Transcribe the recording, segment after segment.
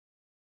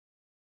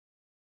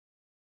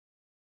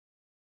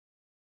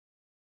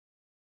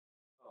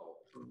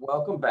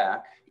Welcome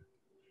back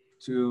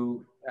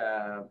to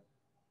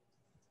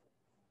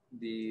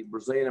the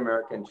Brazilian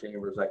American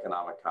Chambers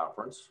Economic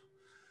Conference.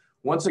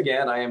 Once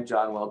again, I am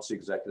John Welch, the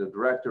Executive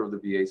Director of the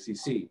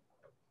BACC.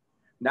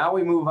 Now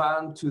we move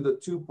on to the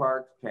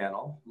two-part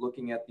panel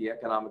looking at the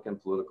economic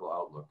and political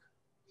outlook.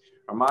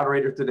 Our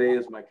moderator today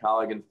is my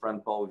colleague and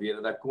friend, Paulo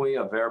Viera da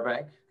Cunha of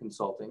Viera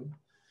Consulting.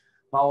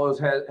 Paulo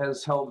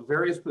has held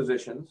various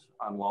positions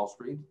on Wall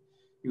Street.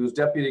 He was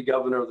Deputy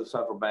Governor of the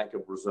Central Bank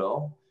of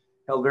Brazil,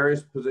 held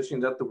various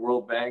positions at the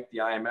World Bank, the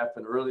IMF,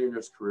 and earlier in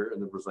his career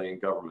in the Brazilian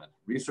government,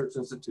 research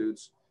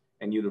institutes,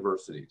 and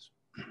universities.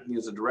 He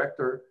is a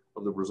director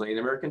of the Brazilian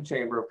American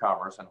Chamber of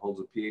Commerce and holds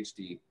a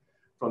PhD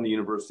from the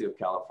University of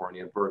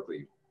California at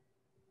Berkeley.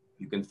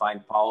 You can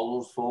find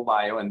Paulo's full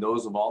bio and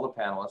those of all the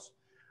panelists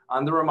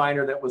on the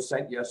reminder that was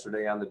sent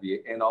yesterday on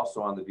and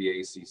also on the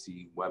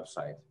BACC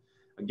website.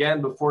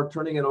 Again, before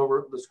turning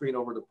the screen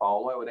over to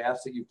Paulo, I would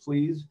ask that you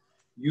please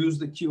use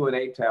the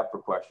Q&A tab for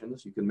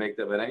questions. You can make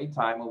them at any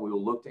time, and we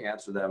will look to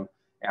answer them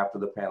after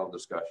the panel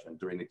discussion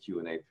during the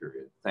Q&A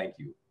period. Thank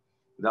you.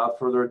 Without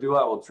further ado,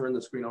 I will turn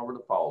the screen over to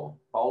Paulo.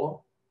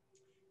 Paulo?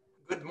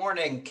 Good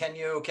morning. Can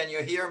you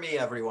hear me,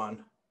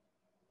 everyone?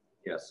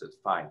 Yes, it's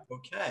fine.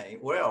 Okay.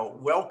 Well,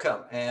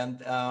 welcome,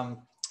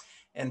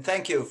 and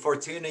thank you for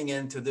tuning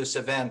into this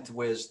event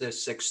with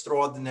this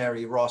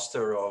extraordinary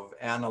roster of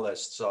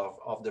analysts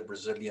of the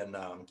Brazilian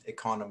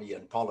economy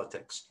and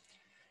politics.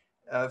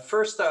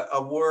 First,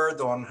 a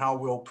word on how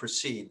we'll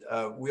proceed.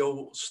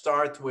 We'll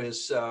start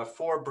with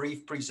 4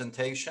 brief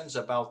presentations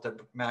about the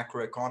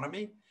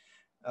macroeconomy.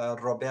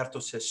 Roberto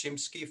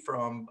Sechimsky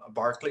from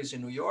Barclays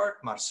in New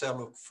York,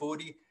 Marcelo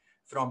Furi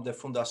from the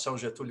Fundação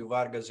Getúlio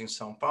Vargas in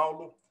São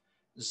Paulo,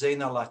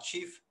 Zeina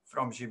Latif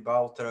from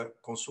Gibraltar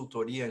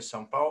Consultoria in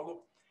São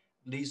Paulo,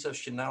 Lisa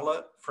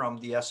Chinella from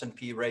the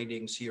S&P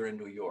Ratings here in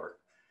New York.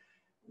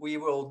 We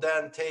will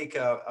then take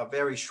a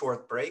very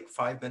short break,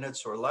 5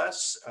 minutes or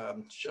less,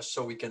 just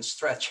so we can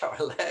stretch our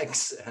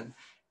legs and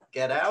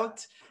get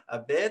out a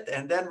bit,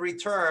 and then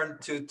return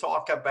to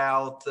talk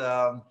about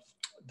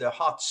the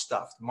hot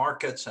stuff,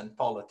 markets and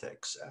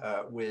politics,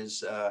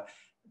 with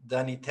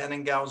Danny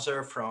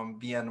Tenenghauser from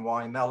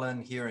BNY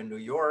Mellon here in New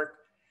York,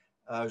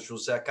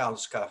 José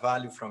Carlos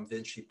Carvalho from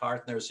Vinci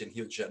Partners in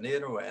Rio de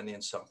Janeiro and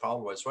in São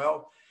Paulo as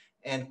well,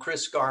 and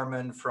Chris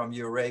Garman from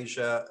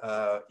Eurasia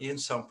in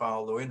São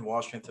Paulo, in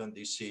Washington,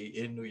 DC,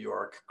 in New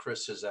York.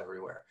 Chris is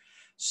everywhere.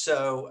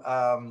 So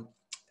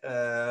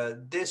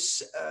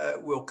this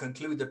will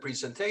conclude the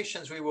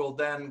presentations. We will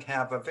then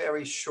have a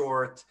very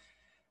short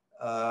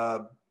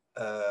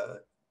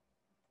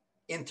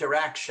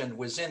interaction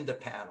within the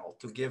panel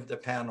to give the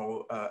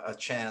panel a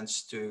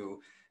chance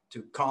to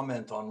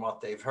comment on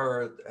what they've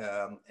heard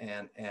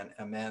and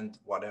amend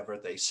whatever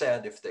they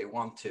said if they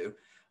want to.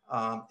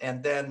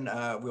 And then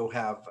we'll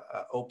have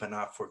open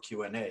up for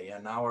Q&A.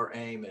 And our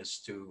aim is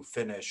to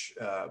finish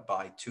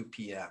by 2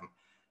 p.m.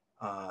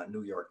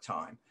 New York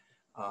time.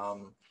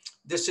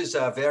 This is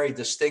a very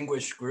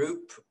distinguished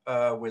group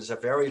with a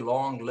very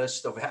long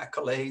list of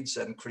accolades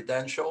and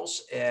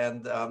credentials.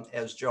 And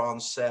as John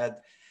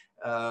said,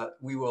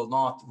 we will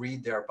not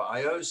read their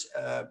bios,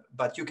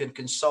 but you can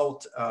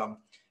consult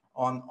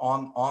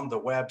on the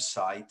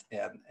website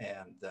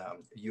and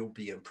you'll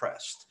be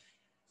impressed.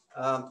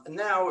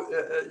 Now,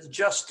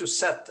 just to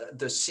set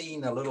the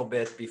scene a little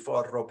bit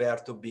before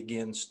Roberto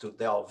begins to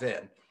delve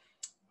in,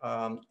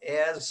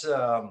 as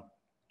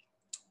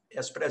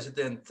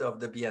president of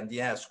the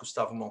BNDES,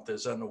 Gustavo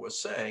Montezano was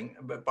saying,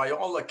 but by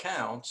all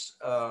accounts,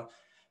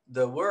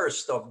 the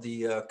worst of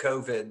the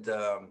COVID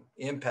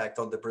impact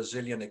on the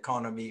Brazilian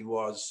economy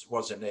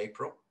was in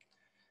April.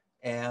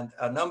 And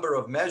a number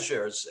of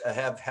measures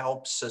have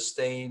helped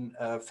sustain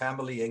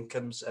family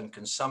incomes and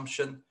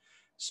consumption,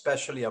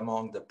 especially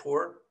among the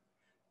poor.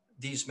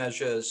 These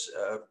measures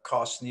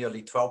cost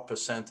nearly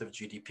 12% of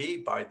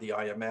GDP. By the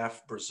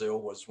IMF, Brazil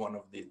was one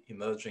of the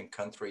emerging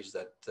countries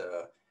that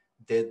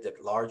did the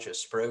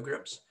largest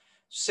programs.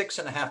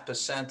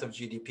 6.5% of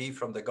GDP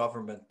from the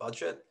government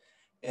budget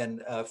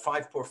and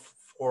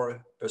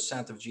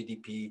 5.4% of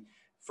GDP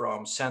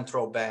from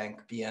central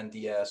bank,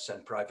 BNDES,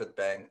 and private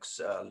banks'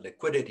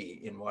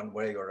 liquidity in one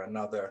way or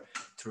another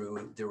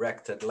through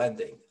directed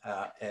lending.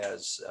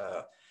 As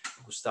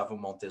Gustavo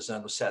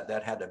Montezano said,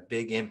 that had a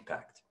big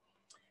impact.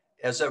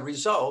 As a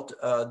result,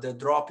 the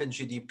drop in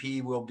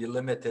GDP will be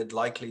limited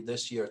likely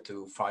this year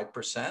to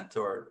 5%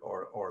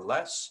 or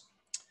less.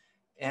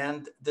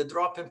 And the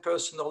drop in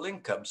personal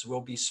incomes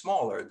will be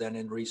smaller than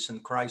in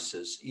recent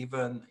crises,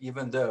 even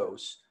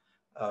those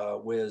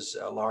with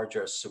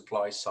larger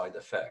supply side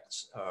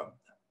effects.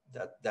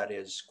 That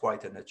is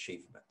quite an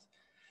achievement.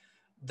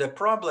 The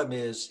problem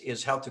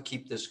is how to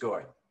keep this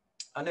going.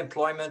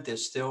 Unemployment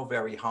is still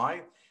very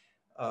high.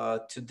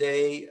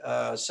 Today,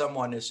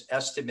 someone has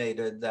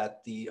estimated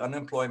that the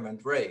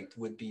unemployment rate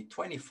would be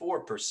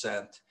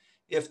 24%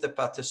 if the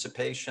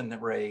participation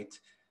rate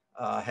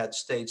had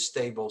stayed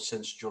stable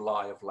since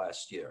July of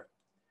last year.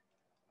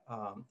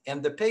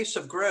 And the pace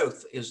of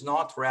growth is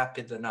not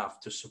rapid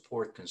enough to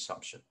support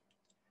consumption.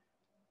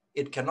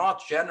 it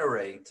cannot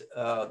generate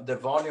the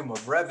volume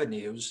of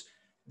revenues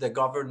the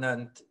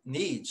government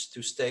needs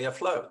to stay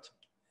afloat.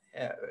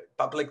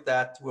 Public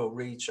debt will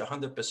reach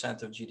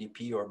 100% of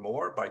GDP or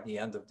more by the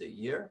end of the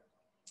year,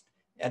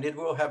 and it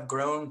will have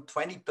grown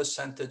 20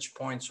 percentage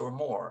points or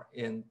more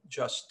in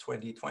just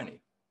 2020.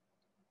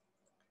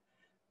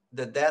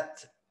 The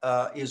debt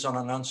is on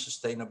an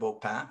unsustainable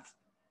path,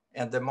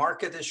 and the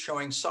market is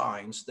showing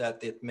signs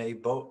that it may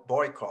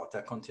boycott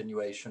a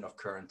continuation of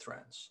current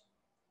trends.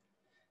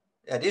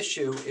 At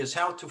issue is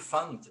how to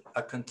fund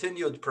a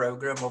continued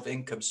program of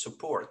income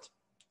support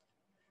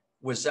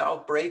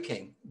without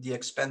breaking the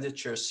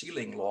expenditure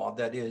ceiling law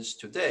that is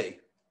today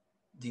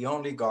the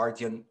only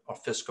guardian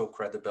of fiscal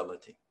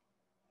credibility.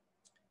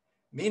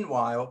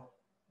 Meanwhile,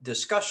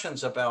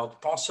 discussions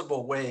about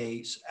possible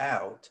ways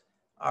out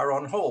are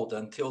on hold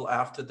until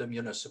after the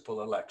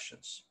municipal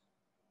elections.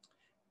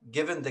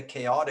 Given the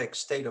chaotic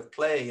state of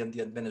play in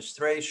the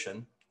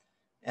administration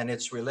and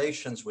its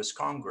relations with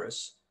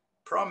Congress,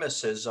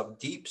 promises of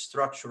deep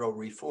structural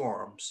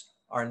reforms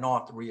are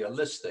not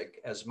realistic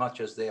as much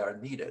as they are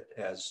needed,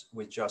 as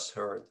we just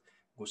heard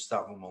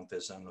Gustavo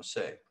Montezano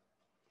say.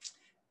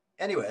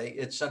 Anyway,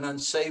 it's an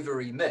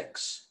unsavory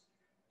mix,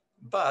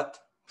 but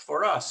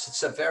for us,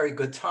 it's a very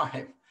good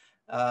time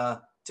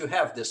to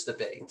have this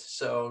debate.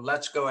 So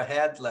let's go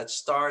ahead, let's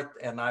start,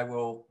 and I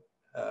will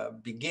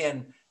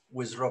begin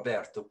with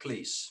Roberto,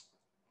 please.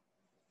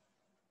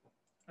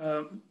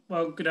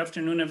 Well, good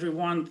afternoon,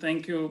 everyone.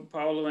 Thank you,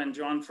 Paulo and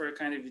John, for a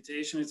kind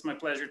invitation. It's my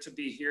pleasure to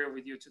be here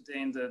with you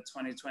today in the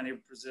 2020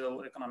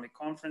 Brazil Economic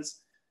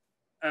Conference.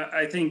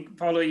 I think,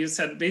 Paulo, you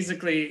said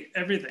basically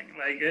everything.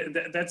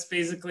 Like that's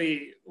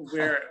basically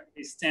where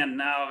we stand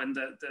now, and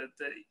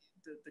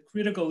the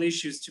critical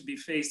issues to be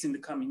faced in the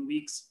coming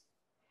weeks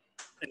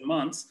and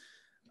months.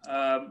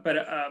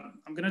 But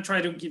I'm going to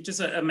try to give just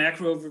a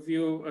macro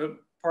overview.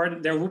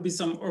 There will be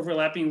some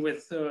overlapping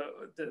with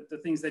the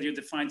things that you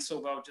defined so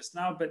well just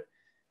now, but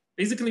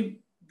basically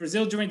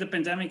Brazil during the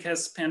pandemic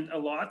has spent a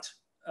lot.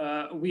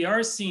 We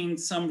are seeing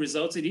some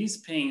results. It is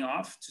paying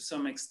off to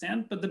some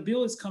extent, but the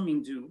bill is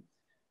coming due.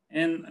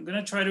 And I'm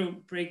gonna try to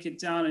break it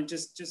down and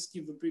just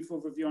give a brief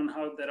overview on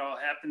how that all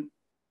happened.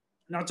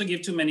 Not to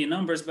give too many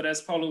numbers, but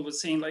as Paulo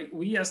was saying, like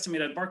we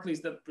estimate at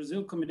Barclays that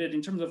Brazil committed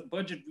in terms of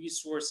budget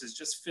resources,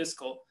 just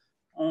fiscal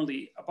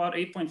only, about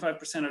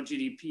 8.5% of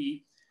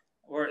GDP,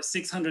 or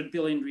 600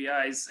 billion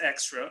reais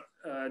extra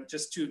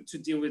just to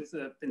deal with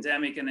the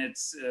pandemic and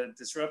its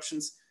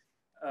disruptions.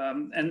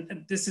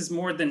 And this is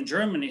more than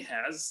Germany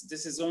has.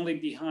 This is only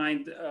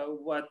behind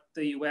what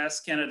the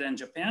US, Canada, and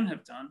Japan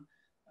have done.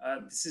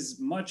 This is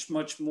much,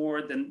 much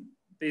more than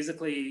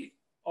basically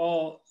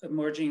all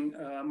emerging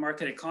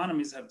market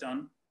economies have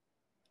done.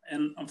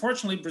 And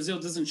unfortunately, Brazil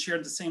doesn't share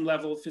the same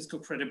level of fiscal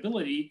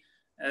credibility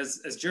as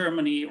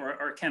Germany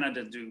or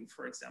Canada do,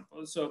 for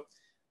example. So,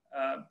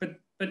 but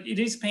it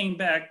is paying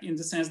back in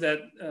the sense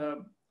that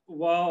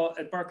while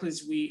at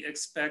Barclays we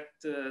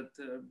expect the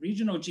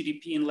regional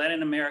GDP in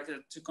Latin America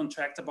to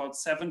contract about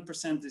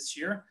 7% this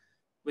year,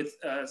 with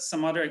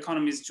some other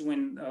economies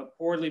doing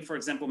poorly, for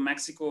example,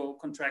 Mexico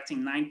contracting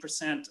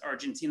 9%,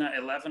 Argentina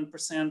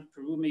 11%,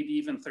 Peru maybe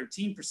even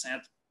 13%.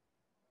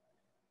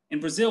 In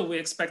Brazil, we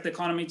expect the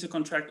economy to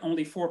contract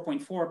only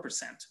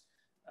 4.4%.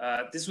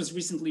 This was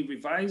recently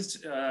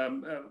revised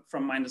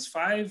from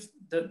 -5.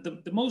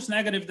 The most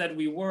negative that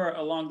we were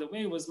along the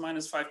way was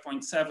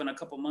 -5.7 a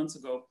couple months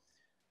ago.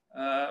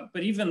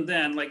 But even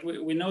then, like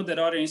we know that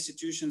other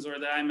institutions or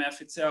the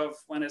IMF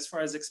itself went as far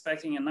as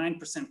expecting a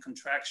 9%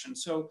 contraction.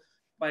 So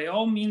by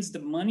all means, the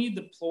money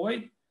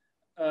deployed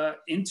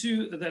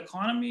into the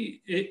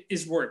economy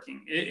is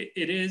working.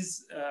 It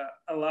is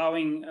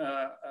allowing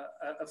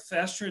a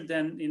faster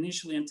than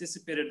initially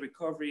anticipated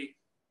recovery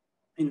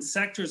in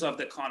sectors of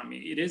the economy.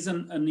 It is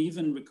an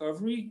uneven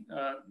recovery.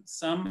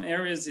 Some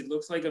areas it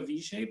looks like a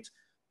V-shaped,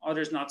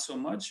 others not so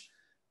much.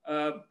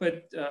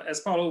 But as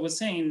Paulo was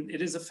saying,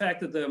 it is a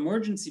fact that the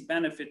emergency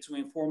benefit to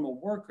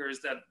informal workers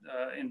that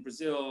in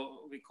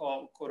Brazil we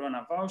call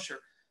Corona voucher,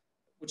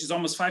 which is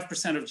almost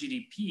 5% of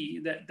GDP,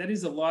 that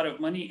is a lot of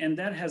money, and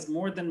that has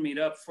more than made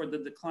up for the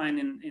decline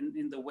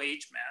in the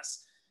wage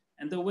mass.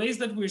 And the ways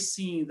that we're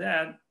seeing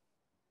that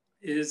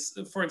is,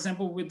 for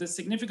example, with the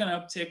significant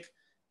uptick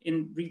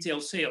in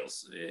retail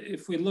sales.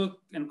 If we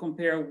look and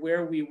compare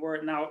where we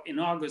were now in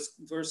August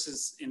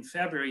versus in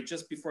February,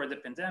 just before the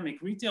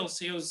pandemic, retail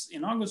sales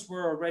in August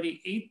were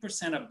already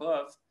 8%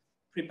 above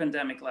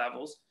pre-pandemic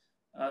levels.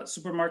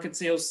 Supermarket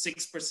sales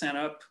 6%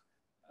 up,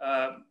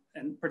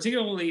 and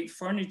particularly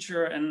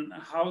furniture and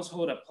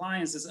household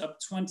appliances up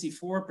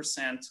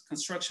 24%,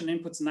 construction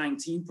inputs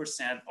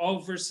 19%, all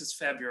versus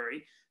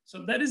February.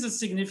 So that is a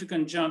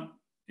significant jump,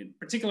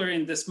 particularly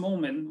in this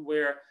moment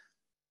where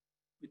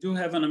we do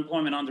have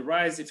unemployment on the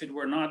rise. If it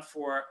were not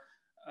for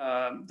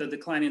the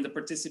decline in the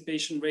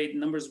participation rate,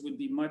 numbers would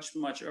be much,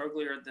 much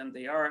uglier than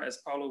they are, as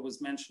Paulo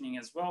was mentioning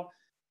as well.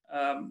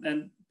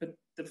 But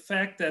the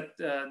fact that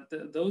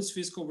those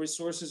fiscal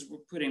resources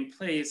were put in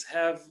place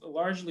have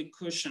largely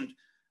cushioned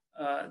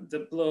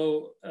the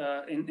blow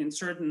in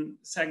certain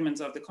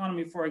segments of the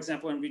economy, for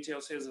example, in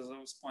retail sales, as I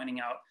was pointing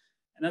out.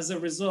 And as a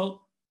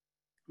result,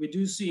 we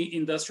do see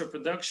industrial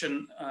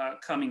production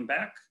coming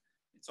back.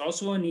 It's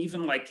also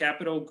uneven, like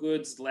capital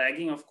goods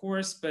lagging, of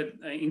course, but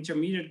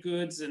intermediate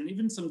goods and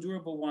even some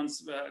durable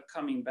ones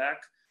coming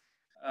back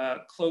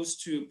close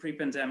to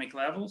pre-pandemic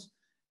levels.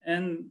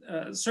 And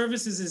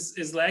services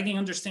is lagging,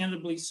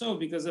 understandably so,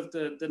 because of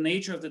the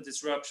nature of the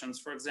disruptions,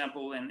 for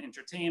example, in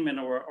entertainment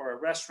or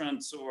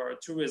restaurants or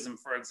tourism,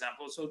 for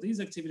example. So these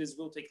activities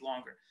will take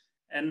longer.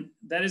 And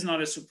that is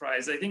not a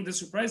surprise. I think the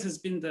surprise has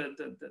been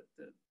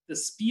the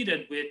speed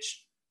at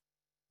which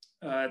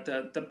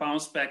the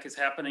bounce back is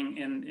happening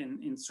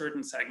in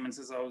certain segments,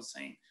 as I was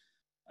saying.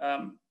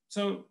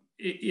 So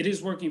it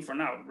is working for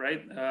now,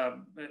 right?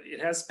 It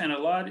has spent a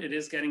lot. It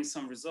is getting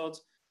some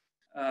results.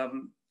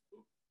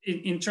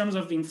 In terms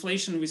of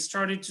inflation, we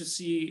started to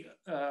see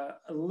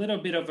a little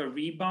bit of a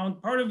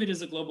rebound. Part of it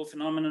is a global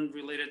phenomenon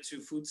related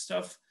to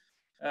foodstuff.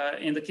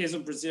 In the case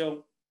of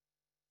Brazil,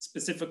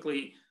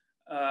 specifically,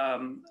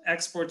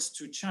 exports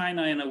to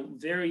China in a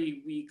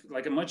very weak,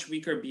 like a much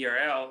weaker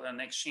BRL, an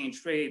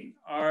exchange rate,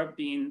 are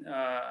being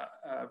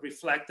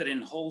reflected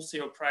in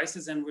wholesale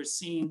prices, and we're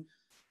seeing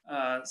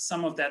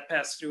some of that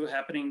pass through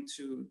happening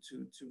to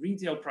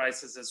retail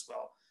prices as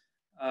well.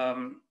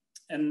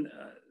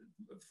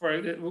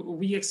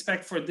 We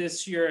expect for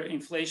this year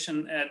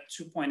inflation at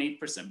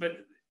 2.8%,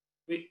 but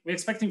we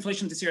expect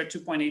inflation this year at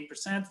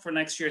 2.8%, for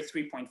next year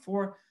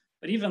 3.4%,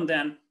 but even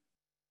then,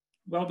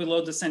 well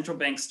below the central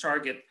bank's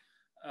target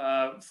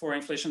for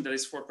inflation that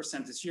is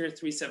 4% this year,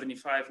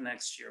 3.75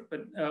 next year.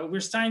 But we're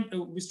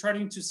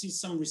starting to see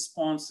some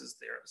responses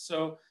there.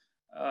 So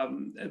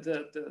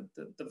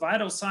the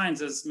vital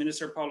signs, as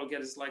Minister Paulo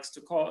Guedes likes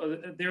to call,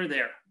 they're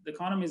there. The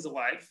economy is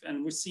alive,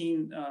 and we're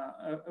seeing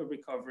a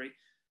recovery.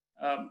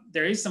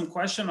 There is some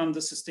question on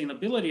the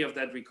sustainability of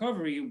that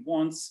recovery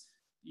once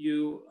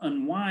you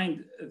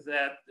unwind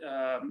that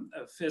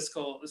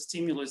fiscal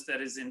stimulus that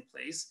is in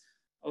place.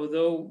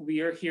 Although we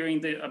are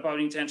hearing about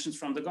intentions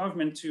from the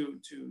government to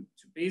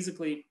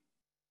basically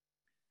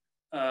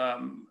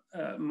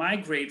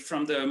migrate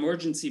from the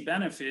emergency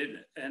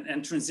benefit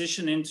and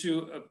transition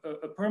into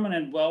a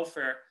permanent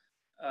welfare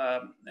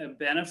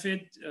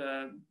benefit.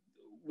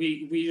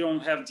 We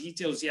don't have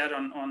details yet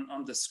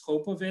on the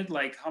scope of it,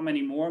 like how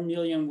many more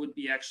million would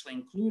be actually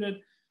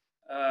included,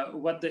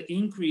 what the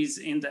increase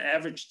in the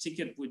average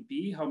ticket would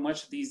be, how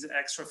much these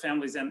extra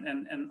families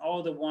and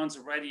all the ones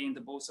already in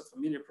the Bolsa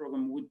Familia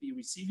program would be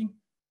receiving.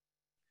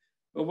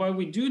 But what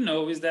we do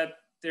know is that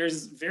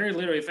there's very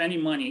little, if any,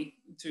 money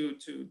to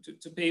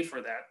pay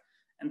for that.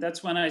 And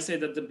that's when I say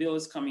that the bill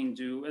is coming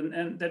due.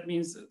 And that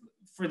means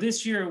for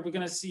this year, we're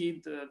going to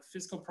see the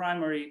fiscal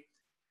primary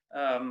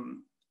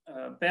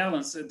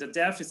balance, the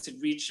deficit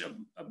reach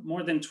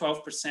more than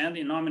 12%,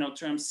 in nominal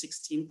terms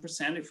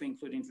 16% if we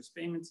include interest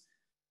payments.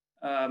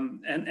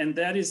 And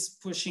that is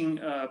pushing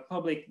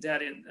public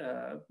debt,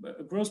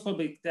 gross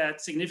public debt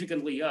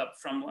significantly up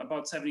from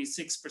about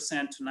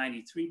 76% to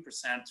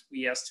 93%,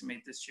 we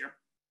estimate this year.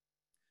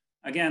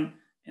 Again,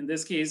 in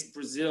this case,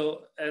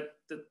 Brazil at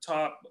the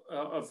top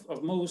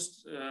of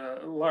most,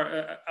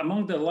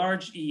 among the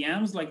large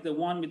EMs, like the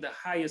one with the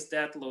highest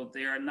debt load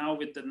there, now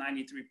with the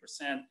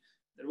 93%,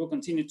 that will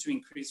continue to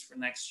increase for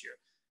next year.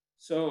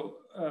 So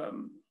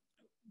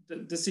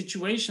the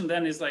situation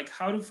then is like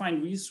how to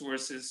find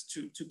resources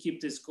to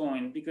keep this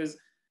going, because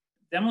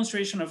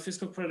demonstration of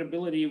fiscal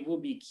credibility will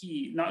be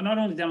key. Not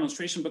only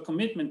demonstration, but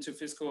commitment to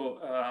fiscal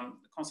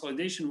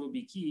consolidation will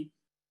be key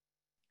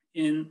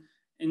in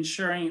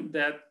ensuring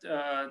that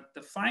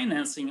the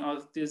financing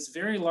of these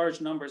very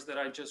large numbers that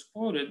I just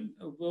quoted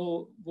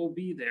will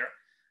be there.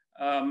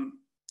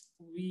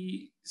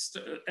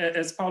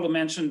 As Paulo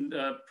mentioned,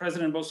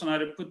 President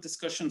Bolsonaro put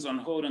discussions on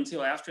hold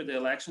until after the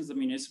elections, the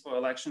municipal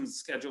elections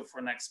scheduled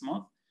for next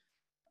month.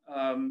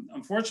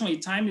 Unfortunately,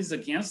 time is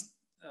against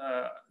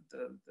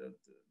the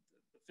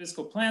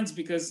fiscal plans,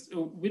 because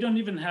we don't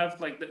even have,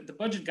 like, the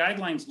budget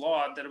guidelines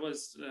law that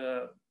was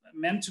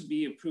meant to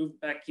be approved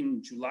back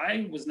in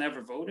July was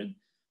never voted.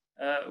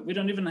 We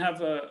don't even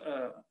have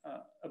a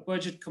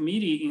budget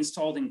committee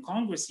installed in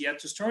Congress yet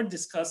to start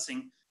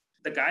discussing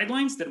the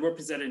guidelines that were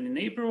presented in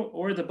April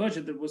or the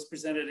budget that was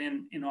presented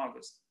in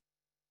August.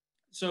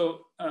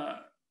 So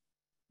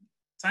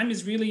time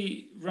is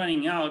really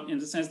running out, in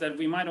the sense that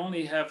we might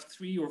only have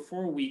 3 or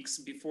 4 weeks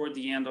before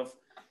the end of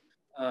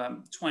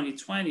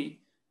 2020,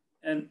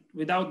 and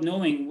without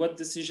knowing what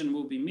decision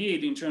will be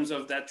made in terms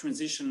of that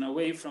transition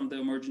away from the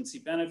emergency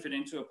benefit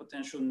into a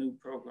potential new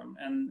program.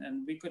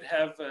 And we could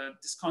have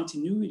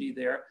discontinuity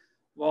there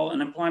while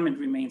unemployment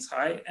remains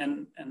high,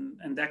 and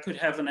that could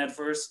have an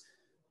adverse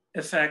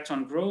effect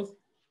on growth.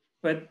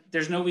 But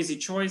there's no easy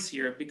choice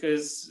here,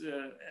 because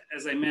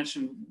as I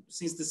mentioned,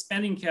 since the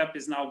spending cap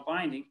is now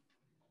binding,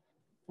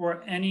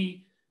 for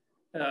any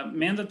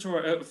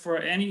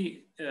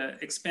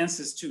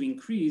expenses to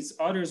increase,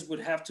 others would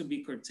have to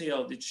be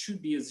curtailed. It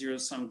should be a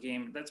zero-sum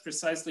game. That's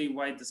precisely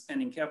why the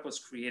spending cap was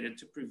created,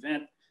 to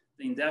prevent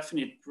the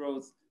indefinite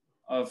growth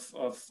of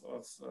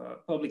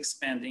public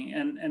spending.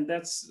 And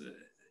that's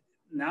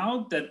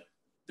now that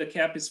the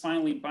cap is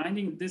finally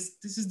binding, this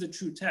is the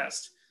true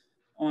test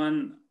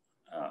on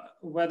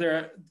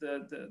whether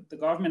the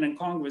government and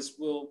Congress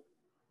will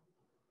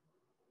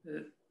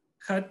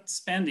cut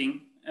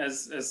spending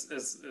as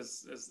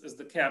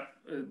the cap,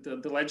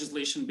 the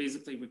legislation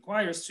basically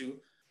requires to,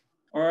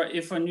 or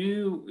if a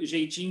new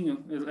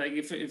jeitinho, like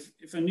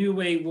if a new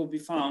way will be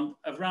found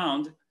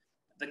around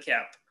the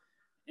cap.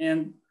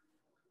 And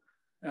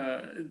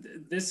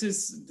this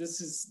is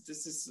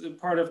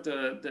part of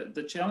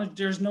the challenge.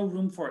 There's no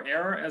room for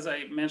error, as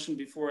I mentioned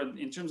before.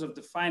 In terms of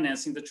the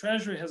financing, the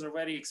Treasury has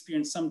already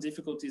experienced some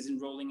difficulties in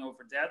rolling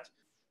over debt.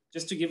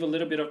 Just to give a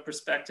little bit of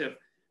perspective,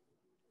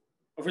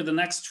 over the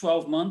next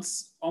 12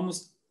 months,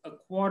 almost a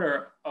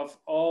quarter of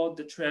all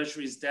the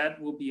Treasury's debt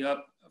will be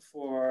up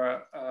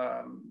for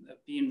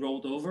being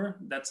rolled over.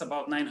 That's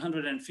about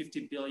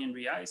 950 billion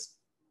reais.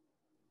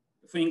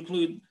 If we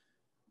include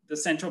the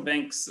central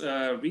bank's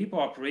repo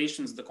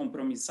operations, the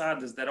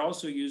compromissadas that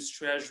also use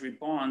Treasury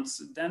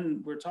bonds,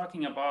 then we're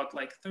talking about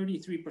like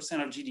 33%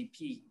 of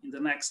GDP in the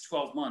next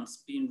 12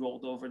 months being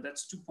rolled over.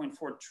 That's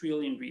 2.4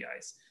 trillion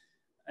reais.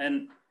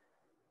 And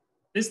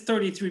this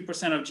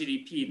 33% of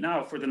GDP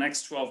now for the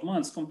next 12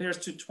 months compares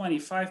to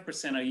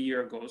 25% a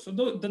year ago. So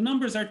the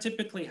numbers are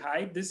typically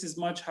high. This is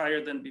much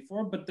higher than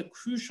before, but the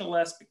crucial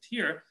aspect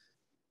here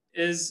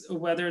is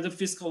whether the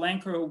fiscal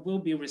anchor will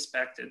be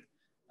respected.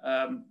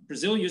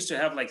 Brazil used to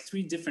have like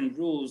 3 different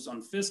rules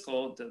on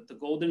fiscal: the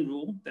golden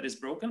rule that is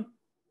broken,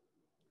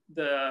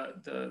 the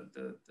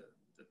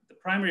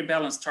primary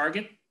balance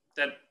target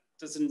that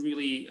doesn't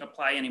really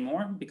apply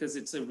anymore because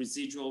it's a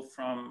residual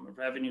from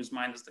revenues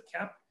minus the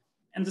cap,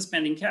 and the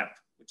spending cap,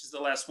 which is the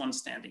last one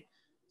standing.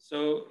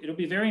 So it'll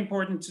be very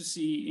important to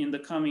see in the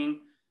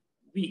coming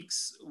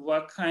weeks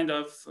what kind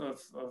of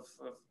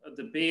a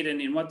debate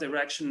and in what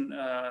direction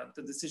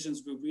the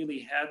decisions will really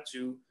head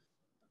to.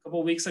 A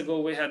couple of weeks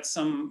ago, we had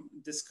some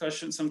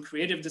discussion, some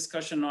creative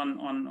discussion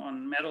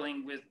on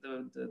meddling with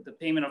the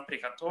payment of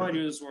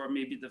precatórios or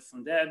maybe the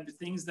Fundeb,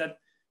 things that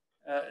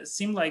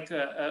seem like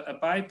a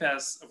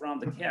bypass around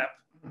the cap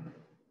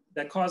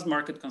that caused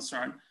market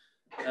concern.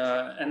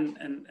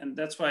 And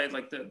that's why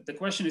like the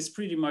question is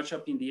pretty much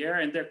up in the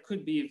air, and there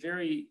could be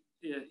very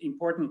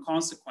important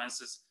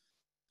consequences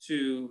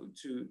to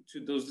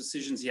those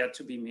decisions yet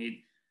to be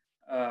made.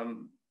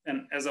 And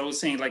as I was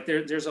saying, like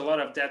there's a lot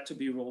of debt to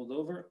be rolled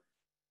over.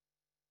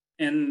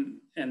 And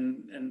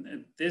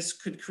this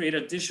could create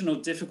additional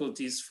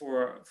difficulties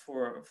for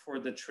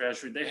the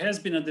Treasury. There has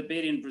been a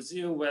debate in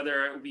Brazil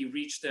whether we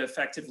reach the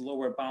effective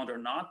lower bound or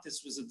not.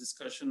 This was a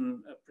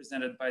discussion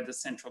presented by the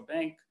central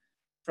bank.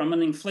 From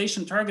an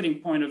inflation targeting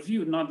point of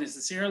view, not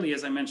necessarily,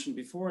 as I mentioned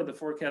before, the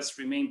forecasts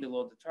remain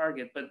below the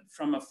target, but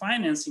from a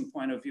financing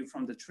point of view,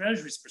 from the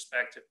Treasury's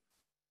perspective,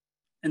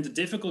 and the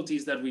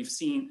difficulties that we've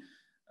seen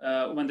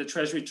when the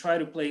Treasury tried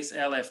to place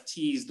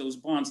LFTs, those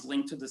bonds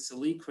linked to the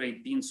Selic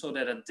rate being sold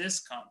at a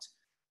discount,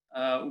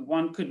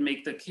 one could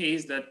make the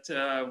case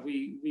that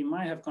we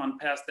might have gone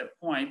past that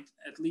point,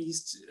 at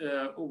least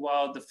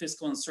while the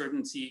fiscal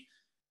uncertainty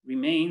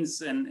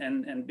remains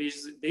and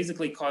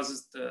basically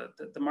causes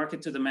the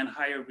market to demand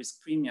higher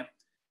risk premium.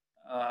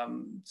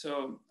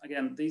 So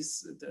again,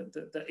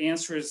 the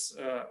answers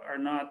are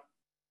not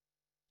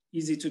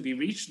easy to be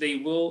reached. They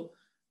will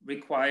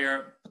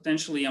require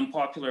potentially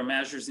unpopular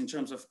measures in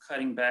terms of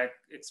cutting back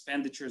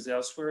expenditures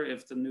elsewhere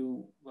if the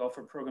new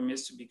welfare program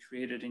is to be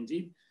created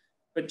indeed.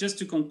 But just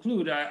to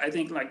conclude, I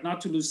think like not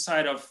to lose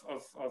sight of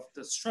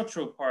the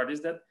structural part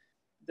is that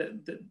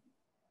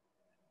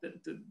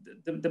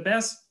the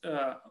best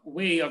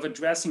way of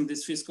addressing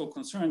these fiscal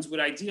concerns would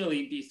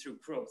ideally be through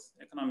growth,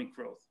 economic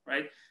growth,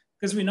 right?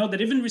 Because we know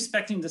that even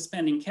respecting the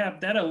spending cap,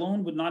 that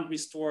alone would not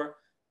restore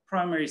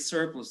primary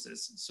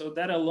surpluses. So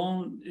that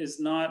alone is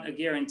not a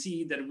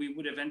guarantee that we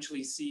would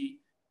eventually see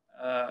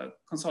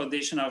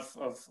consolidation of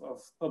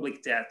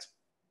public debt.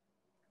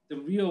 The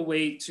real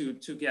way to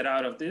get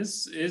out of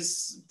this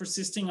is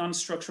persisting on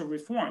structural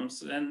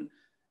reforms. And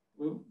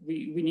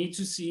we need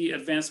to see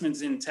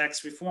advancements in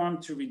tax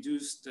reform to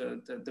reduce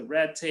the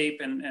red tape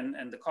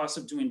and the cost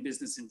of doing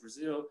business in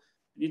Brazil.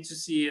 We need to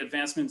see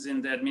advancements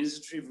in the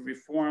administrative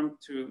reform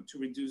to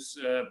reduce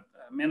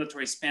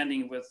mandatory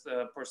spending with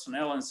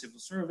personnel and civil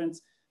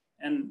servants.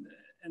 And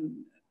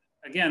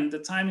again, the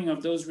timing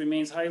of those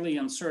remains highly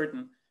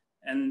uncertain.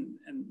 And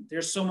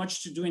there's so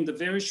much to do in the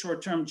very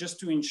short term just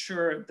to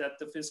ensure that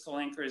the fiscal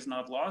anchor is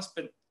not lost,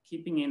 but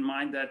keeping in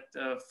mind that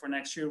for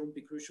next year it will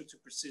be crucial to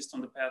persist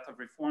on the path of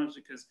reforms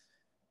because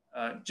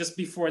just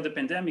before the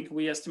pandemic,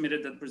 we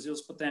estimated that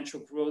Brazil's potential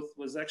growth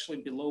was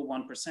actually below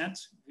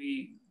 1%.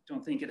 We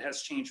don't think it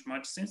has changed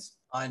much since.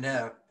 I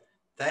know.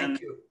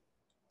 Thank you.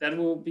 That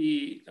will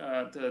be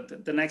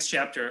the next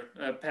chapter.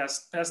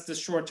 Past the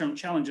short-term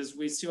challenges,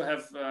 we still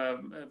have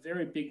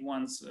very big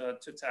ones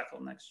to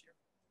tackle next year.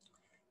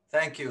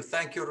 Thank you.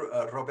 Thank you,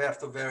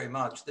 Roberto, very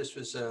much. This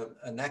was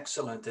an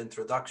excellent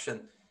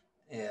introduction.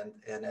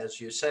 And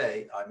as you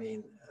say, I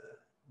mean,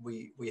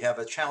 we have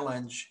a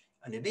challenge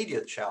an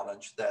immediate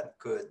challenge that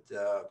could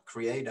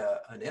create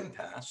an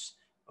impasse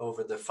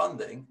over the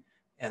funding.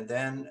 And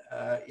then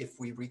if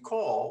we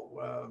recall,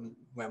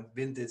 we've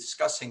been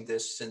discussing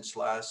this since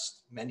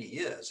last many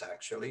years,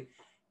 actually,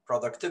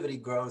 productivity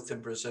growth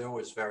in Brazil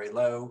is very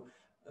low.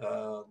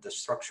 The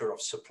structure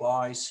of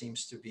supply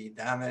seems to be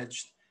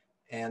damaged.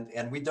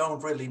 And we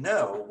don't really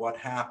know what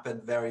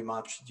happened very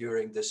much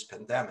during this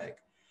pandemic.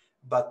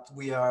 But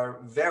we are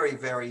very,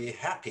 very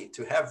happy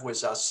to have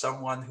with us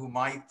someone who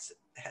might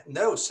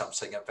know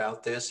something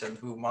about this and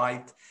who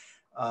might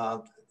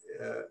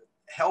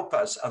help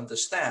us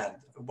understand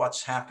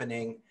what's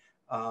happening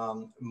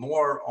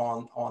more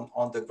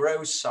on the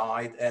growth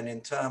side and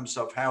in terms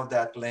of how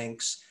that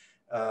links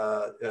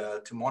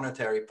to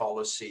monetary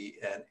policy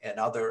and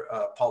other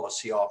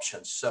policy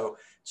options. So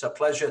it's a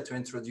pleasure to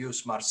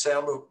introduce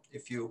Marcelo.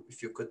 If you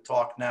could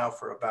talk now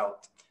for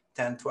about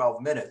 10,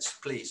 12 minutes,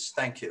 please.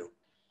 Thank you.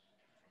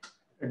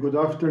 Good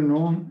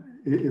afternoon.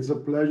 It's a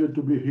pleasure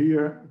to be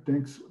here.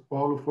 Thanks,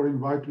 Paulo, for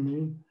inviting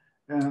me.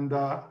 And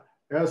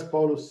as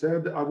Paulo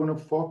said, I want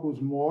to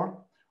focus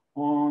more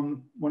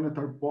on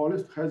monetary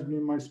policy. It has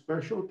been my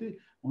specialty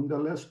on the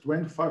last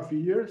 25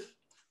 years.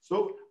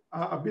 So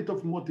a bit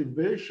of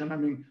motivation. I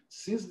mean,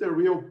 since the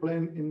real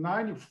plan in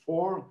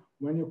 '94,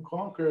 when you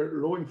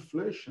conquer low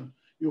inflation,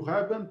 you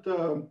haven't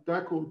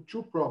tackled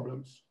two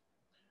problems.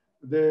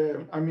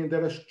 There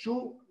is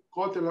two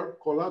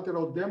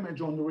collateral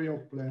damage on the real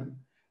plan.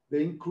 The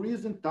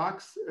increase in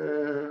tax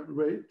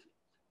rate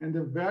and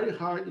the very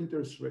high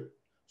interest rate.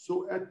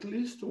 So at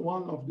least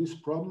one of these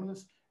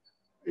problems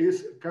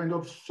is kind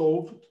of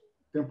solved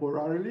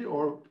temporarily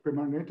or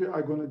permanently.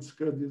 I'm going to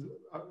discuss this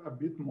a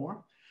bit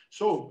more.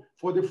 So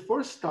for the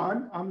first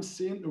time, I'm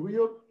seeing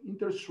real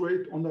interest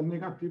rate on the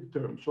negative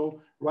term.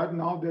 So right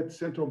now that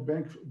central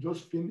bank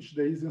just finished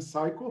the easing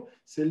cycle,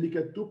 Selic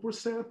at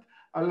 2%.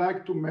 I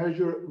like to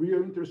measure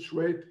real interest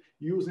rate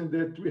using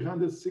the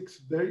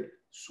 306-day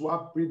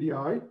swap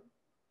PDI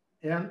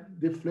and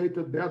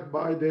deflated that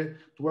by the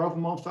 12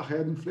 months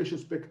ahead inflation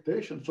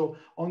expectation. So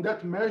on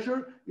that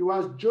measure, it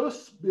was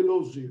just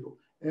below zero.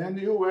 And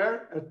you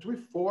were at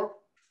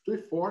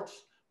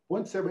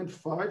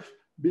 3/4.75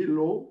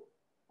 below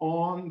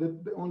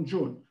on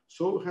June.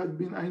 So it has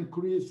been an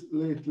increase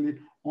lately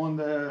on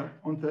the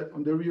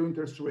real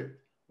interest rate.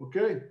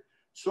 Okay,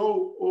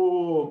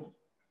 so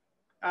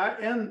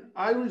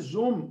I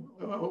resume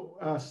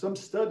some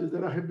studies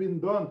that have been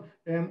done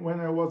and when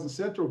I was in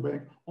central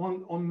bank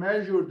on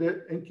measure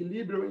the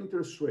equilibrium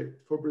interest rate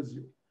for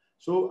Brazil.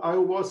 So I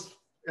was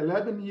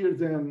 11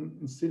 years in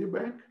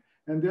Citibank,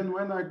 and then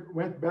when I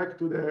went back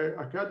to the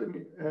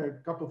academy a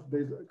couple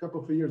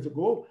of years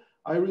ago,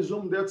 I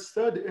resumed that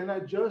study, and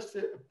I just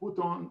put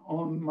on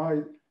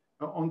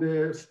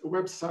the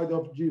website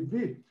of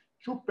GV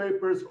 2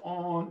 papers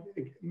on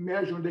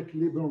measuring the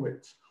equilibrium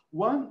rates.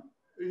 One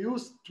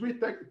used three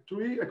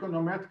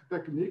econometric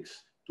techniques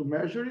to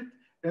measure it,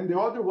 and the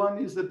other one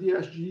is the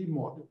DSGE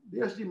model. The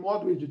DSGE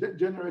model is the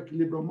general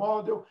equilibrium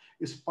model.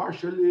 It's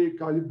partially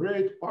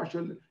calibrated,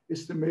 partially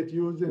estimate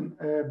using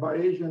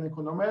Bayesian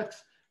econometrics.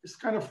 It's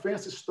kind of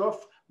fancy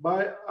stuff,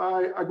 but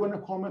I'm going to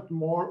comment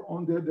more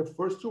on the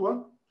first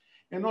one.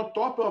 And on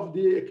top of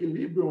the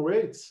equilibrium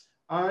rates,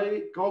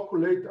 I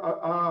calculate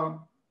a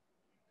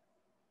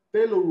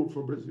Taylor rule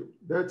for Brazil.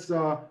 That's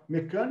a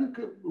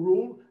mechanical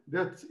rule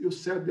that you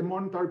set the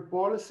monetary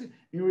policy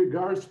in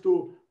regards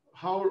to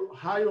how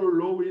high or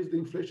low is the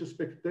inflation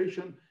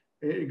expectation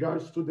in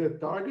regards to the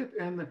target,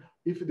 and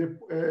if the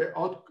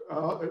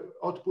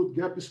output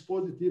gap is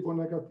positive or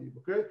negative.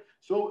 Okay,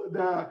 so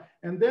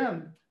and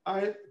then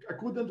I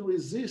couldn't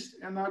resist,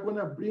 and I'm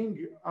gonna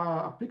bring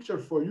a picture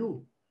for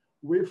you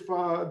with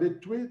the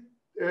 3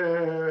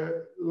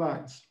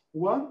 lines.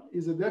 One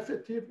is the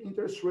effective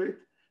interest rate.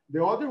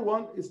 The other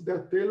one is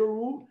the Taylor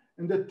rule.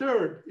 And the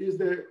third is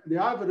the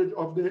average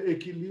of the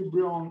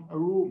equilibrium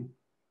rule,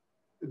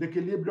 the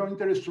equilibrium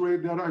interest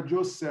rate that I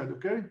just said,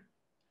 okay?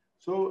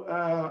 So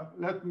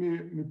let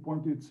me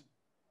point it.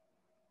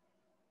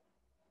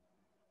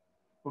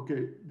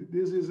 Okay,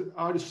 this is,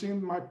 are you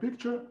seeing my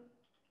picture?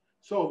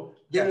 So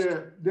yes.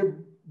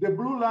 The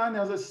blue line,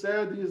 as I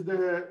said, is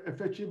the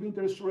effective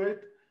interest rate.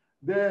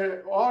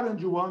 The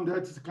orange one,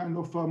 that's kind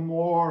of a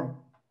more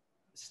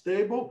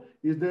stable,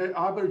 is the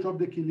average of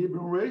the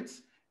equilibrium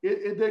rates.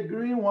 The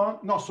green one,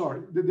 no,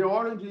 sorry, the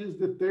orange is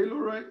the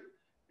Taylor rate,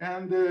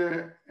 and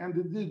the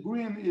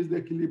green is the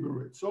equilibrium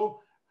rate.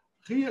 So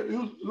here,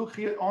 you look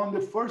here on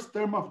the first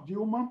term of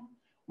Dilma,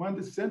 when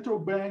the central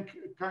bank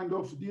kind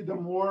of did a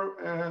more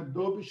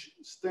dovish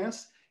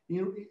stance,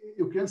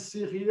 you can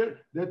see here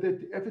that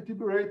the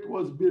effective rate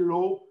was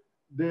below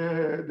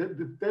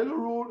the Taylor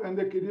rule and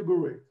the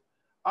equilibrium rate.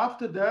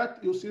 After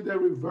that, you see the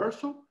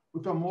reversal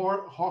with a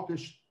more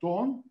hawkish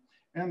tone,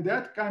 and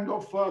that kind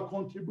of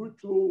contribute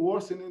to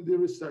worsening the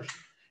recession.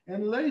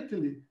 And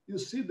lately, you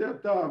see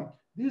that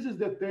this is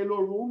the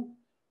Taylor rule.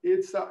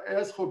 It's,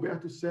 as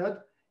Roberto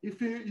said,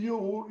 if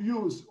you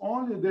use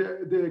only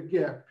the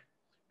gap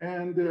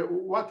and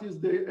what is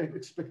the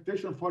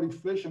expectation for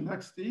inflation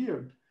next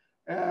year,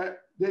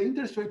 the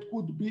interest rate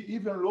could be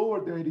even lower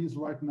than it is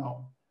right now.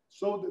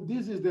 So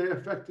this is the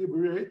effective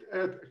rate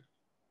at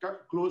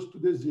close to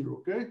the zero,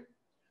 okay?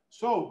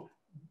 So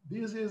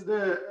this is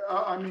the,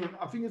 I mean,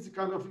 I think it's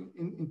kind of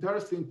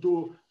interesting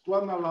to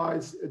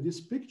analyze this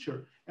picture.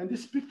 And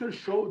this picture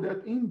shows that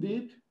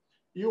indeed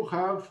you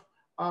have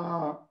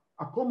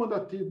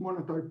accommodative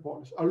monetary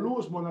policy, a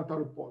loose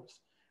monetary policy.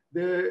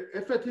 The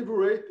effective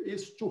rate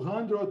is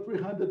 200 or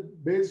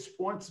 300 basis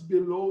points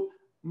below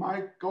my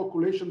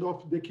calculation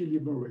of the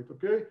equilibrium rate,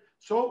 okay?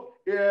 So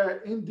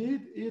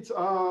indeed, it's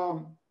a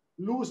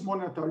loose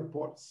monetary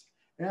policy.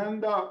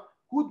 And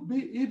could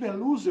be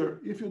even looser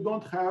if you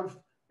don't have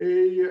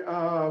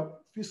a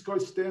fiscal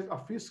stance, a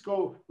fiscal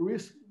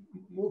risk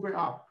moving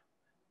up.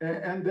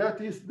 And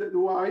that is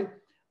why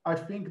I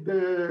think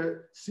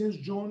since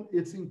June,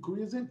 it's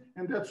increasing,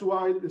 and that's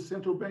why the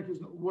central bank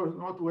was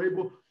not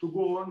able to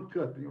go on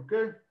cutting,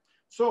 okay?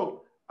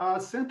 So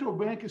central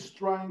bank is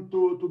trying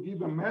to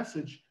give a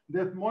message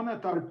that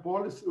monetary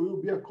policy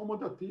will be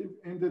accommodative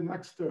in the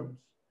next terms,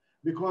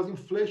 because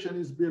inflation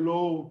is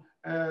below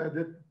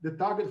the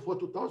target for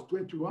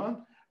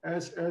 2021,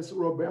 as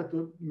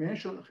Roberto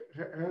mentioned,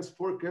 has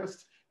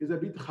forecast is a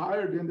bit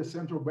higher than the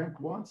central bank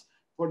wants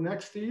for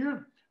next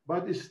year,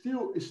 but it's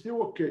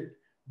still okay.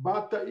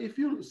 But if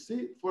you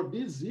see for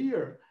this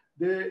year,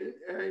 the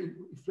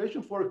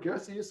inflation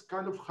forecast is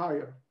kind of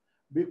higher.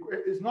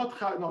 It's not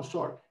high, no,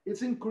 sorry,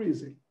 it's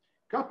increasing.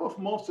 A couple of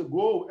months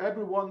ago,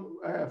 everyone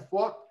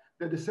thought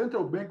that the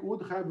central bank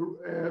would have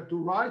to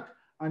write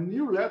a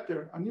new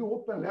letter, a new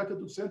open letter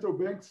to central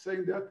bank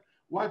saying that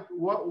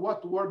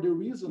what were the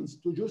reasons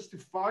to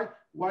justify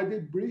why they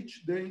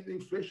breached the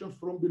inflation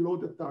from below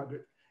the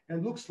target.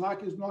 And looks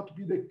like it's not to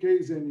be the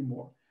case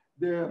anymore.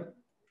 The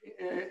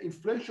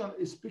inflation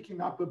is picking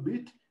up a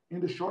bit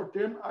in the short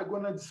term. I'm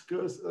going to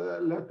discuss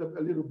later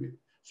a little bit.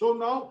 So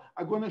now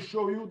I'm going to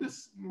show you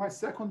my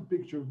second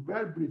picture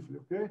very briefly,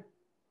 okay?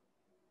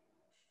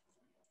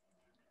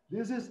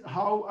 This is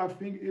how I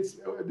think it's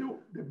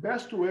the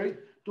best way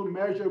to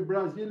measure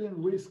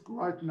Brazilian risk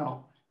right now.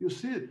 You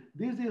see,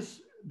 this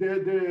is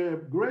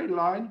the gray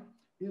line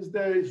is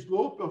the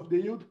slope of the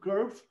yield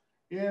curve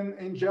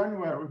in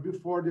January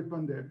before the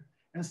pandemic.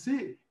 And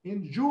see,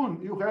 in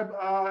June, you have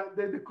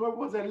the curve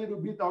was a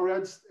little bit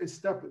already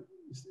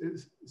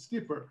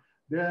steeper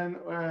than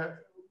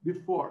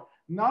before.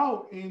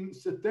 Now in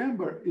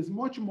September is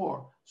much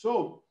more.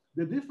 So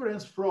the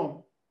difference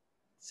from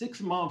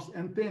 6 months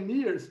and 10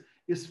 years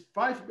is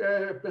 5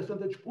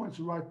 percentage points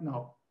right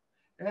now.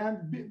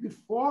 And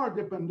before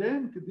the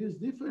pandemic, this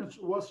difference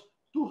was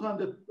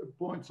 200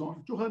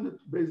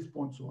 basis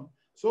points on.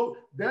 So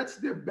that's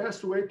the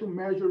best way to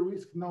measure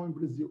risk now in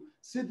Brazil.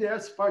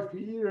 CDS 5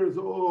 years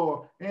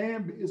or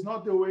AMB is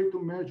not the way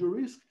to measure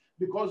risk,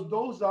 because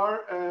those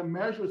are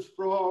measures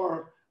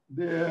for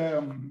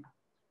the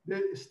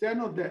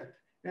external debt.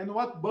 And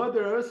what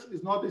bothers us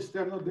is not the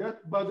external debt,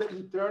 but the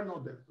internal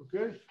debt,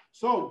 okay?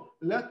 So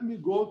let me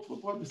go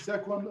for the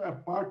second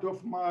part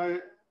of my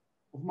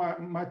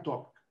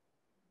talk.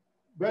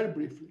 Very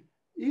briefly,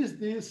 is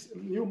this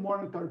new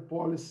monetary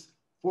policy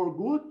for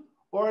good,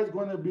 or is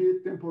going to be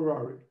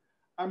temporary?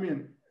 I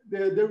mean,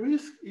 the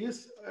risk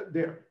is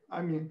there.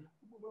 I mean,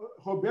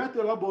 Roberto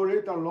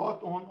elaborated a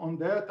lot on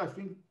that. I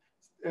think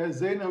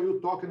Zena will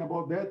talking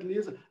about that,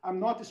 Lisa. I'm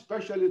not a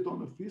specialist on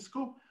the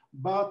fiscal,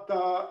 but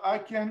I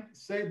can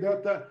say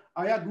that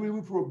I agree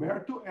with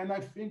Roberto, and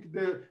I think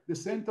the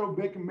central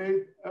bank may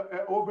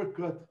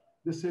overcut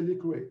the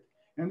Selic rate.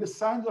 And the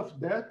signs of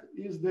that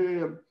is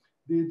the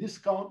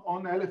discount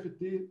on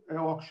LFT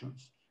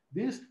auctions.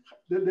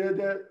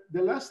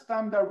 The last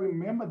time that I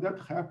remember that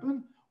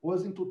happened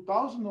was in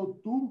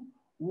 2002,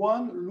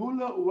 when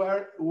Lula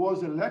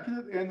was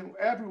elected, and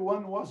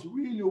everyone was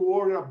really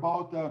worried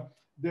about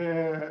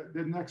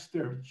the next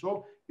term.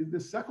 So it's the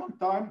second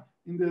time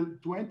in the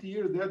 20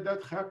 years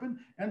that happened,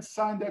 and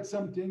sign that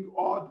something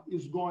odd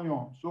is going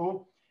on.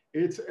 So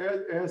it's,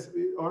 as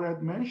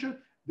already mentioned,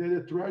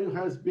 the Treasury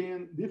has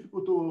been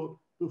difficult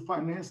to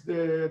finance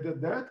the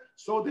debt.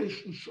 So they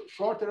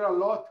shorted a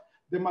lot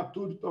the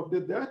maturity of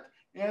the debt.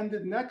 And the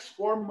next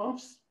 4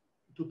 months,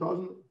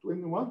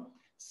 2021,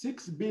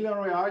 6 billion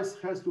reais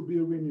has to be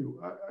renewed.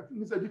 I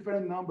think it's a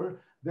different number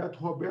that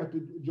Roberto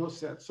just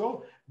said.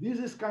 So this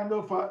is kind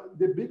of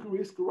the big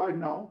risk right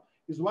now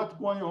is what's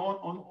going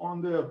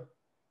on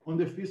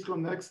the fiscal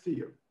next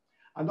year.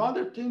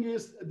 Another thing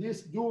is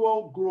this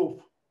dual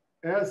growth.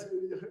 As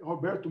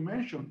Roberto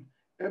mentioned,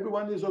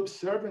 everyone is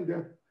observing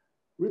that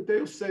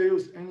retail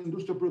sales and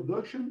industrial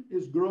production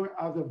is growing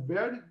at a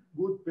very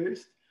good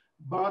pace,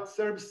 but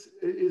service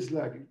is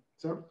lagging.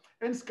 So,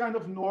 and it's kind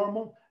of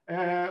normal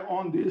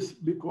on this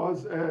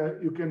because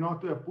you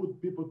cannot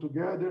put people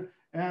together,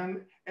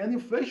 and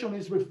inflation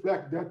is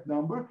reflect that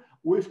number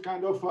with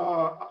kind of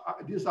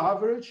this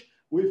average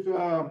with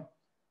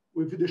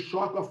the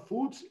shock of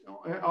foods,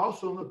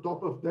 also on the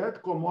top of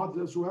that,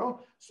 commodities as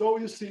well. So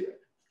you see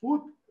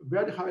food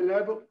very high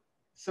level,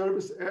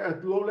 service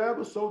at low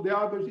level, so the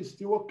average is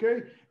still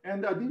okay.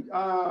 And I think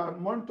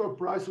monitor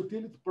price,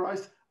 utility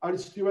price are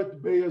still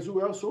at bay as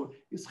well. So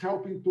it's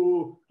helping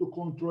to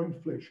control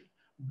inflation.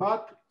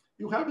 But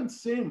you haven't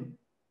seen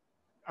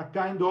a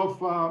kind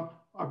of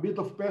a bit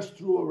of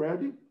pass-through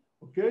already,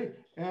 okay?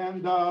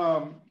 And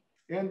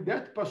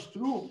that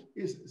pass-through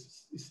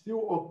is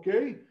still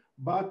okay,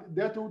 but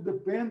that will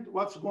depend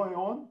what's going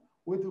on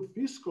with the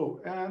fiscal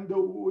and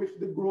with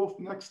the growth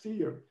next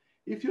year.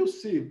 If you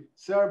see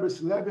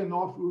service leveling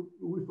off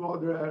with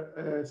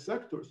other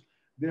sectors,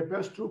 the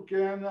pass-through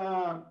can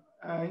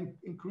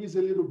increase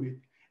a little bit.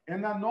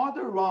 And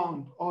another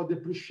round of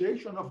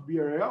depreciation of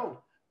BRL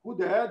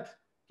could add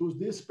to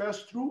this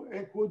pass-through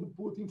and could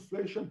put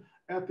inflation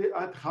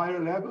at higher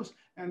levels,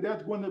 and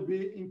that's going to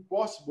be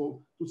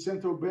impossible to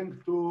central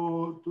bank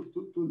to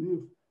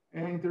leave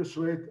an interest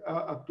rate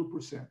at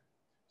 2%.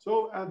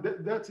 So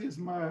that is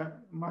my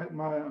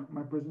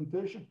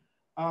presentation.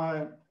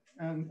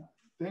 And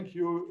thank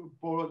you,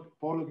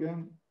 Paul,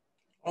 again.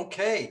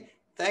 Okay,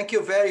 thank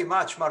you very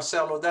much,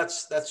 Marcelo.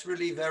 That's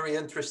really very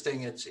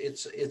interesting.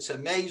 It's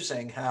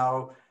amazing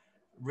how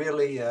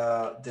really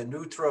the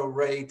neutral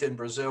rate in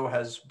Brazil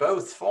has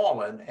both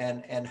fallen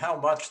and how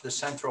much the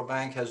central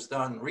bank has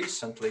done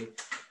recently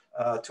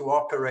to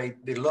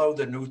operate below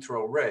the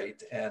neutral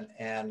rate and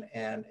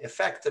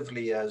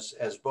effectively,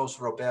 as both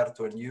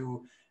Roberto and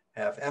you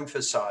have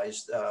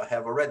emphasized,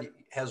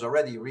 has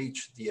already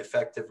reached the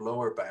effective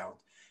lower bound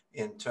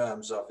in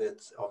terms of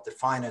the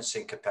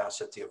financing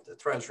capacity of the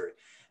Treasury.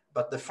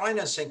 But the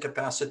financing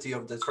capacity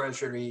of the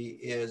Treasury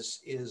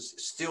is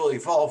still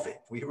evolving.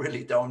 We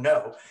really don't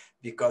know,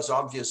 because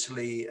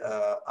obviously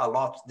a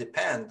lot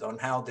depend on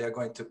how they're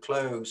going to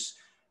close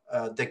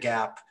the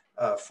gap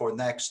for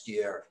next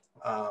year.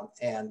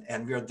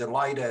 And we're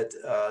delighted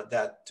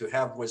that to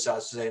have with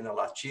us Zeina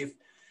Latif,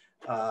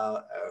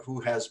 who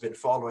has been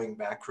following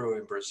macro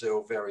in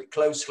Brazil very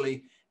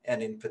closely,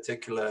 and in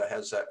particular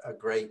has a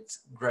great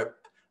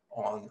grip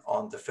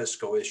on the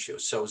fiscal issue.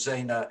 So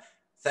Zeina,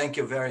 thank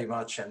you very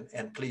much,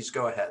 and please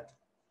go ahead.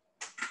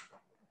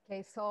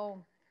 Okay,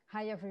 so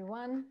hi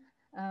everyone.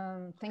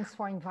 Thanks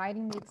for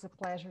inviting me. It's a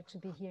pleasure to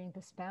be here in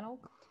this panel.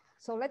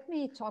 So let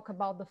me talk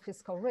about the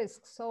fiscal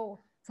risk. So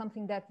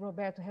something that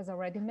Roberto has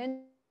already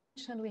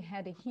mentioned, we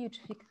had a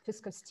huge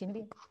fiscal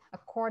stimuli.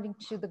 According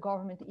to the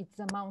government, it's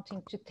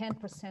amounting to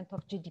 10%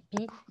 of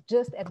GDP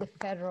just at the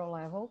federal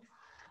level.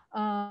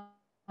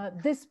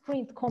 This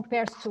print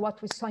compares to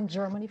what we saw in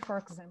Germany, for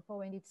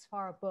example, and it's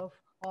far above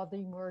other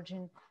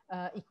emerging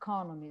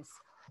economies,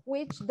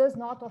 which does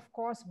not, of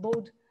course,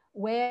 bodes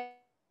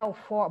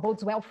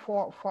well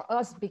for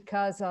us,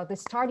 because the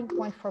starting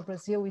point for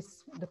Brazil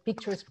is, the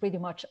picture is pretty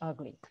much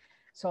ugly.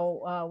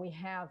 So we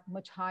have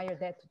much higher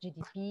debt to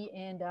GDP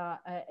and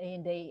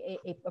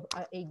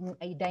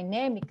a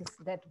dynamic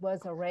that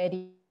was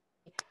already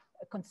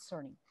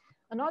concerning.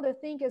 Another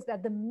thing is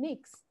that the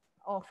mix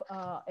of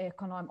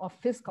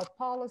fiscal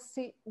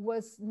policy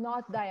was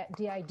not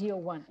the ideal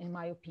one, in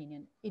my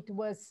opinion. It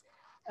was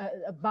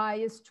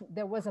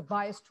there was a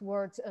bias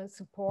towards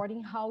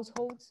supporting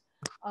households.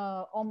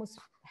 Almost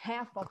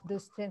half of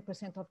this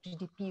 10% of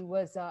GDP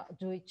was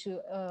due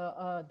to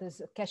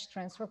this cash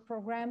transfer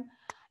program,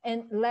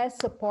 and less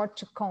support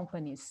to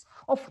companies.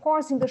 Of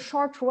course, in the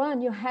short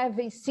run, you have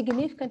a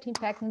significant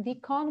impact on the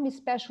economy,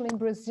 especially in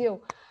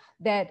Brazil,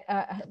 that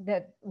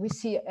we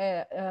see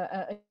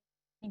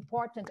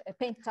important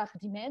pent-up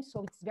demand.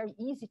 So it's very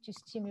easy to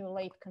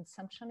stimulate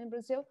consumption in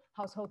Brazil,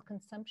 household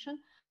consumption.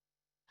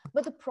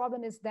 But the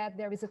problem is that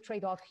there is a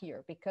trade-off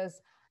here,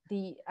 because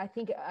I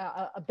think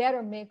a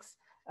better mix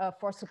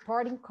for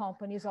supporting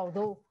companies,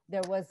 although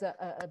there was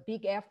a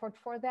big effort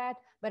for that,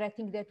 but I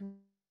think that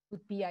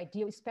would be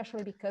ideal,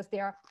 especially because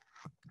there are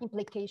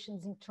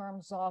implications in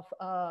terms of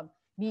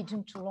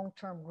medium to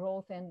long-term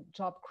growth and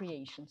job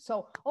creation.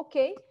 So,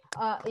 okay,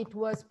 it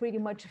was pretty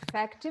much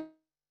effective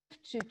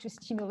to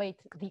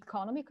stimulate the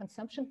economy,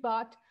 consumption,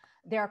 but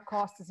there are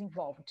costs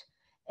involved.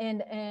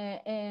 And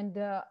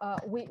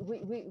we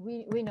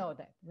know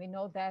that. We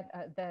know that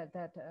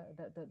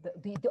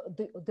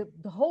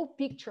the whole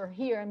picture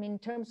here, I mean, in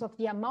terms of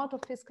the amount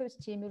of fiscal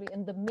stimuli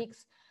and the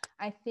mix,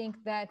 I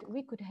think that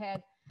we could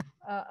have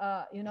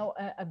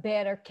a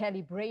better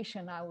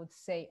calibration, I would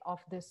say, of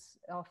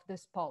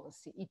this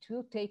policy. It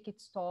will take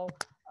its toll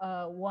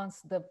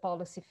once the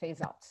policy phase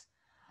out,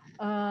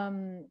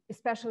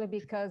 especially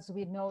because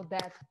we know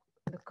that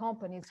the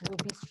companies will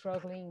be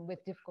struggling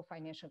with difficult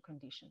financial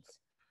conditions.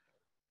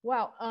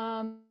 Well,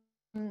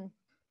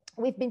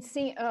 we've been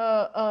seeing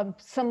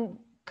some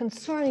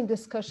concerning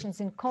discussions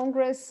in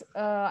Congress.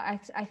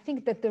 I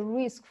think that the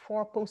risk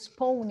for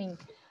postponing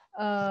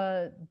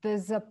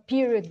there's a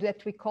period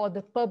that we call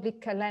the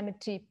public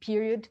calamity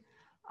period.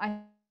 I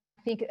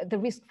think the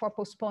risk for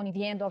postponing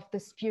the end of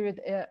this period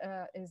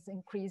is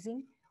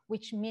increasing,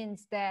 which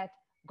means that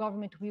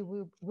government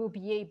will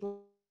be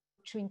able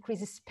to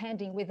increase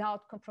spending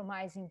without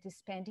compromising the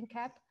spending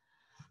cap.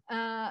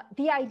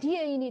 The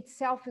idea in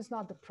itself is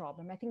not the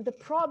problem. I think the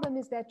problem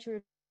is that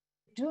you're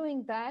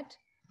doing that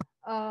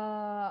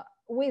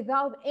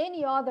without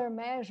any other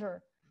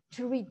measure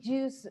to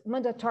reduce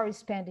mandatory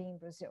spending in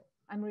Brazil.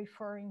 I'm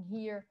referring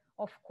here,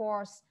 of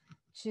course,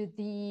 to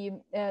the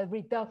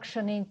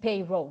reduction in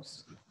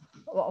payrolls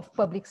of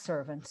public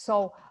servants.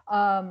 So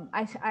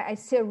I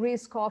see a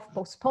risk of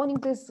postponing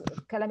this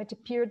calamity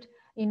period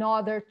in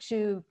order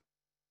to,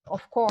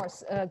 of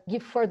course,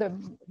 give further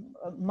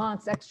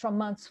months, extra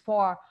months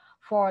for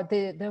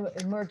the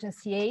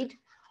emergency aid.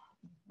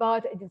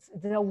 But it's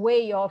a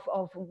way of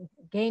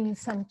gaining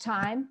some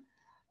time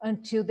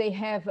until they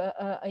have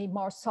a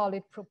more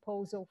solid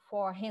proposal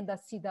for Renda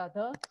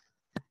Cidadã,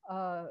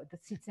 the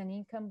citizen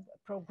income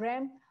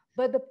program.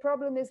 But the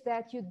problem is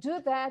that you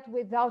do that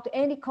without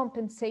any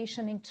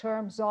compensation in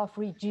terms of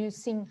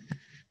reducing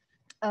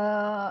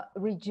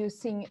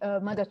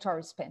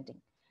mandatory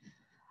spending.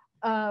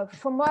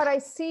 From what I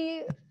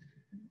see,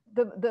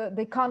 the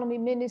economy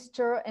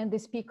minister and the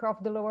speaker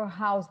of the lower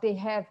house, they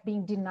have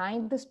been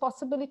denying this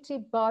possibility,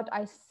 but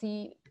I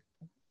see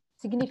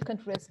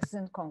significant risks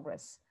in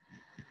Congress.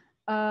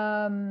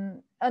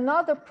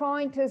 Another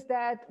point is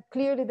that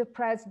clearly the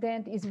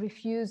president is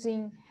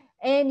refusing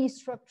any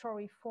structural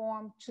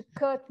reform to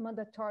cut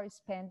mandatory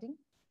spending.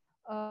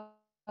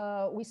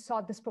 We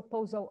saw this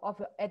proposal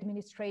of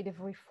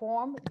administrative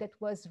reform that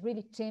was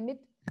really timid.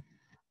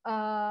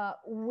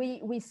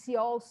 We see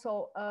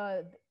also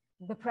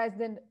the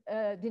president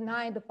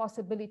denying the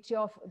possibility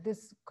of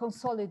this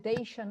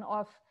consolidation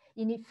of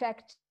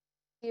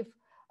ineffective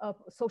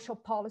social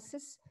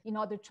policies in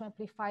order to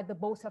amplify the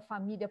Bolsa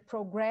Família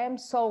program.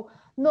 So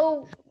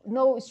no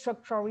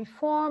structural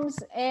reforms.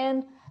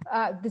 And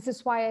this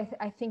is why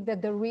I think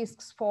that the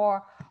risks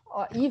for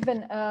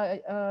even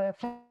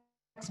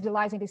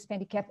flexibilizing the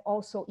spending cap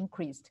also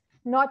increased.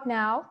 Not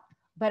now,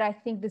 but I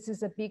think this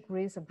is a big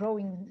risk, a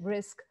growing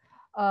risk,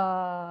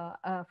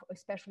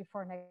 especially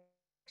for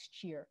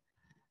next year.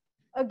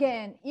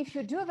 Again, if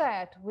you do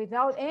that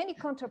without any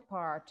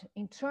counterpart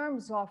in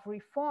terms of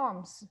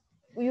reforms,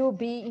 we will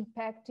be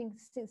impacting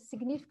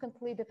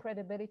significantly the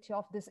credibility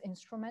of this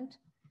instrument.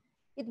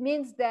 It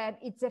means that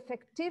its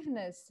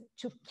effectiveness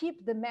to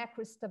keep the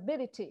macro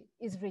stability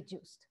is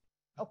reduced.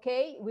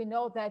 Okay, we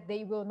know that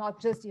they will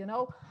not just,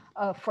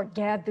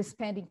 forget the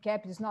spending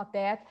cap, it's not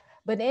that,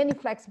 but any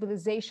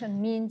flexibilization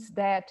means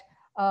that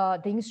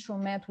the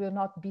instrument will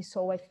not be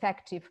so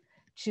effective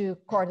to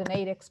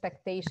coordinate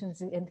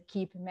expectations and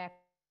keep macro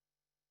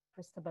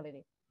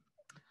stability.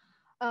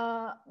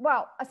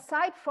 Well,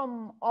 aside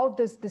from all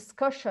this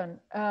discussion,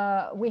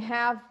 we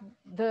have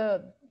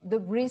the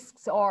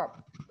risks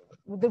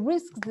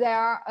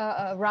there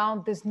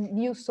around this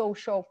new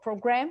social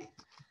program,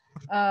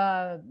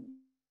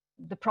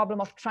 the problem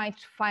of trying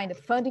to find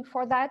funding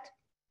for that.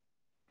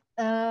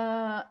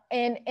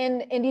 And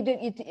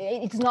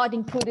it's not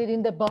included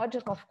in the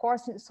budget, of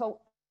course. So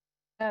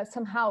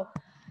somehow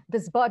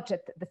this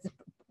budget, this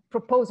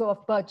proposal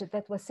of budget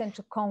that was sent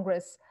to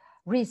Congress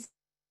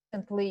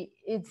recently,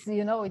 it's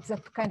a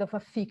kind of a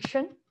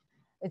fiction.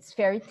 It's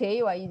fairy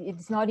tale.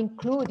 It's not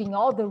including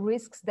all the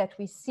risks that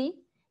we see.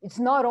 It's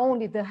not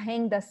only the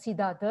Renda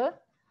Cidadã,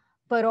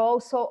 but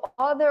also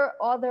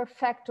other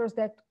factors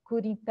that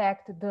could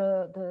impact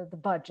the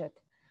budget.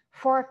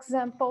 For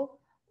example,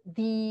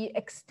 the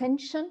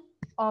extension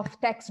of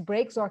tax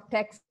breaks or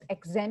tax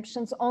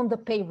exemptions on the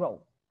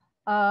payroll.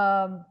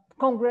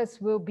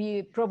 Congress will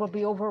be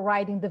probably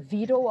overriding the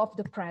veto of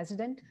the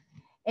president,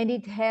 and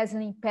it has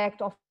an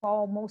impact of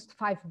almost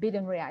 5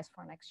 billion reais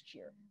for next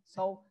year.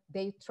 So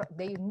they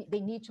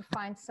need to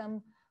find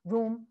some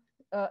room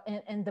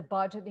in the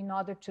budget in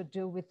order to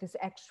deal with this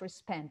extra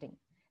spending.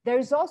 There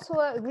is also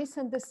a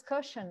recent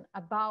discussion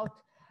about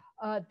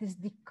this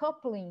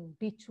decoupling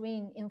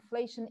between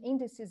inflation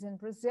indices in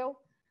Brazil,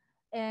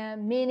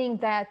 meaning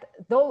that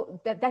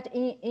that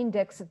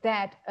index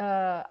that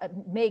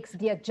makes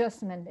the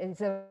adjustment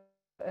is a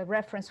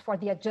reference for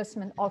the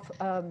adjustment of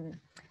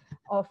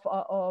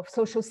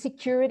Social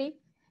Security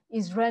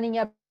is running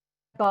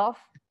above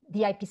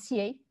the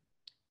IPCA.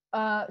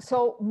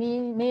 So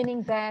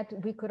meaning that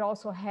we could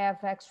also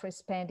have extra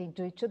spending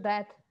due to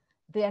that.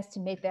 The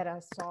estimate that I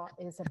saw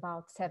is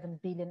about 7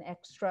 billion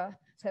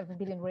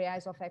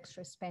reais of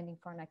extra spending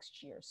for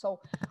next year.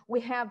 So we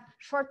have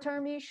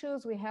short-term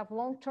issues, we have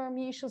long-term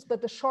issues,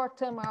 but the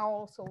short-term are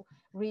also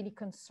really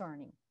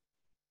concerning.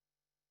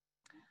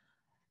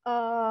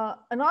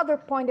 Another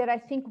point that I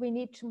think we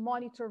need to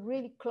monitor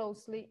really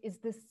closely is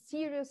the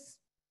serious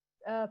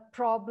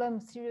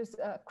crisis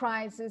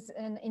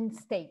in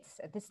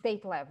states, at the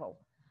state level.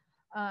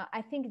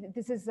 I think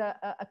this is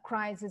a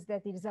crisis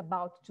that is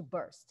about to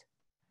burst.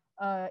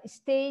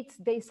 States,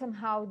 they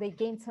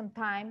gained some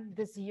time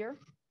this year.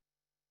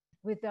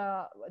 With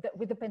the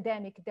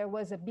pandemic, there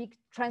was a big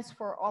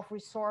transfer of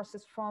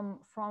resources from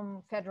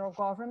federal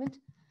government.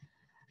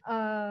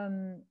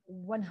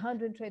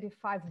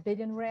 125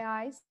 billion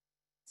reais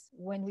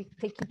when we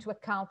take into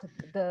account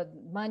the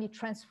money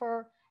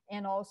transfer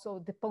and also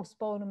the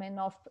postponement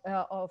of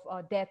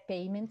debt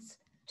payments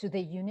to the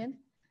union.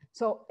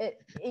 So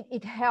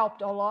it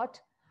helped a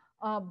lot,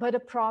 but the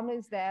problem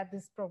is that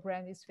this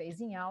program is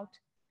phasing out,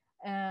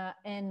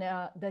 and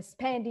the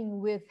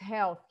spending with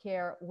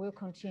healthcare will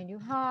continue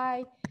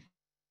high.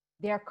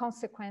 there are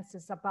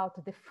consequences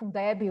about the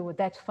Fundeb,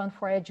 that fund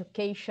for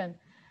education,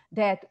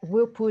 that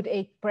will put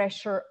a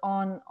pressure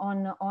on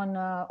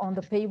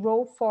the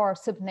payroll for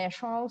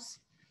subnationals.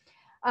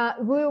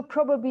 We'll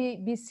probably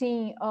be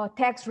seeing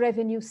tax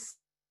revenues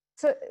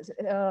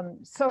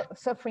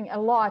suffering a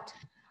lot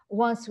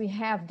once we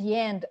have the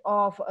end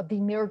of the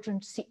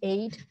emergency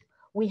aid.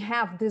 We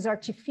have this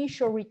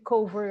artificial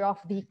recovery of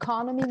the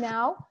economy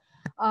now,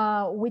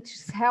 which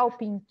is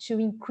helping to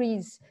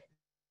increase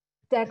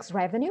tax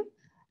revenue,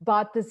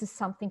 but this is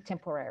something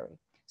temporary.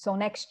 So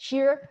next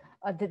year,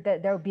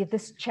 there will be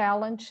this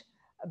challenge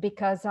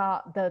because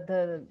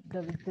the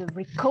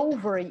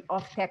recovery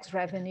of tax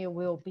revenue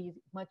will be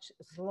much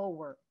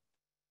slower.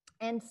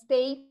 And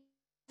states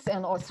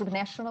and or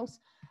subnationals,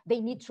 they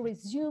need to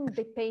resume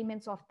the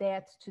payments of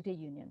debt to the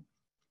union.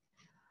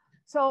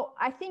 So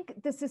I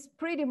think this is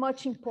pretty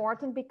much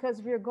important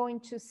because we're going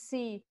to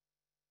see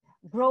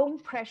growing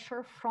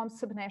pressure from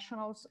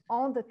subnationals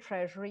on the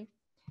Treasury.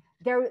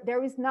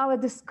 There is now a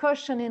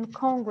discussion in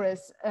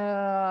Congress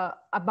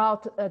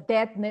about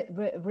debt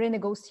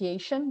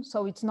renegotiation.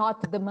 So it's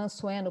not the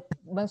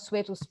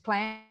Mansueto's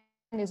plan,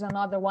 is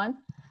another one.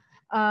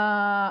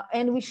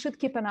 And we should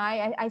keep an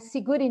eye. I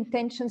see good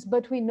intentions,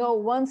 but we know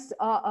once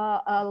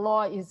a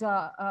law is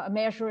a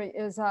measure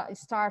is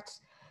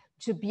starts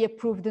to be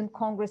approved in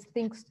Congress,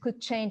 things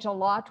could change a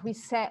lot. We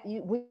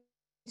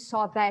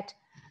saw that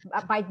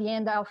by the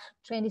end of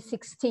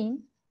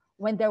 2016,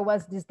 when there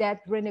was this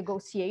debt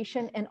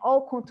renegotiation, and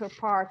almost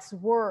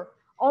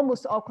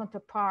all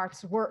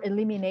counterparts were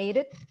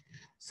eliminated.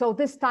 So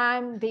this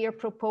time they are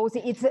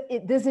proposing,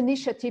 this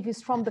initiative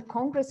is from the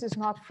Congress, is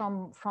not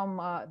from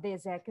the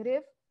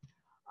executive.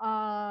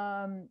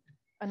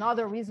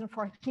 Another reason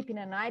for keeping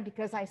an eye,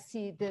 because I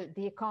see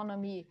the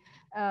economy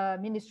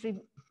ministry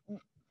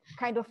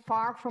kind of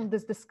far from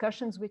these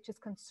discussions, which is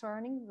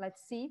concerning,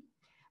 let's see.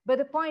 But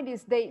the point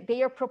is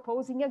they are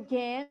proposing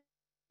again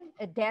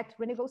a debt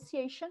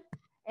renegotiation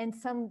and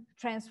some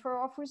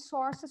transfer of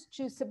resources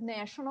to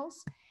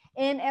subnationals,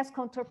 and as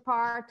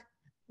counterpart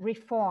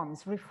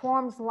reforms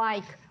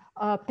like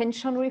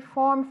pension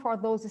reform for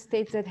those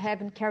states that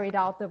haven't carried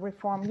out the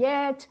reform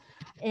yet,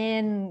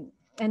 and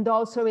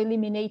also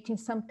eliminating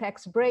some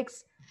tax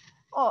breaks.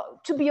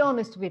 To be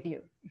honest with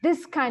you,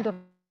 this kind of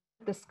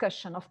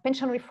discussion of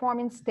pension reform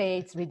in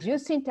states,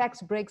 reducing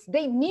tax breaks,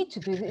 they need to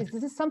do this.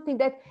 This is something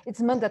that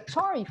it's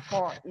mandatory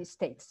for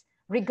states,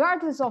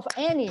 regardless of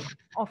any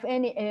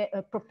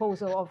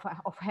proposal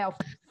of help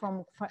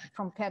from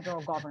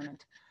federal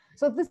government.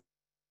 So this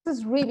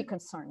is really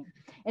concerning,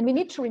 and we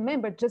need to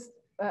remember just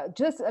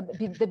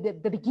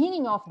the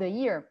beginning of the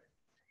year,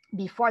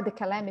 before the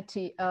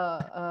calamity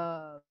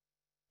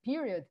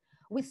period,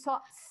 we saw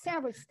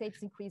several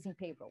states increasing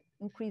payroll,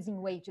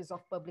 increasing wages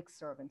of public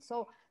servants.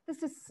 So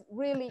this is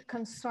really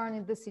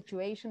concerning the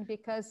situation,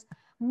 because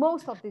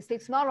most of the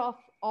states, not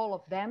all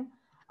of them,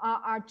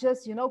 are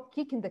just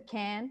kicking the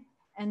can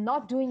and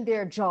not doing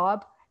their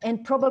job.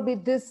 And probably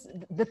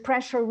the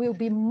pressure will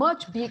be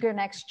much bigger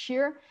next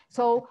year.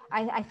 So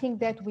I think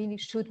that we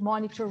should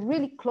monitor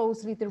really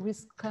closely the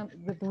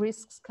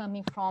risks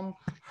coming from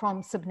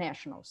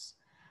subnationals.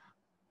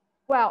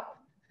 Well,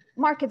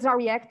 markets are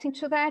reacting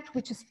to that,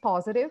 which is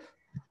positive,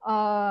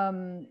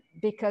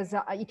 because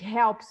it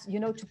helps,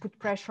 to put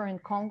pressure in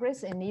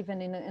Congress and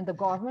even in the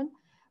government.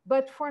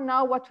 But for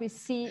now, what we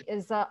see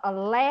is a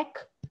lack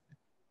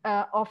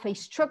of a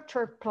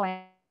structured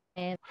plan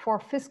for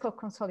fiscal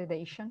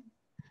consolidation.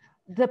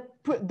 The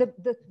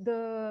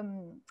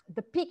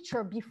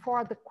picture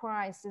before the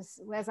crisis,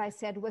 as I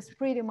said, was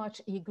pretty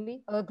much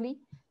ugly.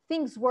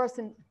 Things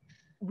worsened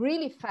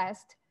really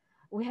fast.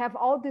 We have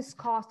all these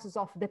costs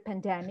of the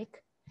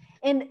pandemic.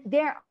 And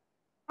there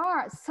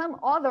are some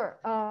other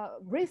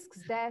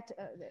risks that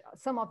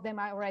some of them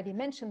I already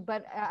mentioned,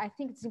 but I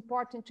think it's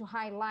important to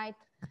highlight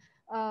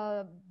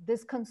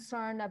this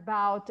concern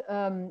about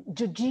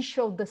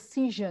judicial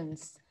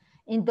decisions.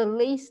 In the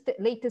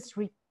latest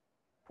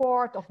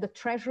report of the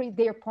Treasury,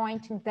 they're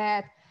pointing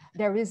that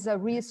there is a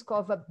risk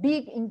of a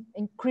big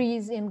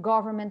increase in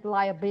government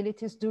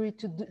liabilities due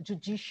to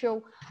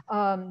judicial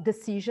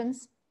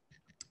decisions,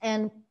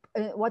 and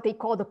what they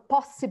call the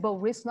possible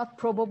risk, not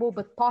probable,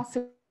 but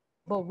possible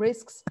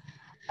risks.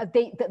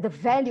 The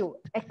value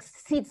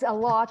exceeds a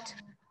lot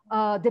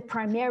the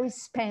primary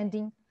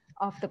spending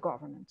of the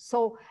government.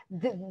 So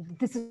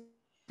this is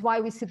why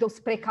we see those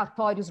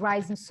precatórios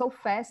rising so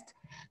fast.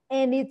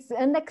 And it's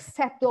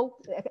unacceptable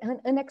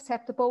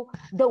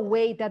the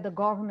way that the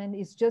government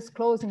is just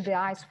closing the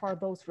eyes for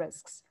those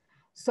risks.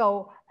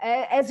 So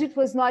as it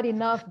was not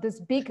enough,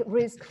 this big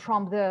risk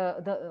from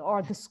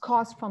this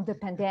cost from the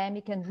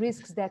pandemic and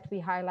risks that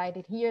we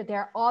highlighted here,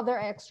 there are other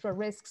extra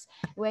risks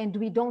when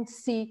we don't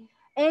see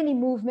any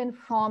movement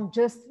from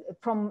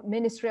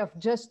Ministry of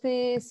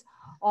Justice,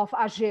 of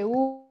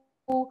AGU.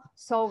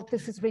 So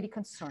this is really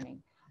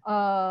concerning.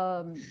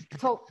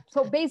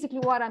 So basically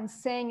what I'm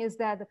saying is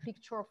that the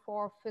picture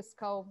for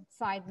fiscal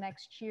side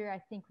next year, I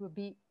think will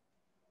be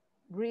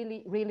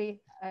really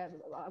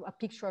a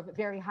picture of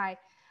very high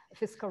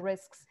fiscal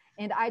risks.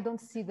 And I don't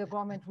see the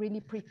government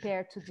really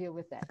prepared to deal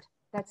with that.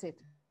 That's it.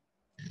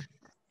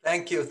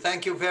 Thank you.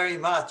 Thank you very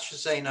much,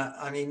 Zaina.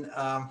 I mean,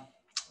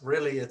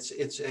 really, it's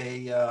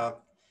a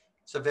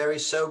very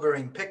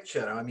sobering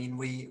picture. I mean,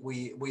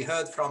 we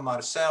heard from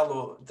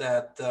Marcelo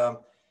that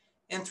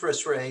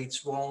interest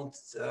rates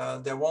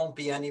there won't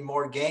be any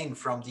more gain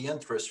from the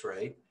interest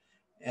rate.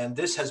 And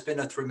this has been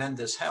a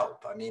tremendous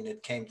help. I mean,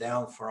 it came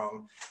down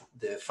from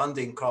the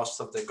funding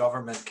cost of the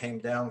government came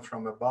down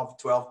from above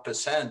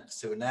 12%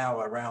 to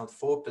now around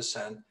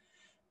 4%,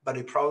 but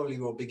it probably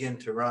will begin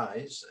to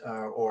rise,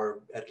 or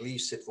at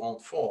least it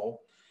won't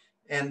fall.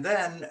 And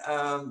then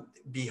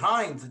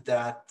behind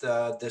that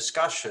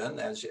discussion,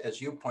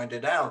 as you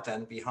pointed out,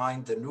 and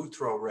behind the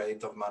neutral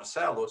rate of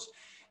Marcelo's,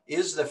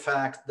 is the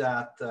fact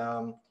that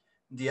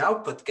the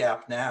output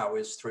gap now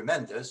is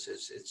tremendous.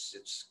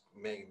 It's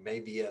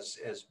maybe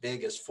as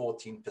big as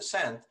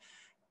 14%.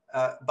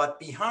 But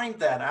behind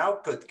that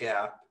output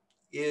gap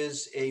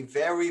is a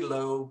very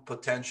low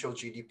potential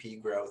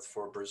GDP growth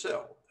for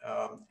Brazil.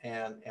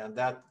 And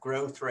that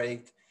growth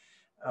rate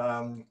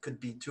could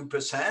be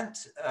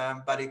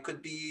 2%, but it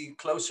could be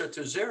closer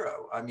to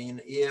zero. I mean,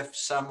 if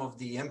some of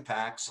the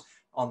impacts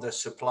on the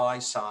supply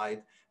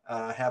side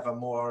have a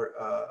more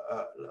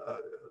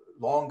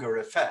longer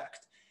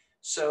effect.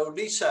 So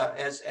Lisa,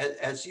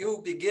 as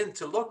you begin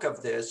to look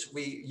at this,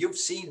 you've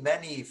seen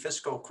many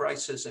fiscal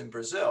crises in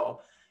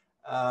Brazil,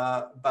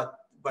 but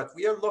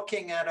we are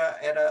looking at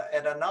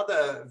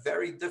another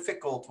very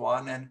difficult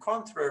one. And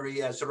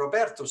contrary, as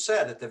Roberto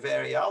said at the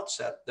very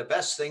outset, the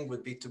best thing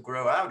would be to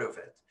grow out of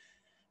it.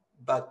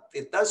 But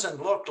it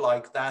doesn't look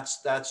like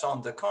that's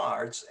on the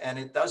cards, and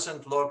it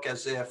doesn't look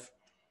as if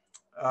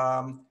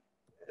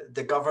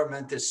the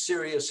government is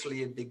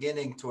seriously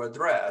beginning to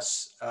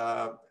address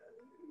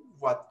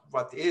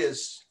what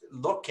is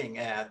looking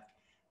at.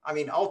 I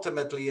mean,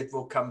 ultimately, it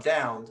will come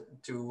down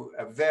to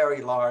a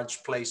very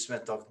large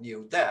placement of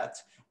new debt,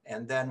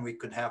 and then we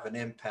could have an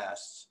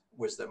impasse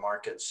with the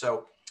market.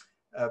 So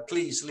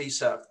please,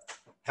 Lisa,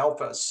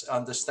 help us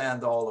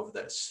understand all of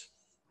this.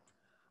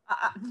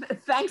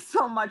 Thanks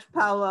so much,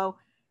 Paulo.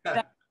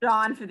 Thanks,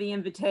 John, for the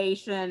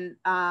invitation.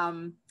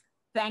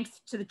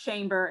 Thanks to the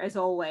Chamber, as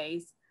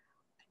always.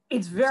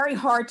 It's very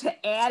hard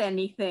to add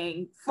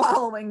anything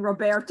following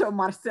Roberto,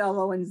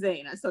 Marcelo, and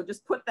Zaina. So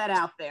just put that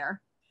out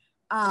there.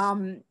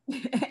 And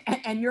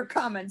your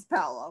comments,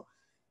 Paulo.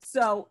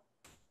 So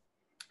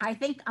I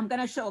think I'm going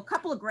to show a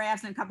couple of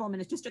graphs in a couple of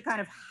minutes just to kind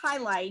of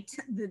highlight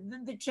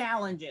the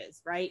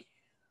challenges, right?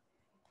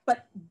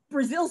 But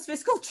Brazil's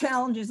fiscal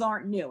challenges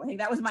aren't new. I think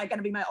that was going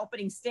to be my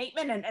opening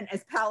statement. And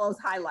as Paulo's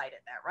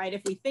highlighted that, right?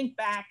 If we think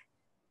back,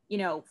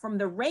 from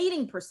the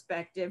rating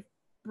perspective,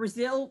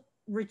 Brazil,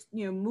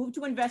 moved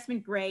to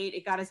investment grade.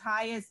 It got as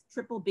high as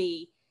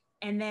BBB.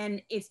 And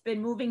then it's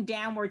been moving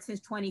downward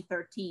since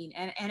 2013.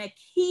 And a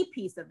key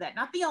piece of that,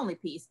 not the only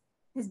piece,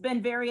 has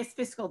been various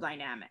fiscal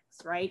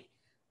dynamics, right?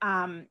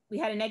 We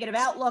had a negative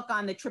outlook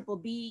on the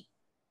BBB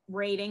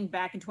rating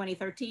back in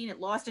 2013. It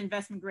lost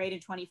investment grade in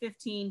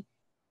 2015.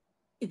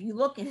 If you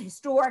look at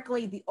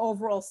historically the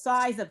overall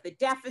size of the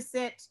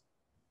deficit,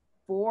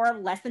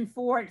 less than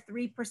 4 to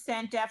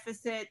 3%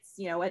 deficits,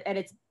 at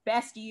its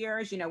best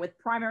years, with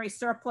primary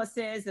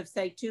surpluses of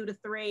say 2 to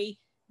 3,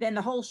 then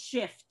the whole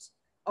shift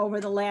over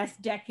the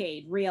last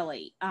decade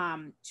really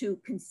to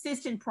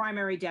consistent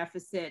primary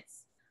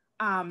deficits,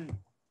 and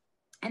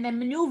then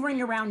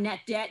maneuvering around net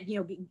debt,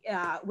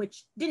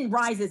 which didn't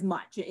rise as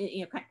much,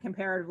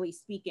 comparatively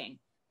speaking.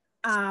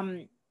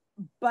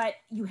 But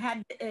you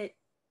had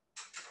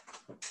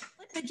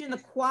slippage in the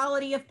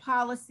quality of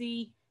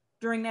policy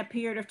during that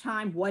period of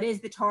time. What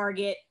is the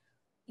target?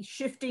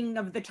 Shifting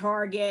of the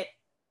target,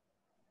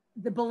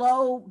 the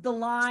below the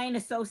line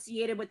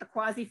associated with the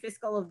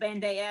quasi-fiscal of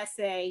Vende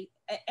Esse.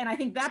 And I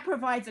think that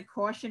provides a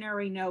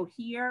cautionary note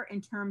here in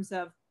terms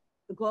of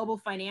the global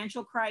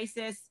financial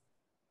crisis,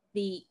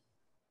 the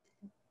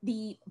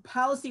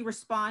policy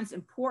response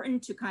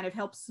important to kind of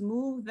help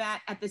smooth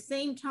that. At the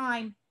same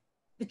time,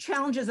 the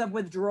challenges of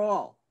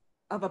withdrawal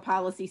of a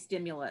policy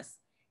stimulus.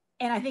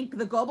 And I think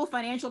the global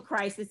financial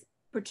crisis,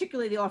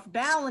 particularly the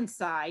off-balance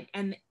side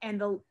and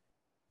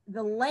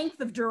the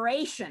length of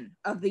duration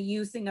of the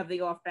using of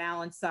the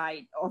off-balance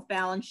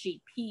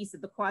sheet piece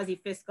of the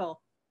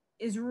quasi-fiscal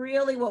is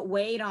really what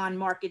weighed on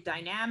market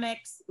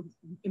dynamics,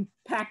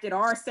 impacted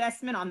our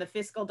assessment on the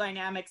fiscal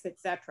dynamics, et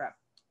cetera.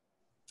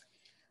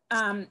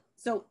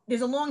 So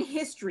there's a long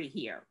history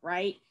here,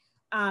 right?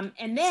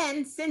 And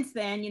then since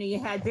then, you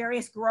had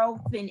various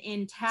growth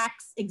in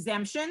tax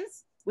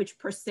exemptions, which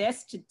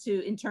persist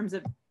in terms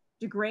of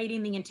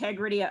degrading the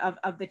integrity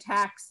of the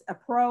tax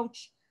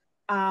approach.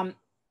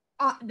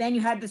 Then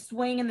you had the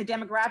swing in the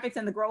demographics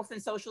and the growth in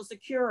Social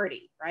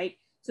Security, right?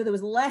 So there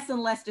was less and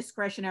less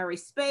discretionary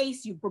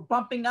space. You were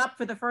bumping up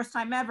for the first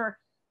time ever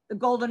the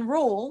golden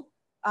rule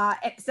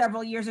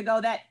several years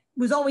ago that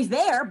was always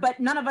there, but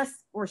none of us,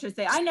 or should I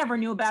say, I never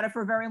knew about it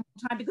for a very long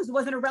time because it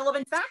wasn't a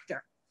relevant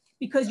factor,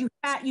 because you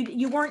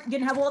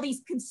didn't have all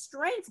these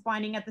constraints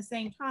binding at the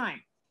same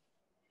time.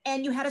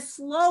 and you had a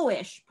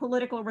slowish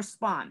political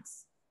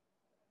response.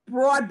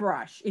 Broad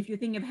brush, if you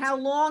think of how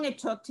long it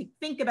took to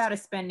think about a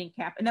spending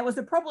cap, and that was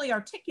appropriately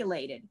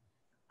articulated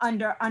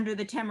under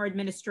the Temer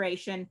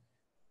administration,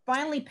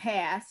 finally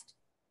passed.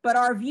 But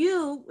our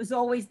view was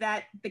always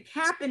that the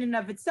cap in and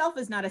of itself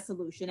is not a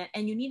solution,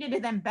 and you needed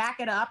to then back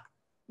it up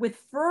with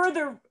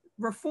further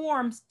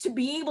reforms to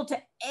be able to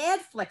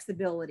add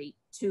flexibility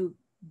to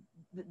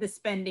the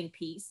spending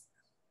piece.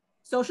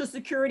 Social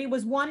Security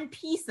was one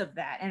piece of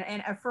that,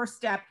 and a first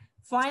step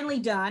finally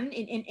done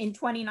in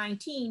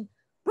 2019,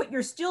 but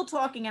you're still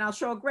talking, and I'll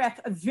show a graph,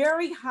 a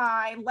very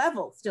high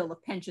level still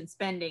of pension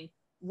spending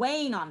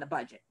weighing on the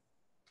budget.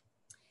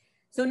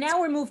 So now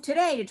we're moved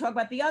today to talk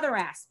about the other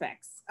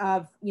aspects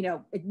of,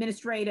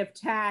 administrative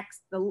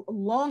tax.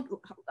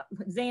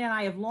 Zain and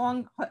I have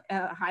long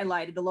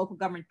highlighted the local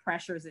government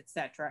pressures, et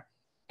cetera.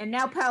 And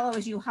now, Paulo,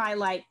 as you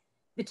highlight,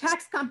 the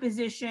debt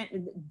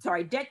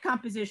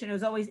composition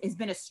has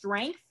been a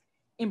strength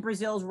in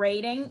Brazil's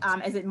rating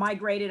as it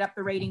migrated up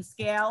the rating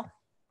scale.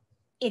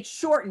 It's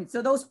shortened.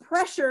 So those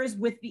pressures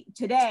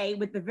today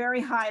with the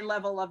very high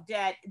level of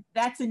debt,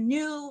 that's a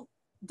new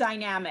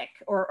dynamic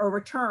or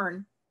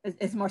return,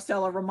 as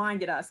Marcelo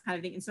reminded us, kind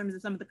of in terms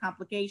of some of the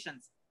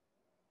complications.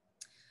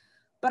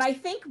 But I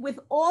think with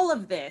all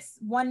of this,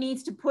 one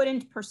needs to put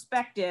into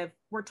perspective,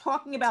 we're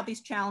talking about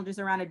these challenges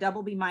around a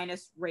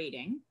BB-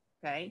 rating,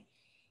 okay?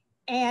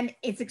 And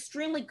it's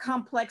extremely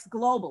complex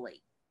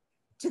globally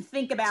to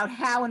think about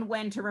how and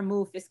when to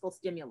remove fiscal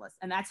stimulus.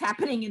 And that's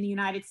happening in the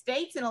United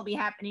States, and it'll be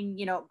happening,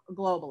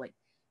 globally.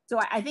 So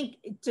I think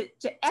to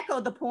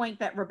echo the point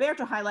that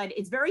Roberto highlighted,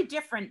 it's very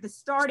different. The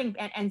starting,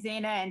 and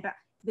Zaina, and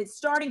the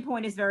starting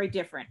point is very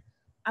different.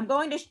 I'm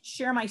going to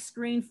share my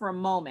screen for a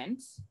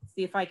moment,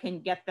 see if I can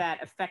get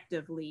that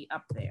effectively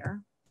up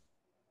there.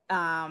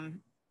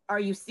 Are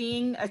you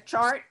seeing a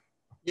chart?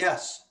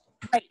 Yes.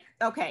 Right,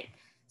 okay.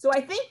 So I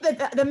think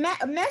that the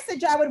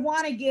message I would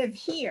want to give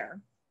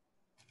here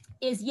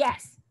is,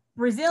 yes,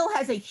 Brazil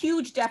has a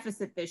huge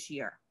deficit this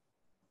year,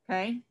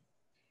 okay?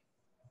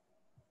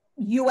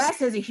 US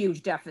has a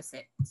huge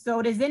deficit,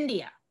 so does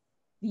India.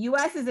 The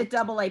US is at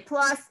AA+,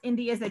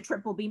 India is at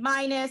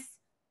BBB-,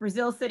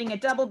 Brazil's sitting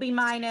at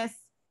BB-.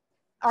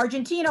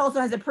 Argentina also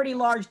has a pretty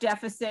large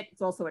deficit.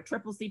 It's also a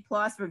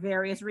CCC+ for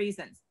various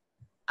reasons.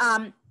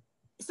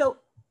 So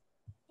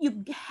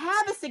you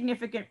have a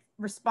significant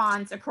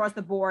response across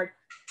the board.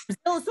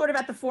 Brazil is sort of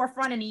at the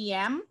forefront in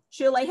EM.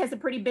 Chile has a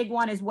pretty big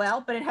one as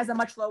well, but it has a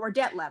much lower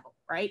debt level,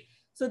 right?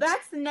 So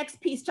that's the next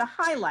piece to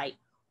highlight.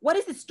 What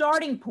is the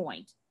starting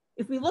point?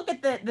 If we look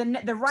at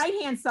the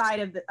right-hand side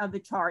of the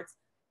charts,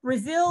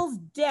 Brazil's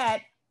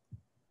debt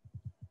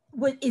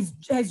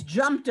has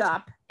jumped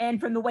up, and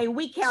from the way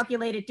we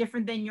calculate it,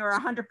 different than your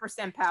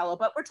 100%, Paulo,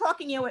 but we're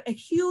talking a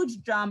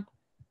huge jump,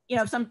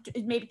 some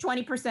maybe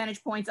 20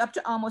 percentage points up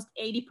to almost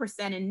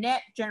 80% in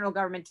net general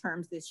government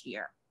terms this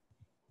year.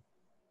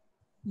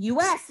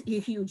 US, a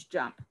huge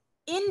jump.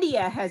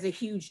 India has a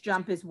huge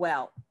jump as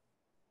well.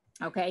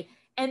 Okay,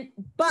 and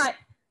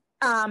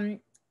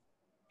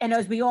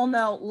as we all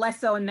know, less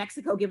so in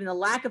Mexico, given the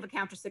lack of a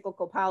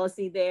countercyclical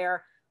policy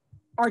there.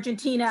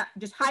 Argentina,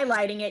 just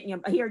highlighting it,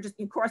 here just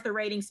across the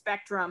rating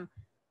spectrum,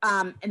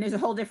 and there's a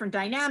whole different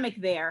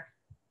dynamic there.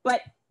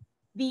 But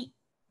the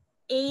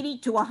 80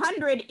 to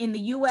 100 in the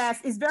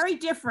US is very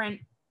different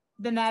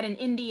than that in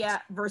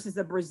India versus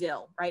a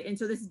Brazil, right? And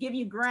so this is giving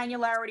you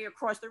granularity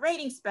across the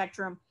rating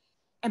spectrum.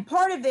 And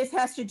part of this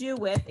has to do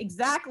with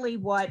exactly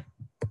what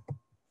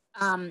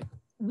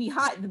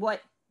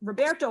what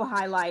Roberto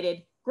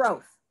highlighted,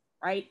 growth,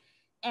 right?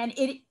 And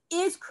it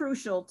is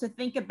crucial to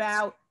think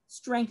about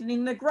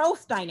strengthening the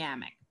growth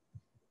dynamic.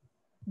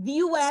 The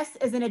US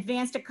as an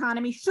advanced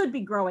economy should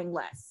be growing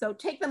less. So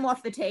take them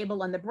off the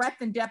table, and the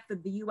breadth and depth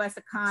of the US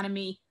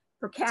economy,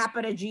 per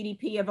capita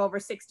GDP of over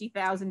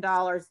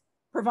 $60,000,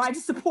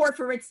 provides support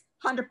for its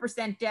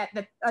 100% debt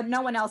that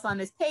no one else on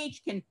this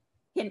page can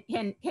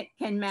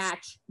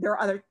match. There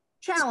are other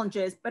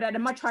challenges, but at a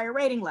much higher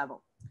rating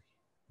level.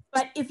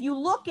 But if you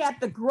look at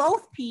the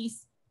growth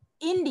piece,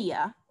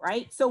 India,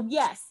 right? So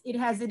yes, it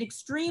has an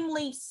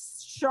extremely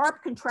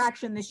sharp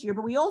contraction this year,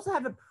 but we also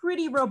have a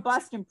pretty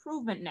robust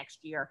improvement next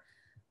year.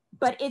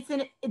 But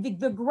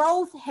the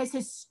growth has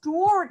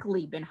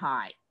historically been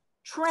high.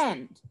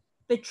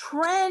 The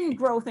trend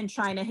growth in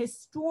China has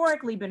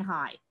historically been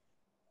high.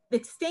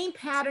 The same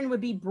pattern would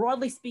be,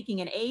 broadly speaking,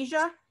 in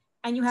Asia,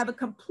 and you have a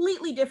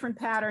completely different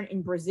pattern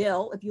in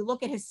Brazil. If you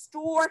look at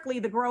historically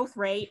the growth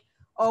rate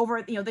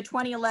over the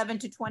 2011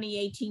 to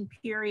 2018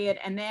 period,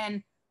 and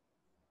then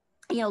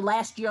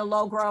last year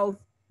low growth.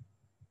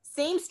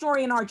 Same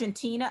story in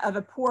Argentina of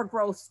a poor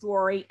growth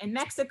story. In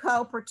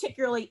Mexico,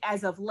 particularly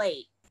as of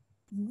late.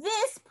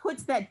 This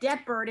puts that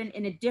debt burden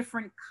in a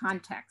different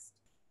context.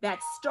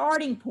 That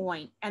starting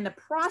point and the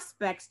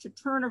prospects to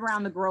turn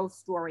around the growth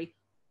story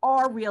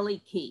are really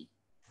key,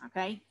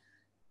 okay?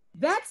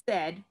 That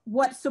said,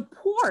 what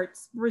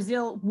supports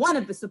Brazil, one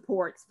of the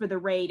supports for the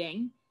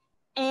rating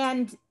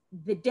and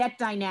the debt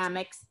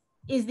dynamics,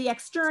 is the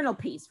external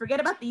piece. Forget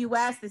about the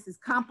US, this is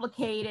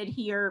complicated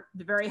here,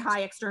 the very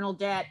high external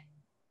debt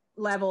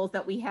levels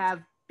that we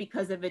have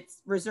because of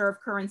its reserve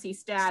currency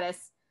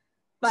status.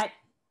 But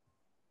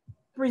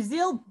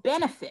Brazil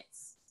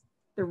benefits,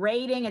 the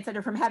rating, et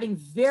cetera, from having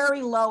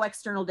very low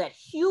external debt.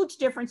 Huge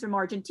difference from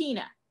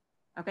Argentina,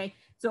 okay?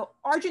 So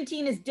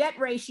Argentina's debt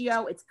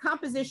ratio, its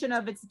composition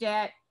of its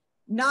debt,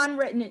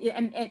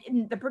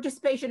 and the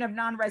participation of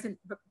non-resident,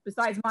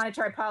 besides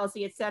monetary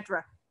policy, et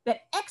cetera,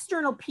 that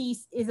external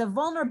piece is a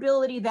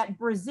vulnerability that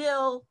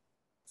Brazil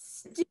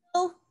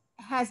still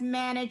has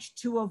managed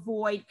to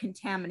avoid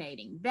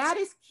contaminating. That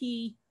is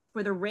key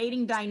for the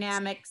rating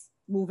dynamics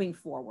moving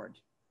forward,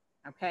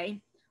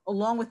 okay?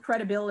 Along with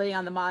credibility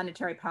on the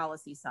monetary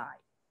policy side.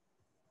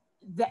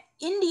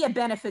 India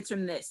benefits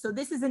from this. So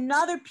this is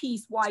another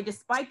piece why,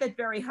 despite that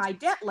very high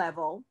debt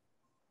level,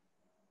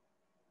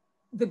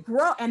 the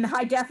growth and the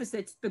high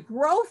deficits, the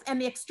growth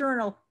and the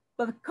external,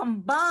 but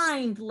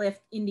combined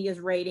lift India's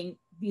rating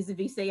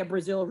vis-a-vis, say, a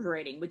Brazil's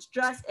rating, which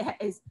just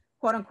is,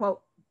 quote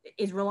unquote,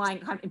 is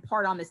relying in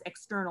part on this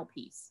external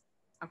piece,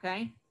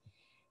 okay?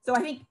 So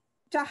I think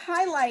to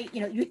highlight,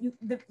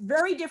 the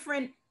very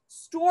different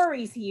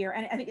stories here,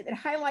 and I think it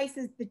highlights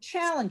the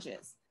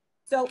challenges.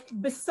 So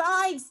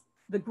besides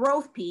the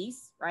growth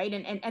piece, right,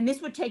 and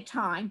this would take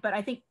time, but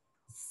I think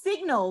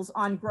signals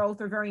on growth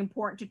are very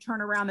important to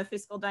turn around the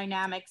fiscal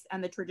dynamics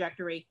and the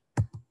trajectory.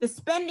 The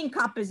spending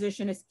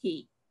composition is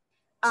key.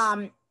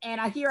 And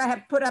here I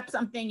have put up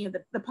something,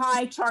 the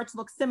pie charts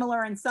look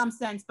similar in some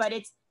sense, but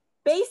it's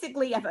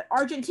basically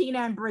Argentina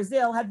and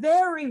Brazil have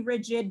very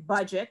rigid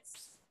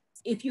budgets.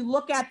 If you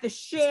look at the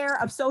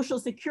share of Social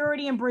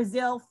Security in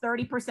Brazil,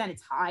 30%,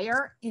 it's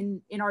higher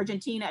in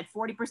Argentina at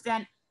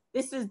 40%.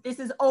 This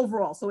is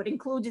overall, so it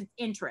includes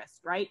interest,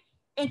 right?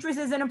 Interest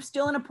is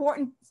still an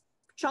important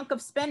chunk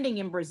of spending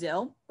in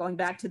Brazil, going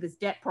back to this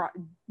debt,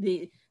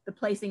 the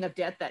placing of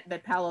debt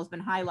that Paulo's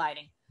been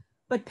highlighting.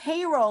 But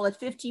payroll at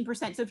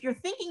 15%. So if you're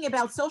thinking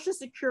about Social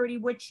Security,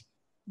 which,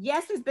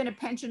 yes, there's been a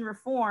pension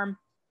reform,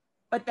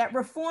 but that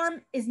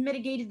reform is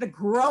mitigated the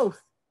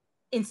growth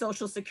in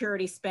Social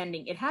Security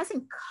spending. It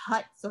hasn't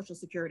cut Social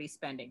Security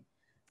spending.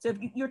 So if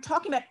you're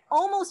talking about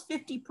almost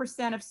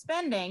 50% of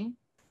spending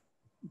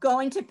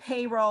going to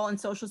payroll and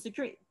Social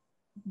Security,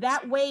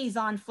 that weighs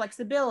on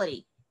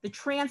flexibility. The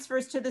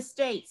transfers to the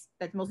states,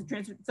 that's mostly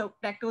transfer. So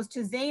that goes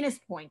to Zaina's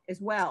point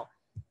as well.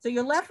 So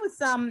you're left with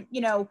some,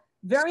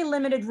 very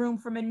limited room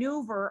for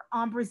maneuver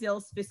on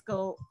Brazil's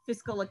fiscal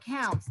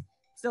accounts.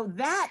 So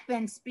that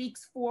then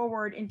speaks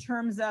forward in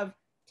terms of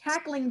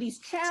tackling these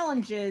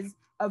challenges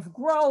of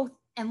growth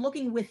and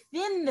looking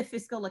within the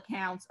fiscal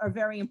accounts are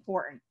very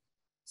important.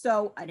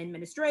 So an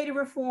administrative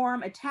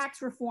reform, a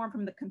tax reform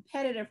from the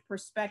competitive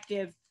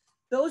perspective,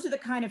 those are the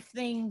kind of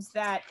things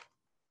that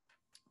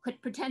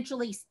could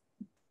potentially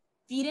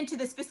feed into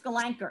this fiscal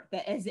anchor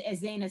that as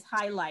Zain is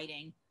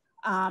highlighting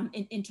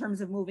in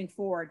terms of moving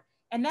forward.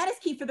 And that is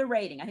key for the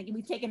rating. I think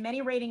we've taken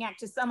many rating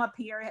actions, to sum up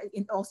here,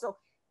 also,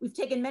 we've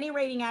taken many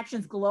rating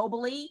actions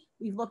globally.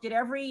 We've looked at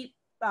every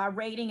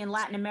rating in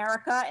Latin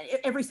America,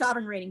 every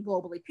sovereign rating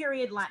globally,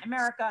 period, Latin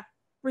America.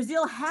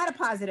 Brazil had a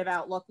positive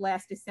outlook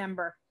last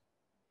December.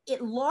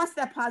 It lost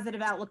that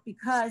positive outlook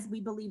because we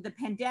believe the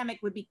pandemic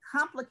would be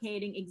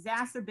complicating,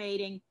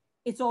 exacerbating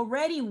its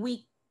already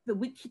weak,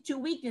 two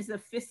weaknesses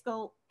of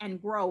fiscal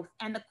and growth,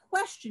 and the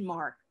question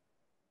mark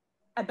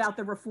about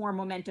the reform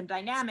momentum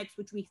dynamics,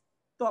 which we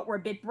thought were a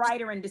bit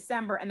brighter in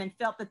December, and then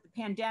felt that the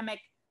pandemic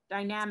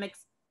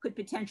dynamics could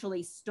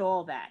potentially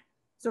stall that.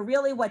 So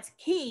really what's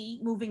key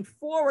moving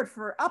forward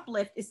for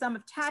uplift is some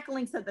of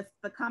tackling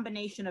the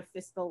combination of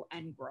fiscal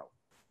and growth.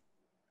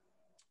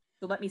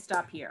 So let me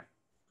stop here.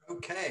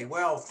 Okay,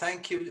 well,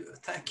 thank you,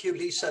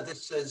 Lisa.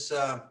 This is,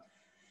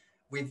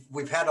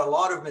 we've had a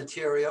lot of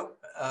material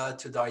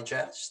to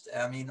digest.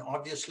 I mean,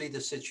 obviously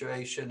the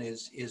situation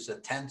is a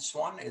tense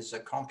one, is a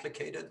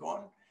complicated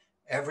one.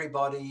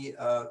 Everybody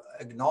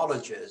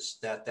acknowledges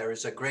that there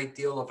is a great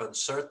deal of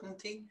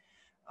uncertainty,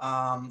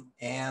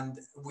 and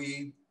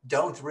we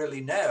don't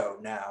really know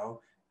now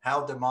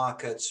how the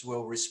markets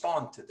will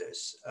respond to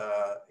this.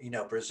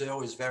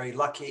 Brazil is very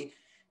lucky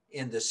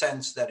in the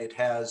sense that it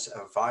has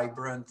a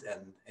vibrant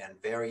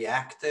and very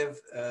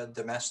active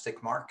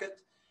domestic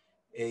market,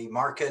 a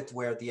market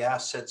where the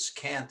assets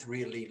can't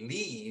really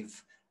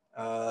leave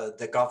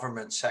the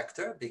government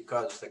sector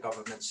because the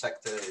government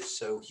sector is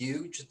so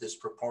huge,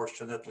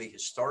 disproportionately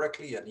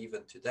historically and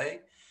even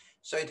today.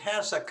 So it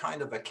has a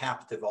kind of a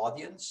captive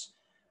audience.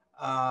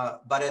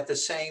 But at the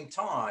same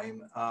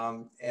time,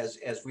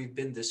 as we've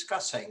been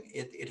discussing,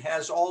 it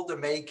has all the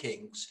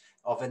makings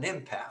of an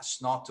impasse,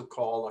 not to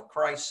call a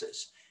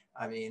crisis.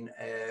 I mean,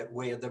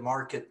 where the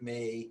market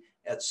may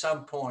at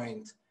some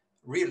point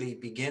really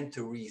begin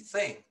to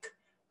rethink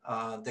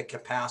the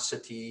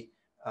capacity,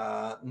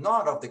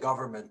 not of the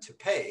government to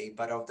pay,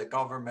 but of the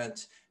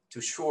government to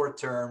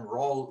short-term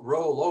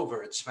roll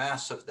over its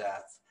massive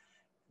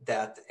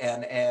debt.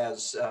 And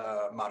as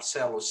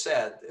Marcelo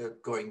said,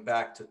 going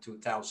back to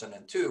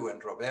 2002,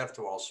 and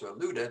Roberto also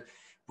alluded,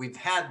 we've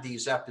had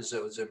these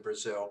episodes in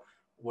Brazil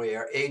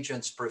where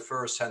agents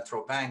prefer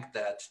central bank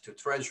debt to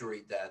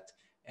treasury debt,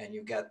 and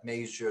you get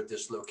major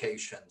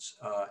dislocations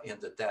in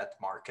the debt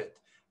market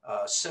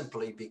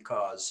simply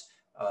because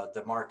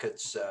the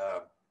markets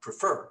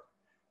prefer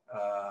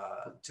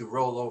to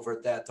roll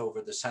over debt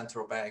over the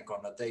central bank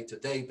on a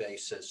day-to-day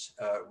basis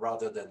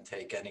rather than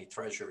take any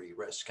treasury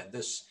risk. And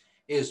this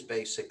is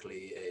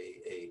basically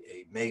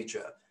a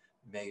major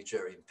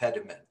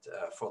impediment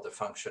for the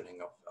functioning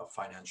of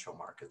financial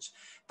markets.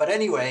 But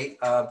anyway,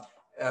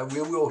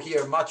 we will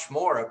hear much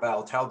more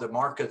about how the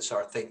markets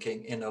are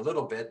thinking in a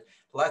little bit.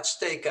 Let's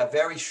take a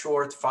very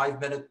short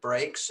 5-minute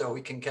break so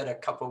we can get a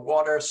cup of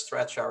water,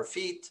 stretch our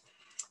feet,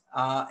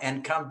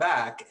 and come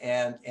back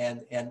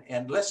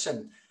and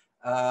listen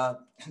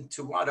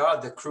to what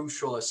are the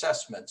crucial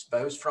assessments,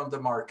 both from the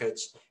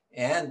markets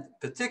and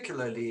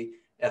particularly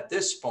at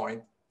this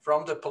point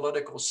from the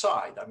political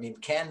side. I mean,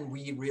 can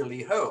we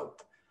really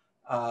hope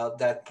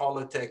that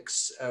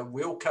politics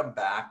will come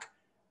back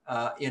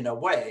in a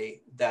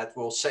way that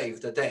will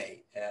save the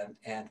day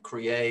and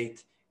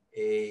create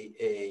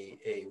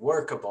a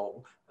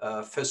workable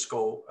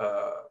fiscal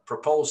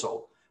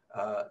proposal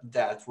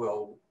that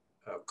will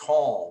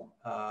calm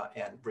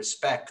and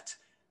respect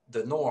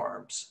the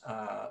norms.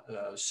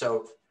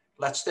 So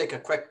let's take a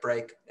quick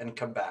break and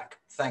come back.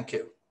 Thank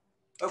you.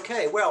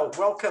 Okay, well,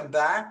 welcome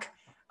back.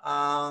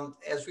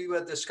 As we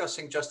were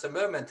discussing just a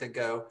moment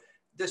ago,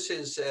 this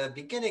is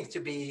beginning to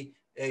be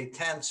a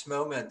tense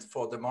moment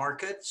for the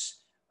markets.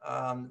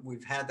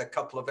 We've had a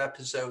couple of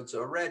episodes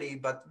already,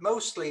 but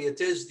mostly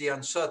it is the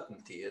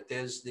uncertainty. It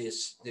is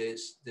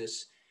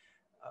this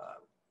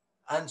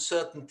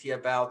uncertainty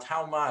about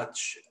how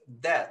much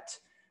debt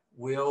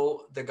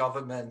will the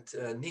government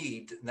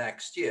need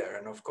next year.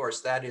 And of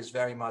course, that is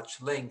very much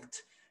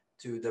linked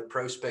to the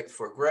prospect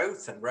for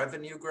growth and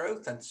revenue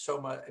growth, and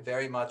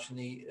very much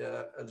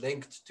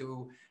linked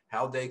to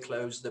how they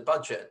close the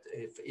budget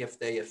if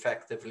they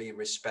effectively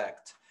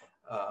respect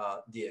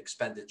the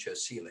expenditure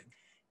ceiling.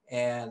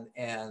 And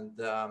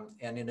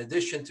in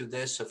addition to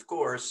this, of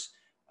course,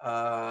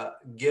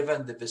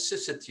 given the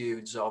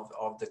vicissitudes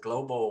of the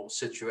global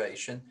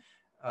situation,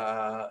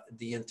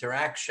 the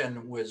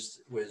interaction with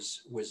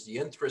the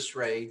interest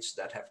rates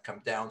that have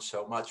come down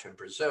so much in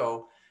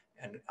Brazil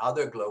and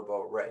other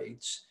global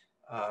rates,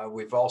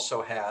 we've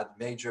also had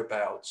major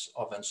bouts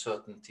of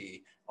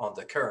uncertainty on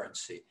the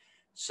currency.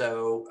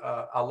 So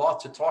a lot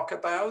to talk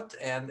about,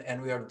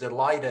 and we are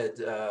delighted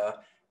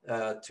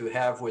to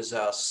have with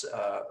us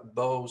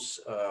both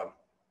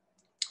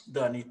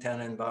Dani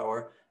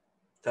Tenenbauer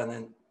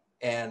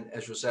and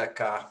José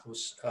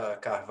Carlos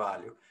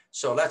Carvalho.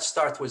 So let's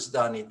start with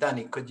Dani.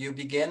 Dani, could you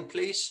begin,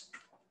 please?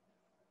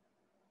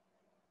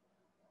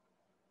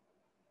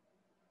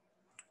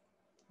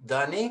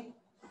 Dani?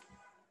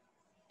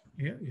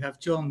 Yeah, you have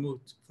to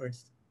unmute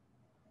first.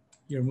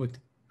 You're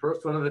muted.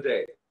 First one of the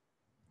day.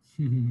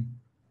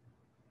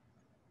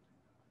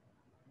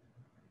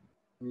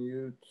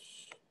 Mute.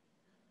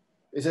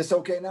 Is this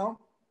okay now?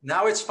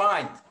 Now it's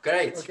fine.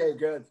 Great. Okay,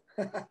 good.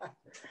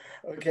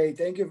 Okay,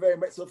 thank you very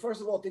much. So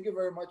first of all, thank you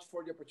very much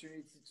for the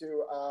opportunity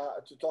to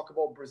talk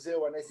about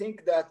Brazil. And I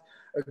think that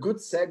a good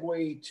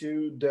segue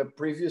to the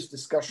previous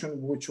discussion,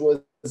 which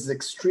was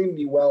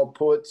extremely well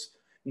put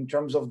in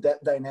terms of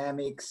debt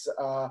dynamics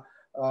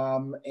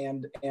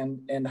and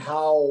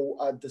how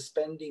the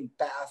spending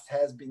path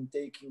has been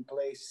taking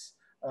place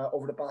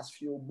over the past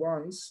few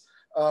months.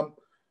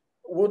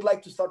 Would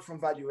like to start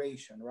from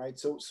valuation, right?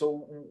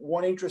 So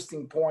one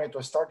interesting point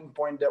or starting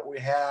point that we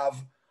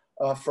have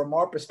from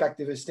our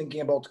perspective is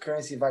thinking about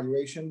currency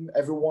valuation.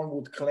 Everyone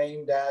would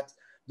claim that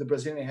the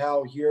Brazilian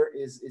real here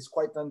is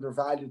quite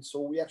undervalued.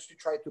 So we actually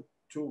try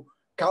to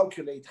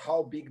calculate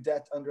how big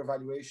that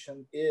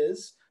undervaluation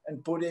is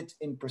and put it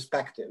in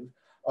perspective.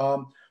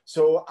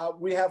 So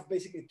we have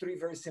basically three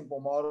very simple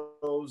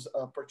models: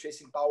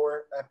 purchasing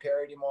power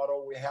parity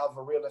model. We have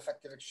a real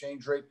effective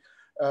exchange rate,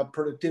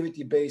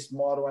 productivity-based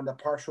model, and a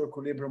partial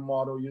equilibrium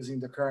model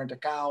using the current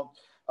account.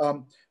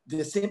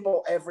 The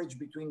simple average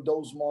between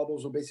those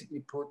models will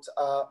basically put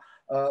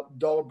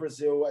dollar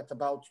Brazil at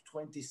about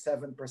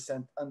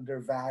 27%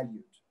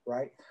 undervalued,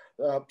 right?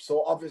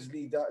 So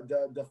obviously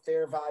the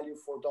fair value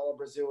for dollar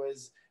Brazil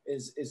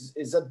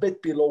is a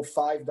bit below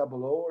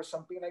 500 or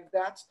something like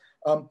that.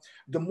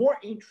 The more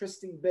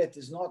interesting bit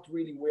is not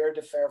really where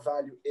the fair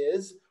value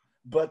is,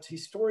 but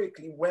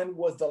historically, when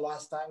was the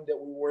last time that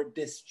we were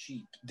this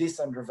cheap, this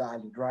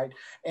undervalued, right?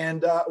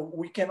 And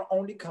we can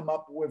only come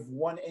up with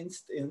one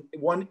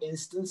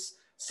instance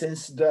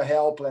since the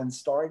Real plan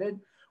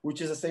started,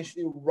 which is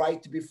essentially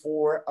right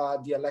before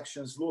the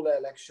elections, Lula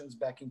elections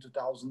back in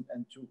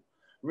 2002.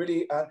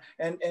 Really,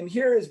 and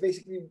here is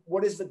basically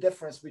what is the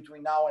difference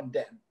between now and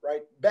then,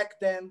 right? Back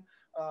then,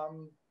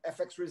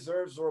 FX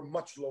reserves were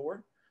much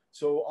lower.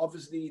 So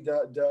obviously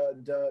the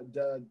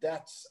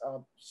debt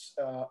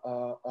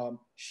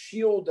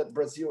shield that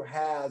Brazil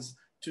has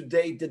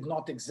today did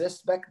not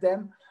exist back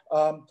then.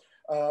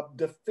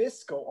 The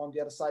fiscal on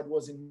the other side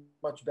was in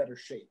much better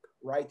shape,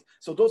 right?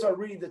 So those are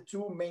really the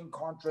two main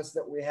contrasts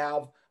that we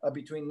have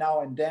between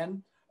now and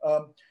then.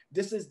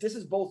 This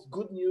is both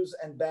good news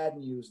and bad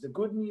news. The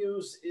good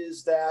news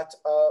is that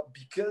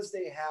because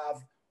they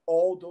have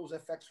all those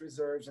FX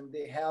reserves and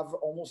they have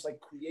almost like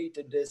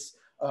created this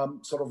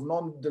sort of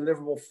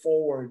non-deliverable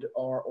forward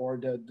or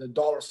the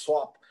dollar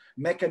swap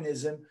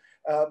mechanism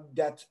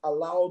that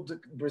allowed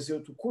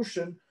Brazil to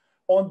cushion.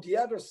 On the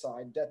other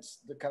side,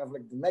 that's the kind of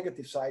like the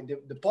negative side.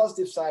 The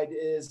positive side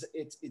is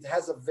it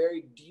has a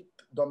very deep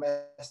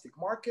domestic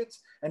market,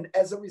 and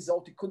as a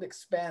result, it could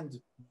expand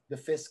the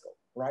fiscal,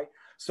 right?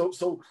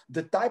 So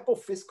the type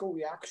of fiscal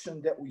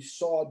reaction that we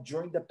saw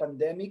during the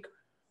pandemic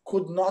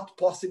could not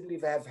possibly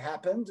have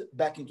happened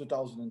back in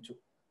 2002,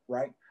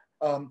 right?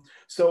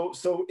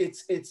 So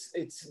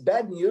it's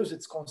bad news.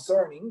 It's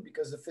concerning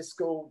because the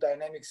fiscal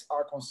dynamics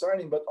are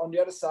concerning. But on the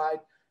other side,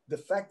 the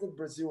fact that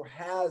Brazil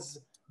has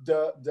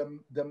the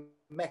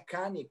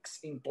mechanics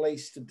in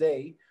place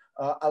today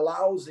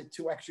allows it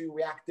to actually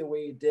react the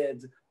way it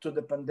did to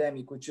the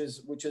pandemic, which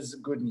is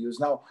good news.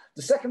 Now,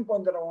 the second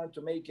point that I wanted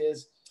to make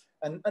is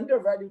an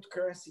undervalued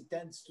currency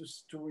tends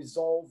to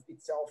resolve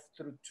itself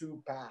through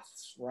two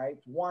paths, right?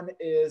 One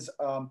is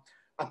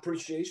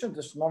appreciation,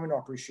 this nominal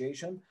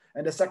appreciation,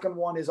 and the second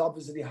one is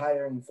obviously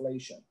higher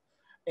inflation.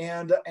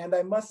 And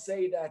I must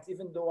say that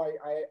even though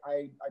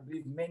I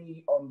believe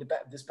many on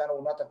this panel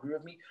will not agree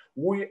with me,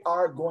 we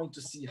are going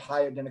to see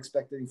higher than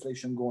expected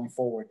inflation going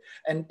forward.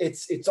 And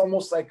it's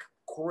almost like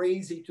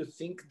crazy to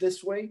think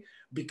this way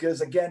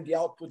because, again, the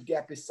output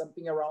gap is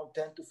something around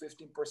 10 to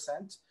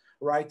 15%,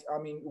 right? I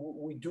mean,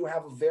 we do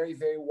have a very,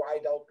 very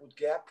wide output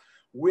gap.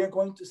 We're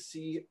going to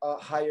see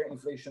higher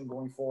inflation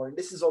going forward.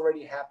 This is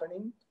already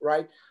happening,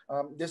 right?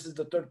 This is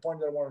the third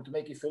point that I wanted to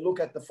make. If you look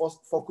at the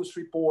focus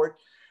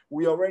report,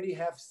 we already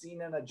have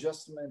seen an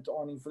adjustment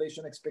on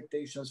inflation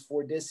expectations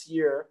for this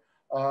year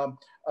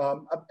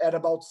at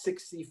about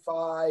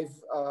 65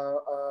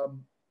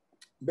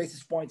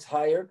 basis points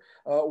higher.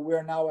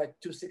 We're now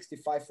at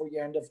 265 for the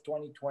end of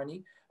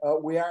 2020.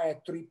 We are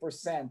at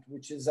 3%,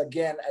 which is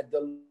again at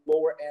the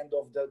lower end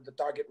of the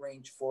target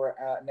range for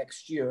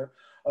next year.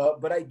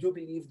 But I do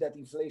believe that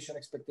inflation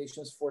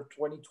expectations for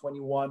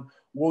 2021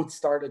 would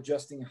start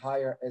adjusting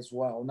higher as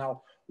well.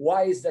 Now,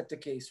 why is that the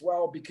case?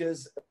 Well,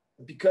 because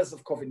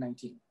of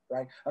COVID-19,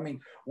 right? I mean,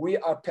 we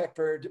are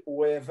peppered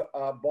with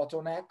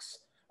bottlenecks.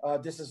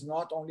 This is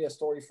not only a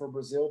story for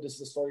Brazil, this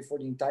is a story for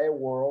the entire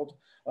world.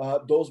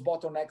 Those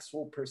bottlenecks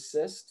will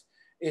persist.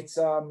 It's,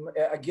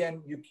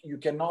 again, you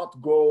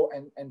cannot go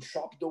and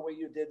shop the way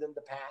you did in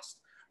the past.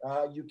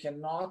 You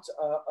cannot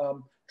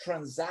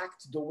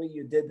transact the way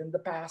you did in the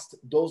past.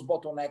 Those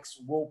bottlenecks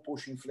will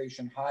push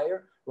inflation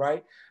higher,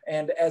 right?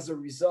 And as a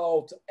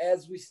result,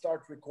 as we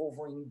start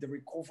recovering, the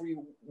recovery,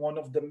 one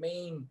of the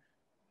main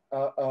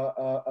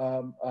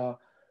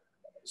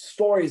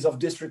stories of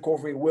this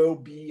recovery will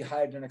be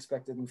higher than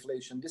expected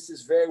inflation. This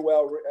is very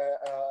well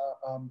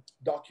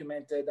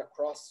documented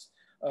across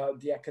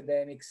the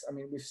academics. I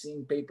mean, we've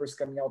seen papers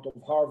coming out of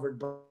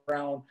Harvard,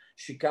 Brown,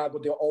 Chicago.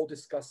 They're all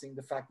discussing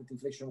the fact that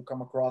inflation will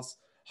come across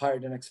higher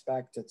than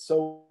expected.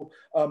 So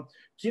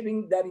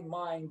keeping that in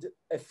mind,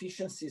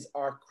 efficiencies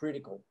are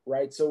critical,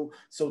 right? So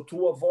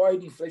to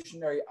avoid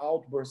inflationary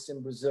outbursts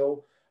in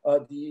Brazil,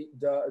 the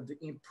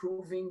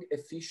improving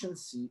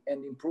efficiency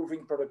and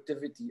improving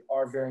productivity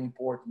are very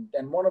important.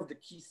 And one of the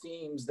key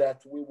themes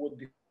that we would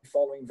be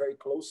following very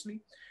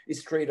closely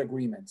is trade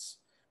agreements,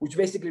 which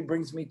basically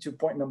brings me to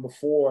point number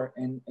 4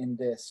 in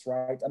this,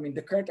 right? I mean,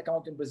 the current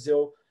account in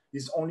Brazil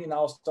is only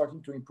now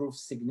starting to improve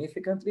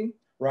significantly,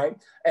 right?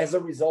 As a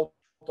result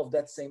of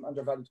that same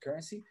undervalued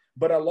currency,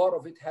 but a lot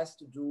of it has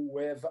to do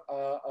with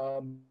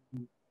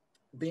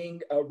being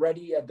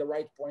ready at the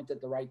right point at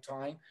the right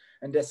time.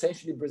 And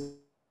essentially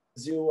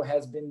Brazil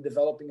has been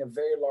developing a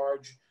very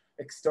large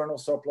external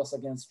surplus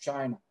against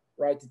China,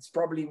 right? It's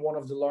probably one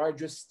of the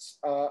largest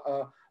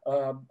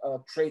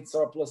trade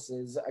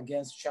surpluses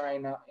against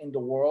China in the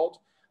world.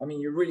 I mean,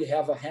 you really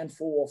have a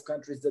handful of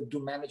countries that do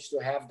manage to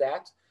have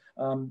that.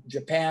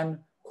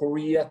 Japan,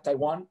 Korea,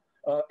 Taiwan,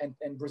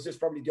 and Brazil is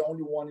probably the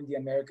only one in the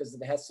Americas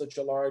that has such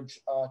a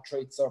large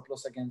trade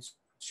surplus against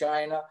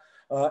China.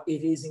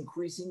 It is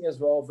increasing as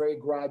well very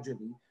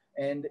gradually.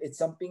 And it's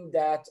something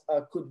that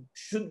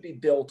should be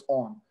built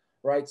on,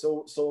 right?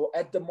 So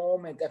at the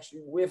moment,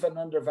 actually, with an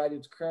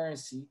undervalued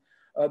currency,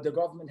 the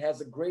government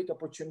has a great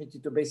opportunity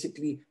to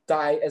basically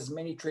tie as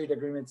many trade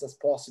agreements as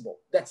possible.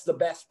 That's the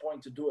best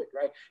point to do it,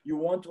 right? You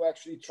want to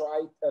actually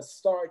try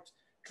start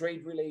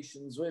trade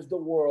relations with the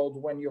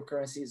world when your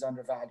currency is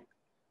undervalued.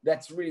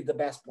 That's really the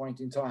best point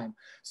in time.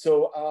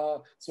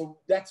 So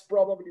that's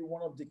probably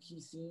one of the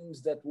key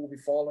themes that we'll be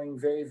following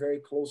very, very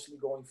closely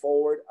going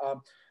forward.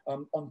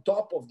 On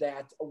top of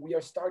that, we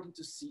are starting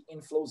to see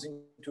inflows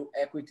into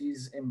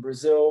equities in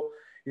Brazil.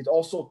 It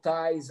also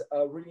ties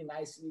really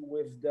nicely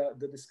with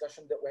the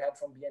discussion that we had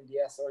from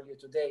BNDES earlier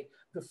today.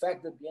 The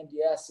fact that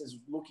BNDES is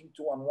looking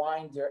to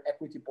unwind their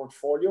equity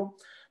portfolio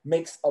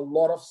makes a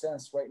lot of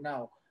sense right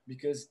now.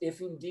 Because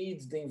if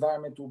indeed the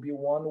environment will be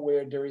one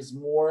where there is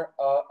more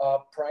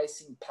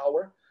pricing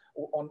power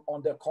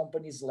on the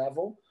company's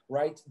level,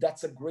 right?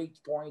 That's a great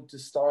point to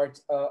start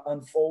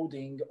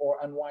unfolding or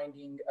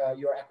unwinding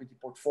your equity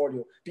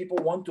portfolio. People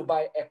want to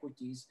buy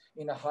equities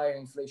in a higher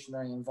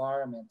inflationary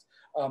environment.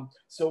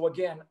 So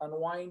again,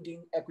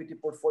 unwinding equity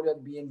portfolio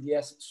at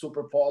BNDES,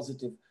 super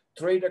positive.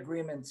 Trade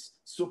agreements,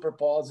 super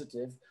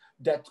positive,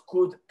 that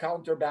could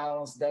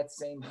counterbalance that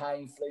same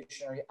high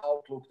inflationary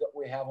outlook that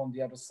we have on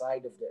the other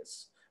side of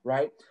this,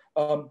 right?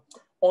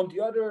 On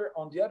the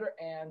other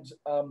end,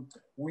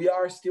 we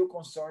are still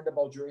concerned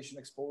about duration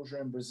exposure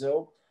in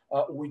Brazil.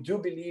 We do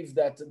believe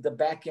that the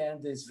back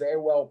end is very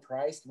well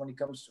priced when it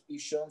comes to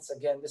issuance.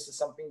 Again, this is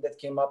something that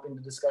came up in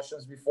the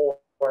discussions before.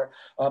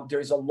 There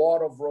is a lot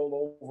of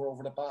rollover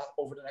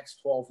over the next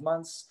 12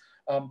 months.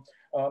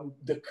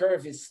 The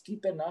curve is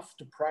steep enough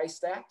to price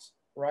that,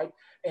 right?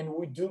 And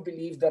we do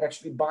believe that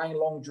actually buying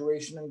long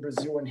duration in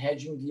Brazil and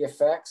hedging the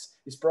FX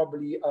is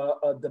probably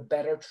the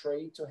better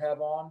trade to have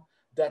on.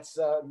 That's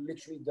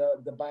literally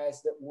the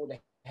bias that we would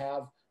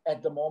have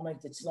at the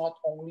moment. It's not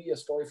only a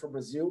story for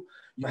Brazil.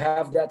 You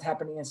have that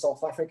happening in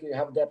South Africa. You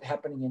have that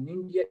happening in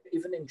India,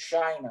 even in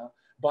China.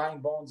 Buying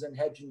bonds and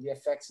hedging the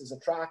FX is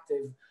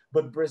attractive,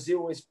 but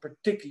Brazil is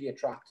particularly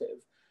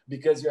attractive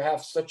because you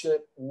have such a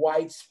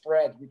wide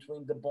spread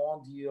between the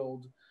bond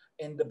yield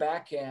in the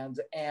back end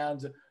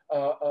and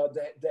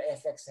the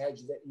FX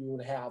hedge that you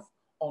would have.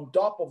 On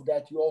top of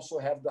that, you also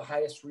have the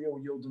highest real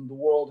yield in the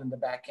world in the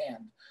back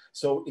end.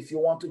 So if you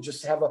want to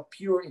just have a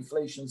pure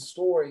inflation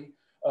story,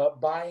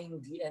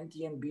 buying the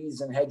NTNBs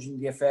and hedging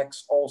the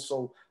FX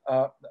also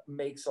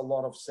makes a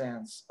lot of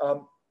sense. I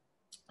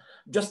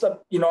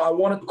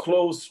wanted to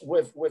close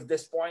with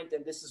this point,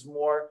 and this is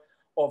more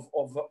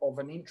of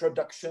an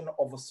introduction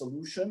of a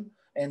solution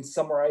and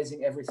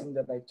summarizing everything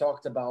that I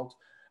talked about.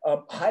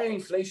 Higher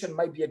inflation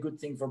might be a good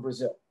thing for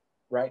Brazil,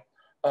 right?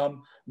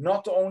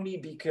 Not only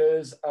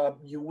because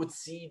you would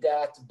see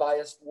that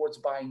bias towards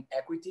buying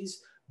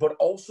equities, but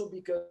also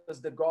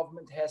because the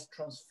government has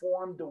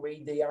transformed the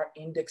way they are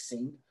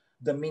indexing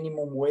the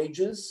minimum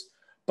wages,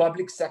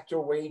 public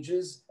sector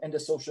wages, and the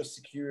social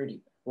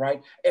security,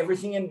 right?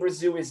 Everything in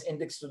Brazil is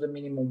indexed to the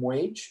minimum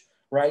wage,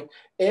 right?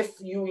 If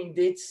you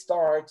indeed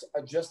start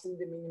adjusting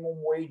the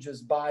minimum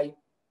wages by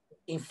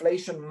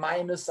inflation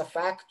minus a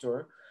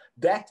factor,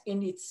 that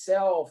in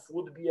itself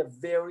would be a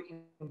very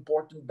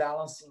important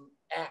balancing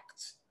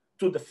act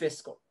to the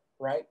fiscal,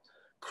 right?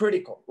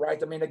 Critical,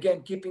 right? I mean,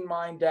 again, keep in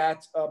mind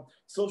that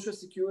social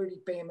security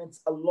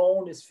payments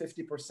alone is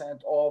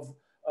 50% of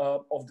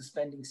the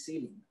spending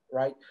ceiling,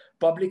 right?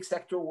 Public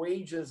sector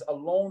wages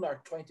alone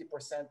are 20%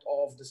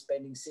 of the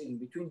spending ceiling.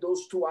 Between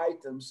those two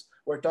items,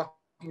 we're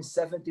talking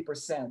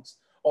 70%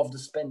 of the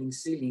spending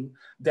ceiling,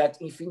 that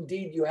if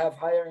indeed you have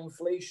higher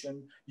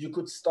inflation, you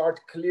could start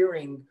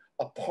clearing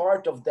a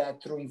part of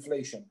that through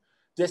inflation.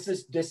 This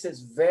is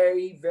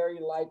very, very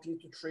likely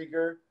to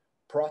trigger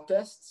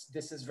protests.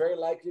 This is very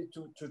likely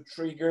to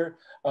trigger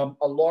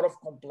a lot of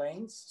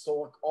complaints.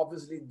 So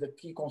obviously the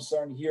key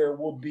concern here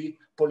would be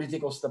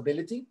political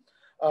stability.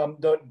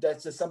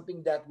 That's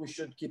something that we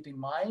should keep in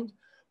mind,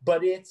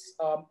 but it's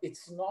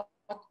not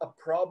a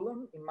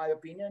problem, in my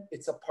opinion.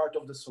 It's a part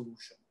of the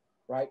solution,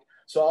 right?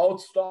 So I'll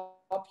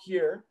stop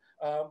here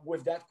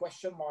with that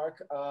question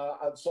mark.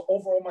 So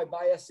overall, my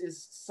bias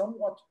is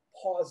somewhat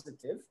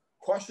positive,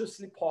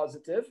 cautiously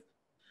positive,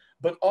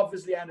 but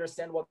obviously I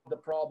understand what the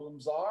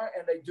problems are,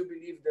 and I do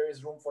believe there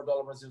is room for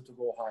dollar Brazil to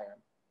go higher.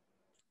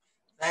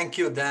 Thank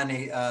you,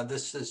 Danny.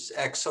 This is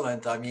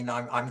excellent. I mean,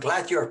 I'm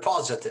glad you're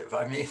positive.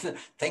 I mean,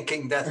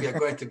 thinking that we are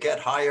going to get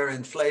higher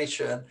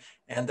inflation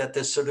and that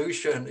the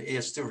solution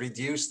is to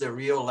reduce the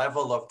real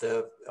level of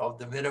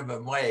the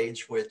minimum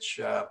wage, which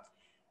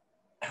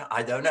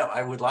I don't know.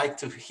 I would like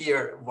to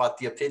hear what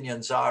the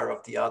opinions are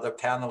of the other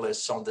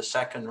panelists on the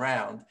second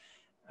round,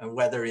 and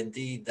whether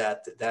indeed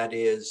that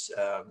is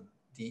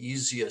the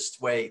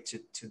easiest way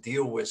to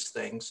deal with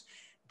things.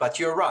 But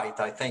you're right.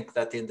 I think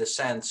that in the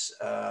sense,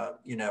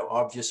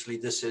 obviously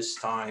this is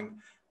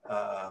time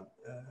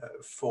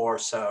for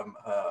some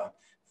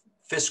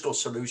fiscal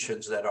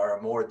solutions that are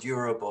more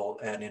durable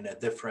and in a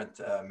different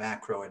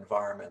macro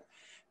environment.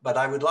 But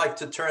I would like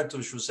to turn to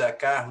José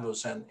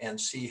Carlos and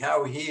see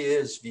how he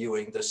is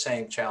viewing the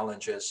same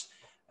challenges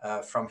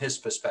from his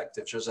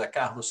perspective. José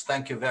Carlos,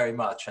 thank you very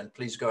much, and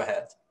please go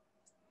ahead.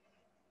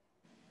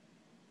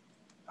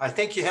 I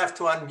think you have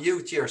to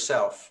unmute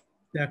yourself.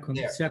 Second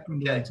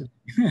okay.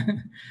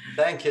 One.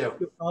 Thank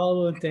you.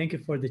 Paulo, and thank you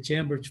for the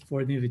chamber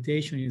for the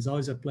invitation. It's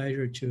always a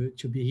pleasure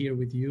to be here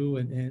with you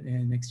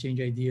and exchange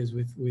ideas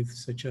with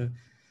such a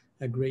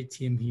great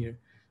team here.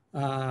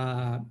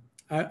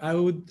 I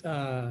would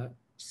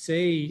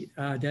say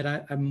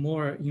that I'm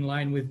more in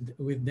line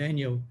with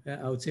Daniel.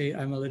 I would say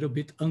I'm a little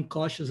bit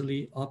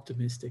uncautiously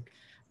optimistic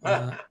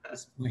at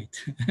this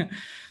point.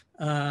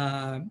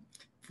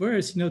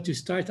 First, to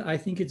start, I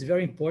think it's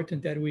very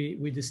important that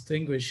we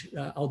distinguish,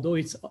 although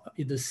it's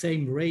the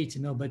same rate,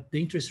 but the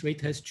interest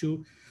rate has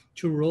two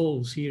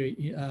roles here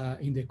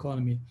in the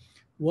economy.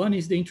 One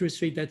is the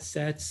interest rate that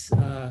sets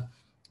the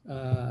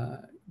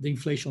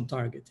inflation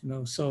target.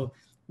 So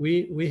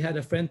we had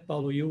a friend,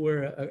 Paulo, you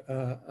were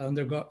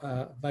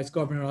vice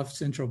governor of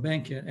central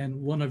bank, and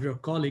one of your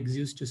colleagues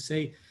used to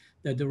say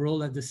that the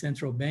role at the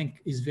central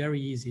bank is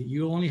very easy.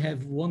 You only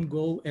have one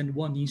goal and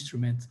one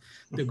instrument.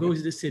 The goal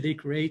is the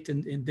Selic rate,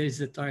 and there's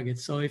the target.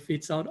 So if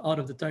it's out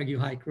of the target, you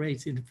hike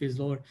rates. If it's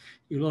lower,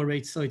 you lower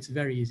rates. So it's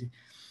very easy.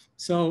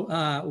 So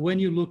when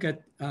you look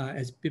at,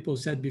 as people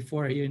said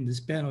before here in this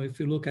panel, if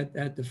you look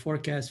at the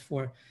forecast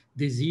for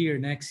this year,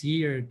 next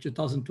year,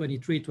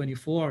 2023,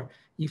 24,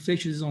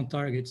 inflation is on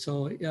target.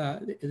 So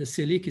the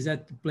Selic is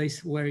at the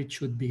place where it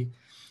should be.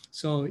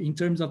 So in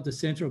terms of the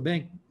central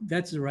bank,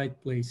 that's the right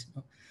place.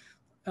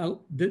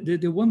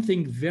 The one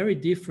thing very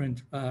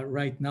different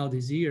right now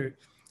this year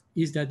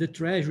is that the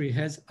Treasury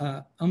has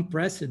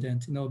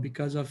unprecedented,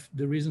 because of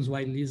the reasons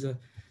why Lisa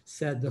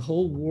said the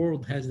whole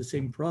world has the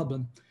same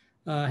problem,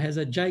 has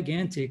a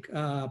gigantic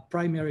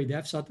primary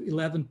deficit,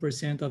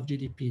 11% of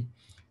GDP.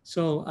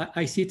 So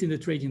I sit in the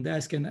trading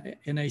desk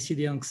and I see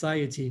the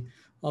anxiety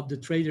of the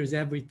traders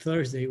every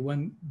Thursday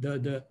when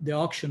the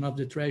auction of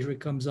the Treasury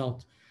comes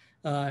out.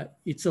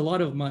 It's a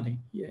lot of money,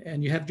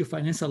 and you have to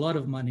finance a lot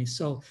of money.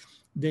 So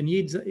the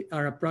needs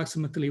are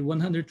approximately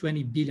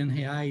 120 billion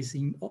reais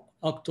in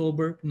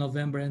October,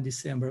 November, and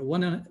December.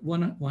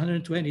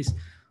 120 is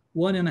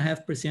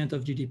 1.5%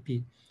 of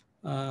GDP.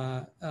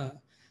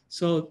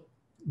 So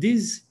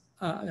this,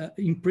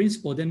 in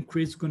principle, then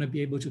Chris is going to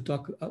be able to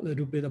talk a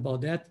little bit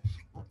about that,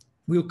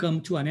 will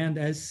come to an end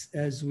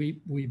as we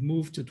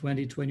move to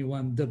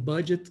 2021. The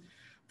budget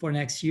for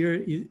next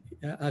year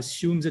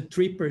assumes a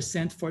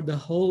 3% for the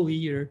whole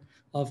year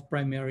of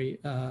primary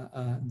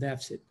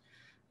deficit.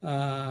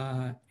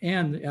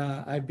 And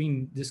I've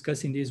been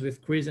discussing this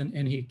with Chris,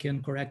 and he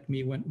can correct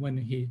me when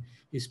he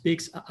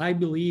speaks. I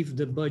believe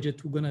the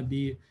budget will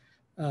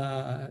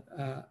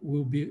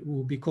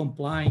be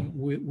complying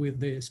with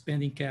the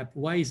spending cap.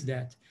 Why is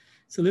that?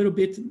 It's a little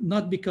bit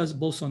not because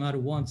Bolsonaro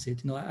wants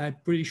it. I'm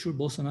pretty sure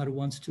Bolsonaro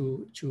wants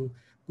to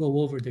go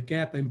over the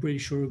cap. I'm pretty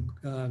sure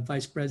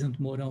Vice President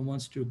Mourão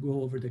wants to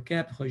go over the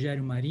cap,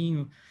 Rogério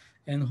Marinho,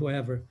 and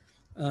whoever.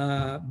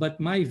 But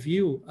my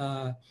view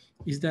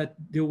is that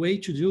the way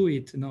to do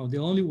it, the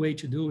only way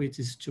to do it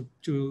is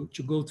to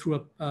go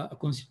through a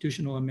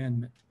constitutional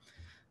amendment.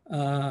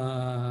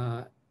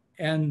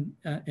 And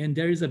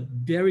there is a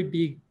very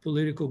big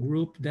political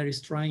group that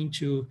is trying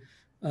to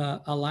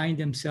align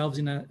themselves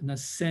in a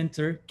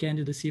center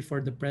candidacy for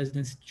the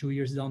presidency 2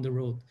 years down the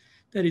road.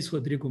 That is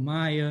Rodrigo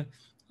Maia,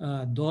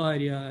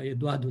 Dória,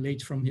 Eduardo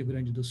Leite from Rio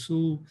Grande do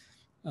Sul,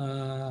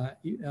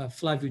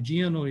 Flávio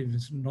Dino, a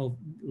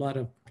lot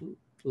of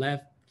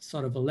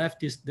sort of a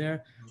leftist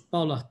there,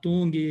 Paulo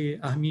Artung,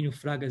 Armínio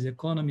Fraga's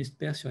economist,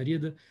 Pércio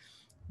Arida.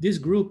 This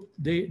group,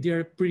 they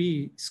are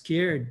pretty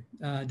scared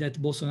that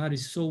Bolsonaro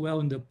is so well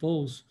in the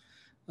polls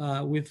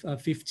with a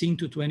 15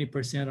 to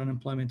 20%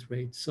 unemployment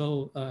rate.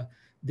 So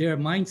their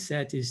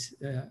mindset is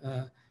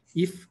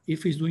if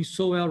he's doing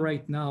so well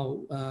right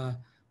now,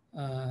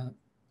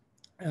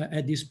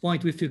 at this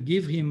point, if you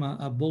give him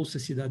a Bolsa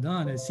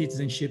Cidadã, a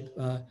citizenship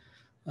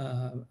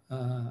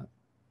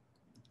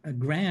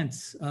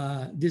grants,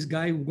 this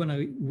guy will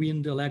gonna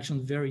win the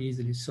election very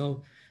easily.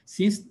 So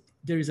since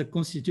there is a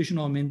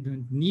constitutional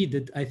amendment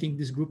needed, I think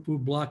this group will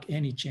block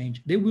any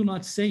change. They will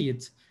not say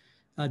it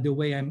the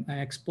way I'm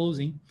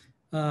exposing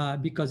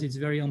because it's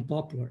very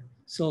unpopular.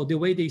 So the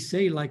way they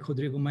say, like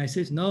Rodrigo Maia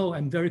says, no,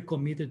 I'm very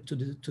committed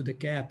to the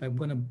cap. I'm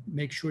gonna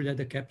make sure that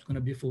the cap is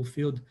gonna be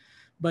fulfilled.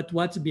 But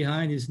what's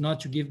behind is not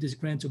to give this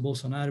grant to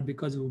Bolsonaro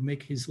because it will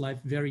make his life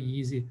very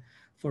easy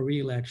for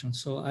re-election.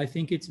 So I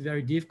think it's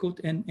very difficult,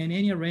 and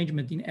any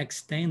arrangement in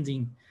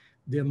extending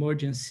the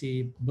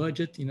emergency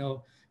budget,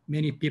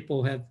 many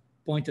people have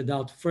pointed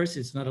out, first,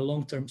 it's not a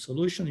long-term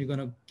solution. You're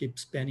gonna keep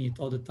spending it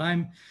all the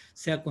time.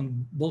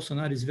 Second,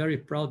 Bolsonaro is very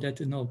proud that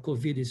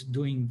COVID is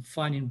doing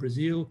fine in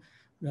Brazil.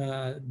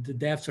 The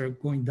deaths are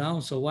going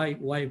down, so why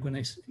are you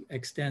gonna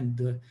extend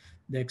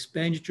the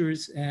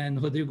expenditures? And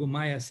Rodrigo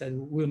Maia said,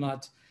 will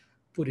not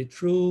put it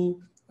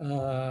through.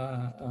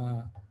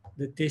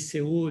 The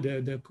TCU,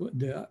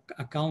 the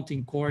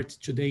accounting court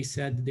today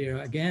said they're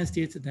against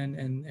it,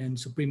 and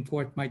Supreme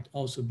Court might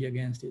also be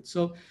against it.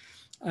 So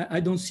I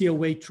don't see a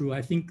way through.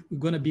 I think we're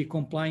going to be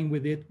complying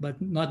with it,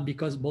 but not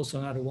because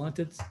Bolsonaro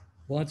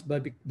wants,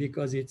 but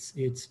because it's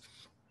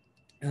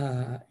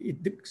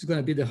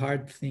going to be the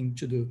hard thing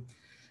to do.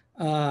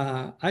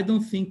 I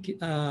don't think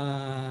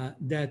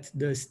that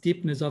the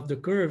steepness of the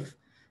curve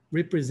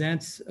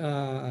represents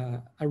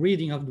a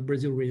reading of the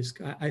Brazil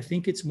risk. I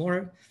think it's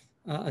more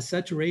a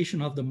saturation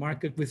of the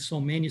market with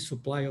so many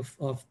supply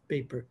of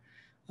paper.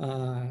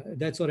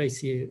 That's what I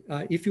see.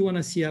 If you want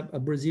to see a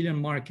Brazilian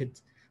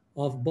market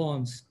of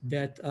bonds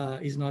that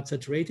is not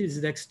saturated, is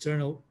the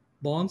external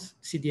bonds.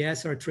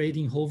 CDS are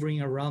trading,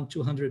 hovering around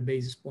 200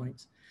 basis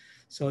points.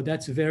 So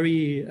that's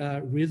very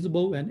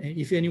reasonable. And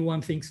if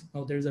anyone thinks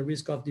there's a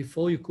risk of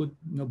default, you could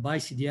buy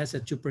CDS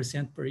at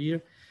 2% per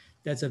year.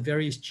 That's a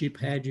very cheap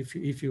hedge.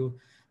 If you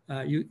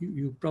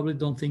probably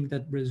don't think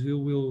that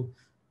Brazil will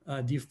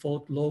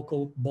default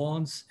local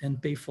bonds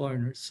and pay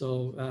foreigners.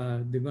 So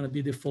they're going to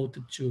be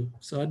defaulted too.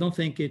 So I don't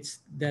think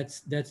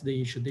that's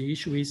the issue. The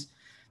issue is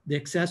the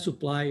excess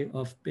supply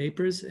of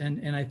papers,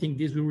 and I think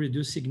this will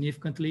reduce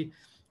significantly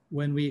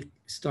when we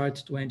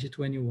start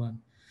 2021.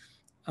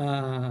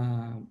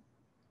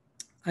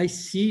 I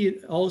see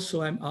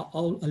also, I'm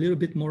a little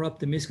bit more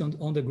optimistic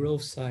on the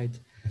growth side.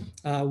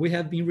 We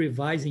have been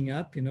revising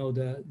up,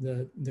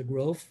 the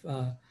growth.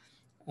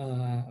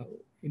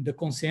 In the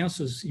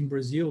consensus in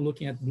Brazil,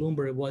 looking at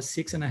Bloomberg, was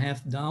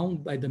 6.5 down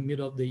by the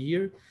middle of the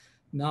year.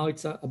 Now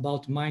it's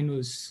about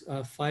minus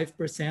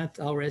 5%.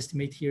 Our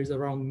estimate here is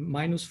around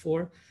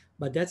 -4,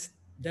 but that's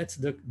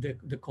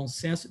the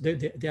consensus,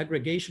 the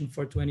aggregation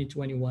for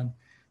 2021.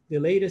 The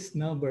latest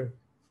number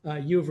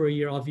year over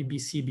year of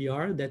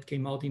EBCBR that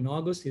came out in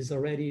August is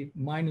already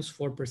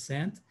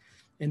 -4%.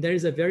 And there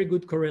is a very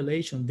good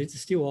correlation. This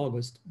is still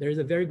August. There is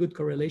a very good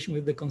correlation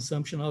with the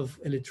consumption of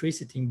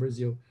electricity in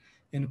Brazil.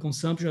 And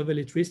consumption of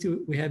electricity,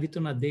 we have it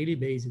on a daily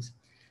basis.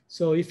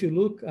 So if you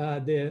look,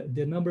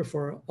 the number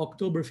for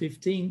October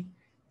 15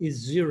 is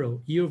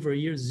 0, year over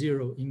year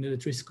 0 in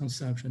electricity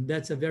consumption.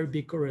 That's a very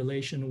big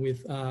correlation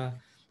with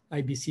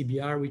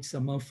IBCBR, which is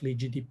a monthly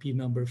GDP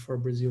number for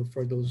Brazil,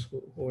 for those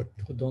who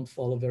don't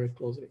follow very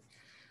closely.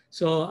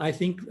 So I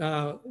think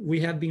we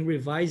have been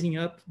revising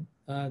up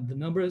the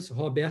numbers.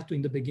 Roberto,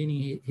 in the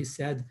beginning, he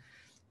said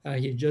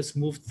he just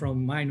moved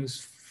from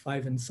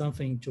 -5 and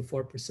something to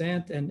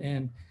 4%,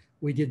 and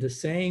we did the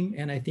same.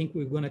 And I think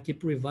we're going to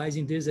keep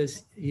revising this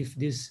as if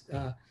these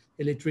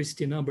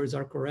electricity numbers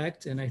are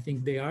correct, and I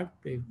think they are,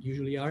 they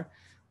usually are.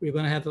 We're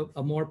going to have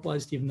a more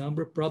positive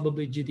number.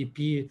 Probably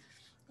GDP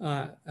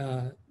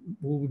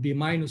will be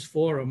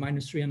 -4 or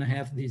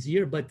 -3.5 this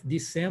year, but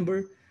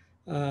December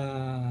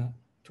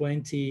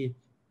 20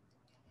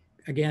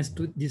 against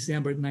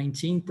December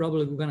 19,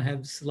 probably we're going to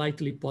have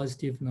slightly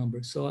positive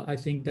numbers. So I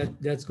think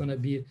that's going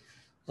to be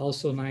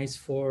also nice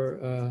for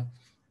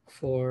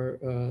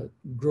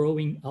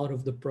growing out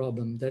of the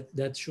problem.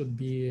 That should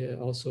be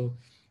also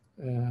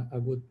a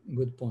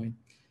good point.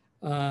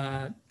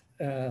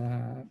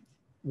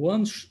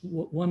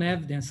 One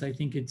evidence, I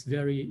think it's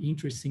very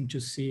interesting to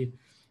see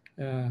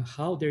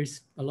how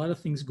there's a lot of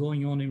things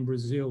going on in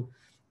Brazil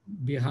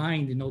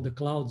behind, the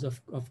clouds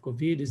of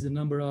COVID, is the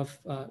number of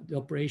the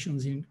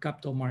operations in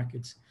capital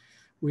markets.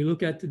 We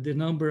look at the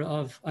number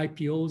of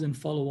IPOs and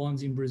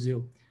follow-ons in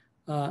Brazil.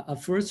 A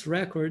first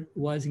record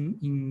was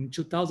in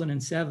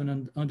 2007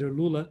 and under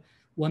Lula,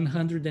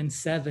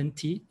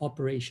 170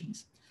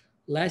 operations.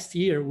 Last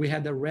year, we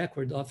had a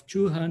record of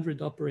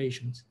 200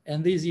 operations.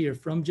 And this year,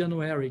 from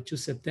January to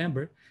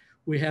September,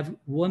 we have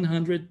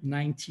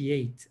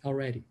 198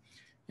 already.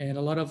 And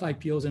a lot of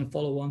IPOs and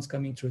follow-ons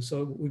coming through.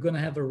 So we're going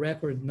to have a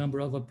record number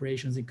of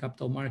operations in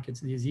capital markets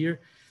this year,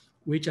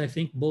 which I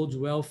think bodes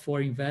well for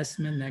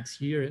investment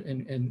next year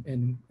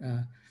and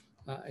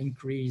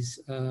increase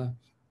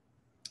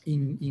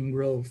in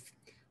growth.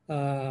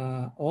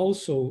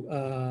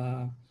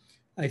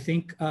 I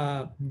think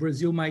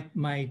Brazil might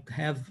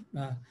have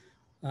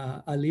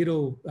a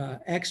little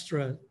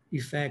extra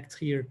effect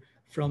here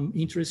from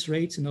interest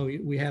rates.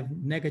 We have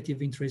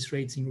negative interest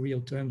rates in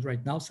real terms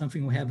right now,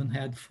 something we haven't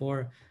had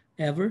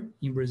forever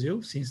in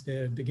Brazil since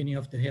the beginning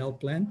of the Real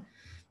plan.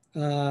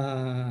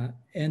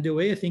 And the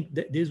way I think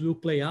that this will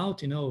play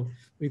out,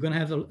 we're going to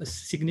have a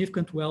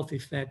significant wealth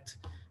effect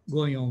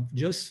going on.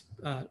 Just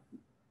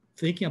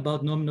thinking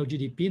about nominal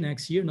GDP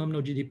next year,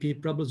 nominal GDP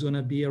probably is going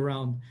to be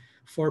around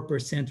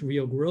 4%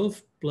 real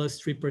growth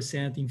plus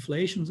 3%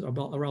 inflation,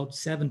 about around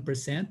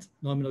 7%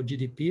 nominal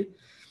GDP.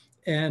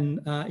 And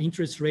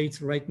interest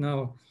rates right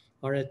now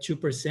are at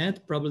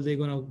 2%. Probably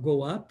they're going to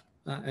go up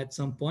at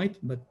some point,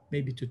 but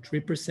maybe to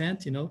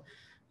 3%, and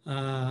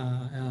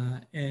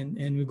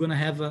we're going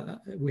to have,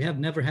 we have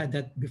never had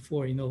that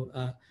before,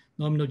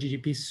 nominal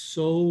GDP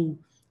so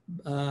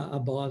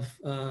above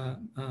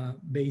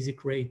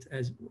basic rate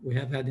as we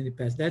have had in the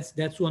past.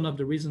 That's one of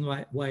the reasons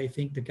why I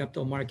think the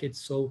capital market's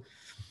so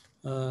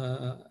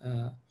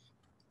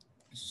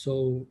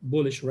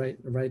bullish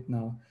right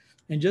now.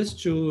 And just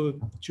to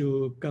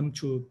come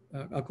to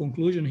a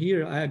conclusion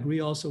here, I agree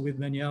also with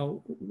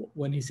Daniel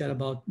when he said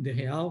about the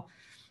Real.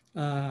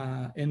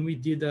 And we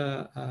did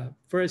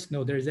first,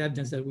 there's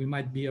evidence that we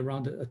might be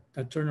around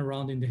a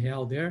turnaround in the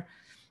Real there.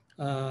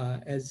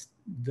 As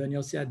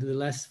Daniel said, the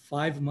last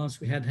 5 months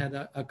we had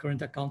a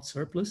current account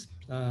surplus.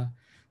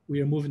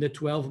 We are moving the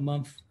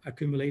 12-month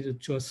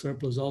accumulated to a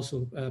surplus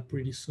also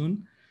pretty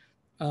soon.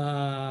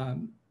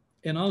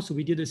 And also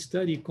we did a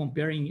study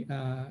comparing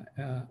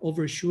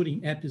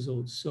overshooting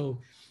episodes. So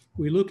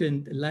we look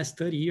in the last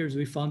 30 years,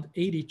 we found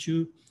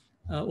 82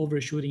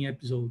 overshooting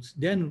episodes.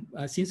 Then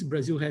since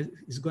Brazil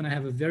is going to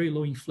have a very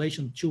low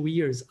inflation 2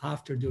 years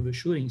after the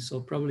overshooting, so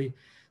probably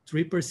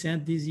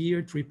 3% this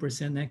year,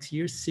 3% next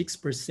year,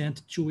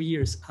 6% 2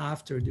 years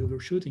after the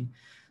overshooting.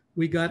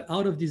 We got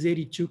out of these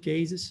 82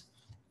 cases,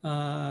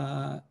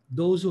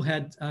 those who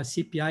had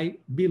CPI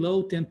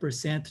below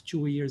 10%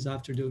 2 years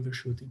after the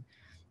overshooting.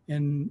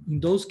 And in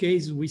those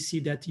cases, we see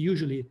that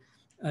usually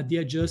the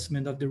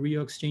adjustment of the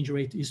real exchange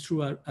rate is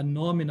through a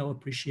nominal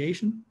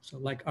appreciation. So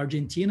like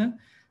Argentina,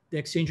 the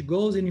exchange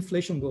goes and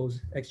inflation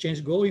goes.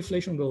 Exchange goes,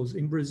 inflation goes.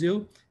 In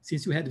Brazil,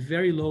 since we had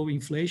very low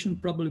inflation,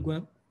 probably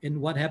going, and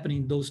what happened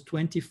in those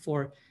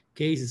 24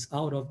 cases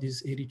out of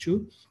these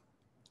 82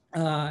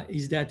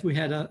 is that we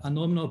had a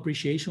nominal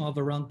appreciation of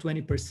around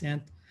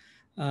 20%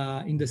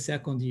 in the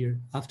second year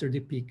after the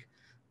peak.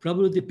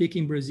 Probably the peak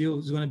in Brazil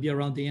is going to be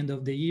around the end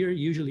of the year.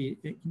 Usually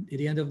at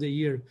the end of the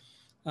year,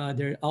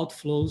 there are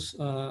outflows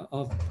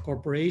of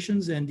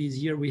corporations. And this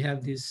year we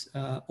have this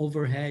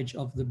overhedge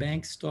of the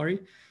bank story.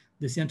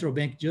 The central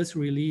bank just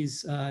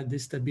released the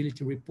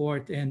stability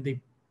report, and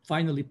they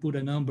finally put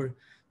a number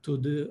to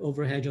the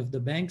overhedge of the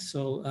banks.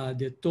 So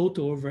the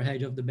total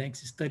overhedge of the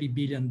banks is $30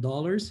 billion.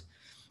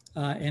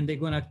 And they're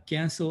going to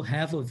cancel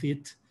half of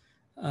it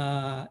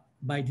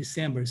by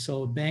December.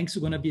 So banks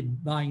are going to be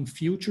buying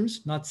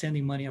futures, not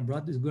sending money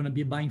abroad. They're going to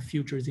be buying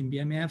futures in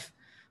BMF,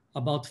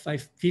 about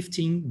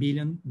 $15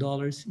 billion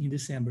in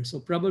December. So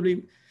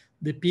probably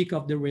the peak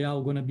of the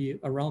real going to be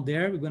around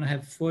there. We're going to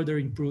have further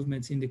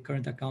improvements in the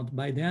current account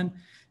by then.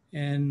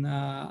 And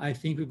I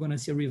think we're going to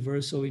see a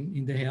reversal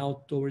in the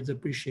real towards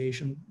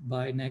appreciation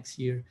by next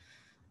year,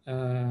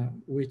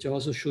 which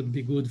also should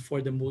be good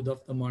for the mood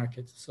of the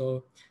market.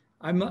 So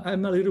I'm a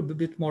little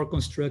bit more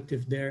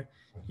constructive there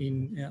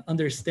in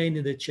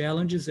understanding the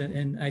challenges.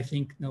 And I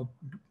think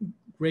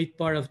great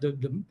part of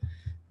the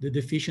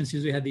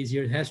deficiencies we had this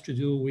year has to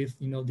do with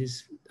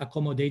this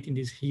accommodating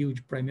this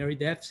huge primary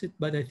deficit.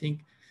 But I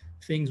think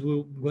things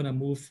will gonna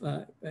move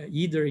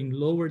either in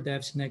lower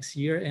deficit next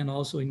year and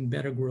also in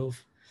better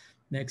growth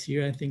next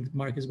year. I think the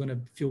market is gonna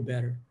feel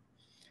better.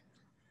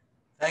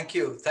 Thank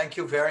you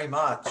very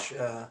much,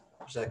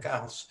 José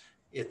Carlos.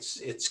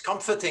 It's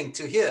comforting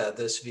to hear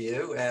this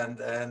view,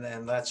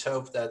 and let's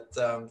hope that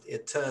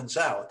it turns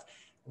out.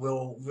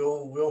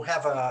 We'll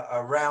have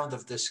a round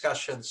of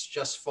discussions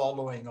just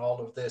following all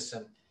of this,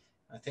 and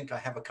I think I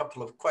have a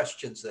couple of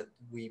questions that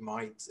we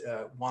might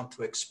want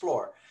to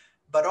explore.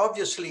 But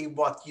obviously,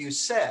 what you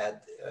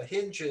said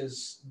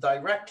hinges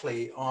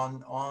directly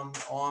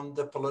on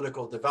the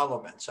political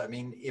developments. I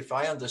mean, if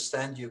I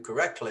understand you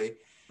correctly,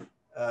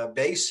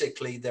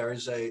 basically there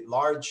is a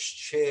large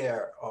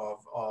share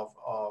of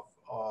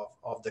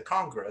the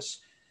Congress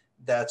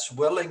that's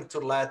willing to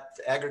let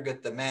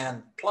aggregate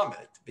demand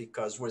plummet,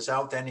 because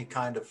without any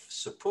kind of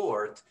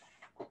support,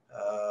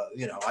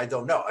 I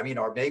don't know. I mean,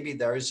 or maybe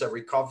there is a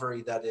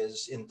recovery that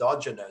is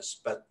endogenous,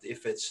 but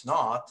if it's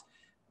not,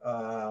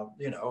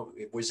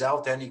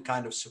 without any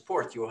kind of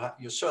support,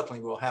 you certainly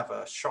will have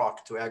a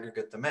shock to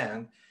aggregate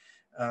demand.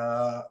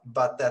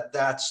 But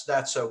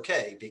that's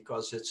okay,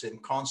 because it's in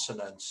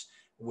consonance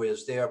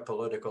with their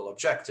political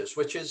objectives,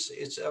 which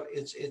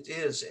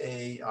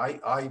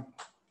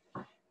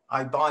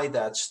I buy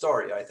that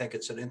story. I think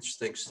it's an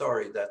interesting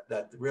story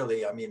that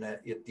really, I mean,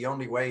 the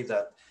only way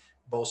that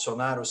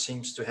Bolsonaro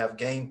seems to have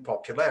gained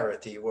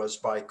popularity was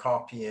by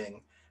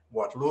copying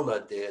what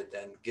Lula did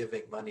and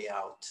giving money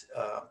out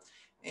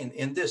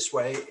in this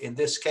way, in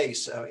this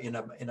case, in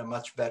a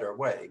much better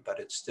way, but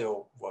it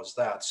still was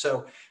that.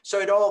 So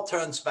it all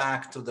turns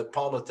back to the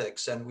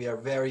politics, and we are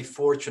very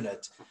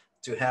fortunate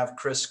to have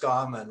Chris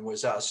Garman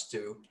with us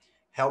to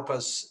help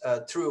us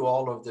through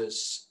all of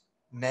this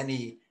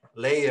many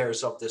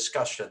layers of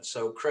discussion.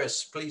 So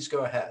Chris, please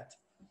go ahead.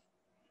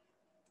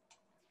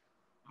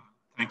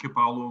 Thank you,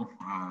 Paulo,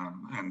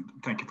 and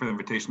thank you for the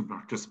invitation to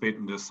participate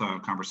in this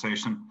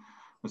conversation.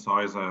 It's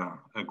always a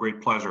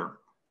great pleasure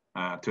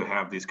to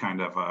have these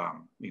kind of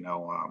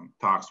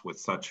talks with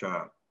such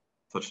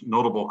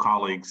notable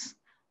colleagues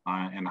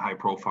and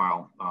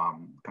high-profile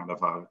kind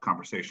of a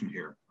conversation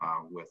here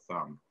with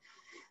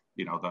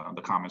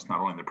the comments not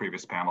only in the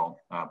previous panel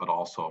but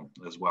also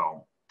as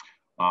well.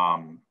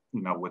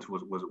 Which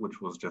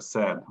was just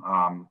said.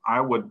 I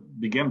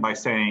would begin by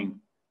saying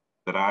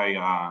that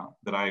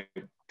I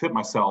fit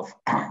myself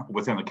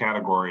within the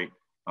category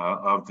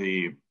of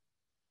the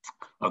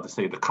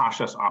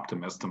cautious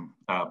optimism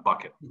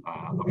bucket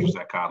of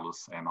José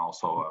Carlos, and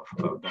also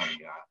of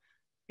Danny,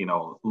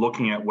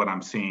 looking at what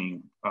I'm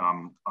seeing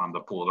on the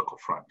political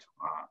front.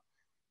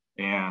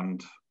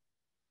 And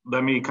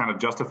let me kind of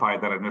justify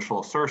that initial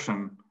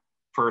assertion,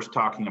 first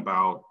talking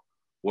about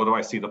what do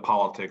I see the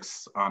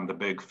politics on the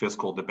big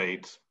fiscal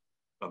debate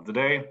of the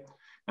day,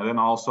 and then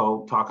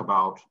also talk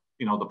about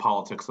the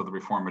politics of the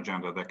reform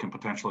agenda that can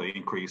potentially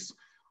increase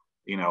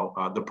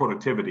the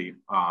productivity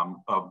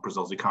of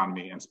Brazil's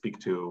economy and speak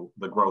to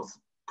the growth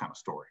kind of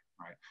story,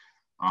 right?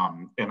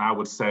 And I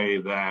would say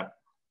that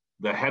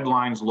the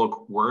headlines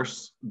look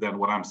worse than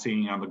what I'm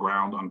seeing on the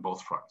ground on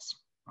both fronts,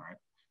 all right?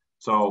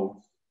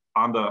 So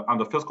on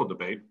the fiscal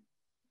debate,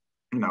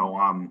 in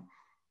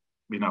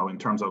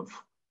terms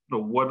of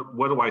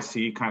what do I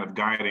see kind of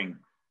guiding,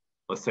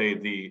 let's say,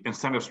 the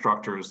incentive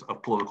structures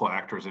of political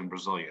actors in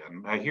Brasilia?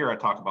 And here I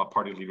talk about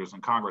party leaders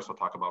in Congress. I'll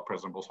talk about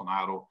President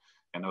Bolsonaro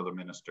and other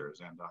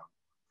ministers. And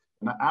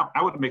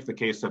I would make the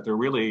case that they're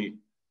really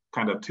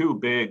kind of two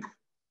big,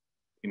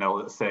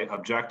 let's say,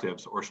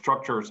 objectives or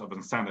structures of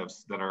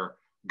incentives that are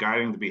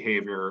guiding the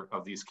behavior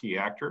of these key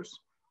actors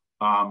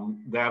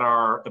that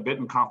are a bit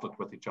in conflict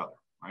with each other,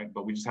 right?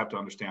 But we just have to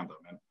understand them.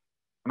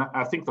 And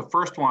I think the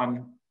first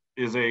one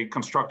is a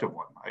constructive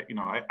one.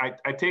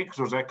 I take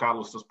José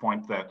Carlos's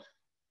point that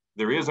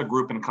there is a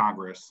group in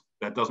Congress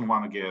that doesn't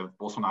want to give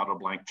Bolsonaro a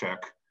blank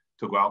check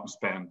to go out and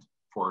spend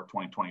for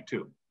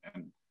 2022.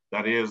 And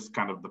that is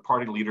kind of the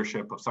party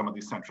leadership of some of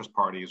these centrist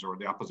parties or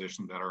the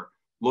opposition that are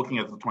looking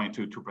at the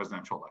 2022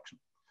 presidential election.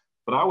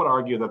 But I would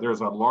argue that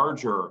there's a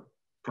larger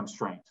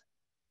constraint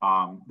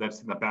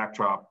that's in the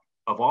backdrop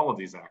of all of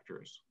these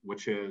actors,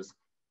 which is,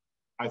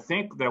 I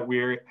think that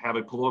we have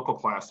a political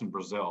class in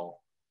Brazil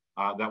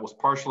that was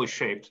partially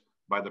shaped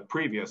by the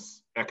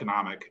previous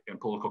economic and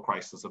political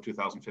crisis of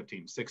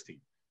 2015-16.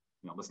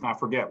 Let's not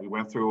forget, we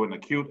went through an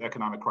acute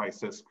economic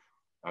crisis,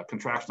 a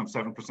contraction of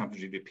 7% of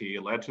GDP.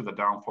 It led to the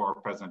downfall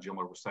of President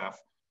Dilma Rousseff.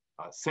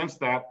 Since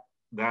that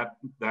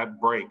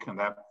break and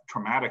that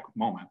traumatic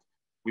moment,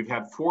 we've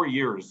had 4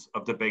 years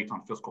of debate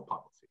on fiscal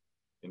policy,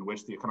 in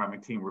which the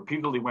economic team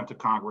repeatedly went to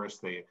Congress.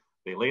 They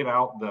laid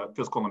out the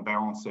fiscal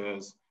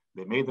imbalances.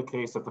 They made the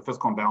case that the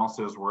fiscal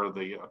imbalances were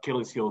the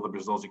Achilles heel of the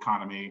Brazil's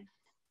economy.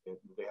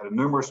 They had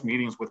numerous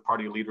meetings with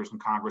party leaders in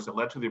Congress. It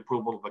led to the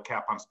approval of the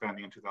cap on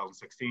spending in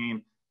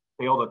 2016,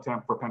 failed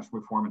attempt for pension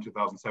reform in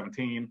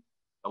 2017,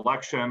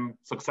 election,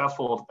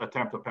 successful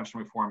attempt of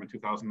pension reform in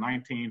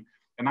 2019.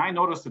 And I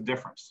noticed a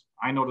difference.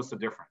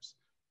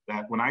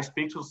 That when I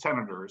speak to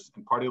senators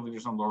and party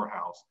leaders in the lower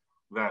house,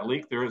 that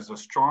there is a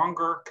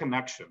stronger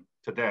connection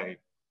today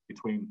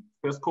between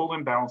fiscal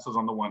imbalances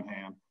on the one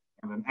hand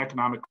and an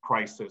economic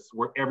crisis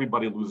where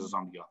everybody loses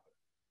on the other.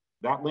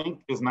 That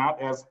link is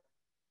not as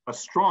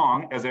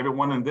strong as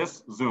everyone in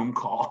this Zoom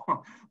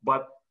call,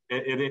 but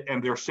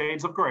and there are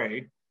shades of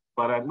gray,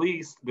 but at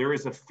least there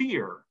is a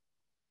fear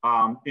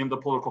in the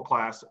political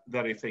class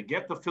that if they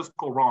get the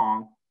fiscal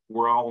wrong,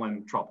 we're all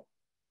in trouble.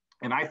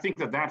 And I think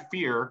that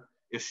fear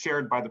is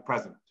shared by the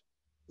president.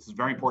 This is a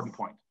very important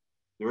point.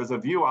 There is a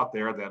view out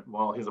there that,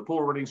 well, his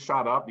approval ratings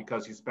shot up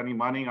because he's spending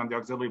money on the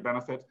auxiliary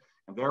benefit,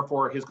 and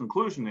therefore his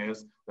conclusion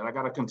is that I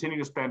got to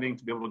continue spending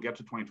to be able to get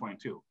to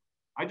 2022.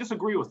 I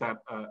disagree with that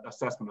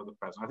assessment of the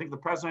president. I think the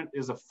president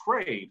is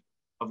afraid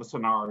of a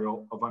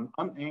scenario of an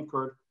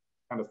unanchored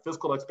kind of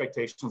fiscal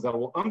expectations that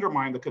will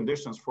undermine the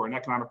conditions for an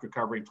economic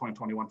recovery in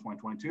 2021,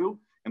 2022,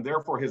 and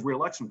therefore his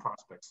reelection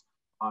prospects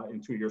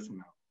in 2 years from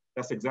now.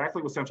 That's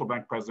exactly what Central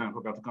Bank President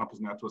Roberto Campos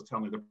Neto is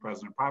telling the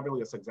president privately.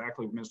 That's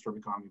exactly what Minister of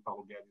Economy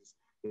Paulo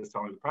is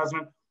telling the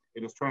president.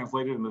 It is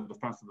translated in the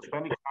defense of the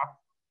spending cap.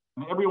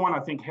 And everyone, I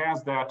think,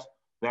 has that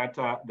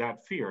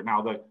fear.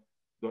 Now, the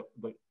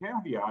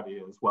caveat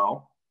is,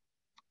 well,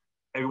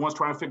 everyone's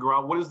trying to figure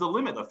out what is the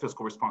limit of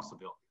fiscal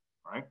responsibility,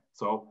 right?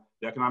 So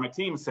the economic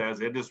team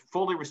says it is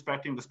fully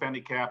respecting the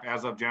spending cap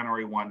as of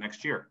January 1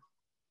 next year.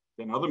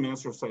 Then other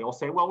ministers will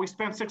say, well, we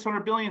spent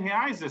 600 billion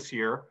reais this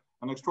year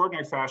in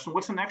extraordinary fashion.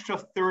 What's an extra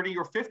 30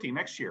 or 50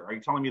 next year? Are you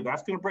telling me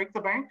that's going to break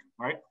the bank,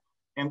 right?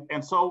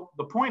 And so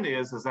the point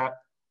is that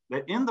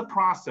in the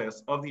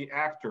process of the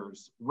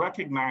actors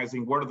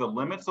recognizing what are the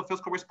limits of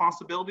fiscal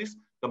responsibilities,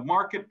 the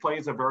market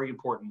plays a very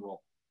important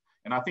role.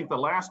 And I think the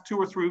last 2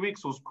 or 3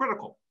 weeks was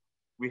critical.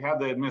 We had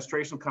the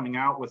administration coming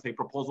out with a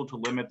proposal to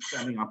limit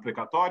spending on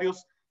precatórios,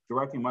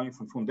 directing money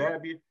from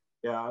Fundeb.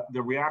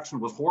 The reaction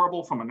was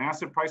horrible from an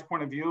asset price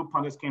point of view.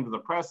 Pundits came to the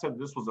press, said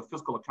this was a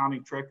fiscal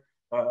accounting trick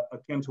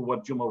akin to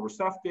what Dilma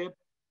Rousseff did.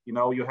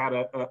 You had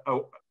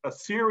a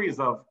series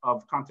of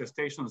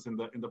contestations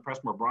in the press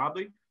more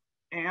broadly,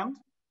 and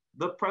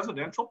the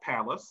presidential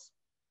palace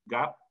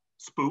got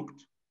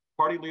spooked.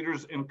 Party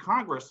leaders in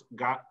Congress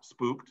got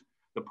spooked.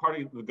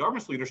 The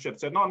government's leadership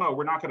said, no,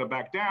 we're not going to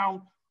back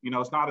down.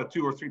 It's not a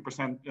 2 or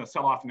 3%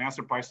 sell-off in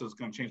asset prices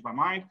going to change my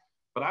mind.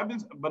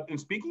 But in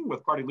speaking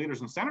with party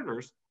leaders and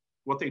senators,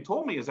 what they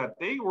told me is that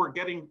they were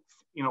getting,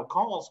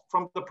 calls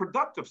from the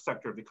productive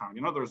sector of the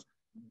economy. There's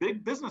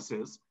big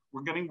businesses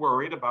were getting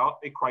worried about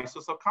a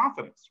crisis of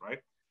confidence, right?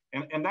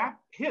 And that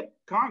hit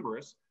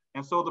Congress.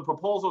 And so the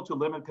proposal to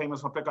limit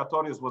payments on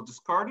precatórios was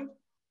discarded.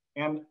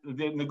 And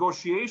the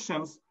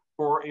negotiations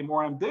for a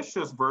more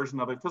ambitious version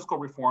of a fiscal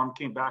reform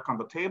came back on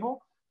the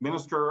table.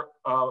 Minister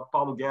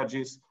Paulo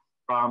gained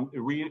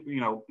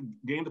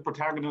the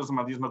protagonism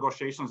of these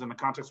negotiations in the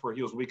context where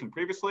he was weakened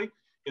previously.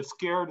 It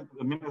scared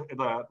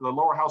the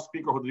lower house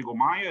speaker, Rodrigo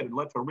Maia. It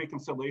led to a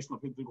reconciliation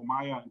of Rodrigo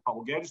Maia and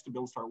Paulo Guedes to be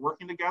able to start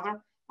working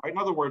together, right? In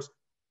other words,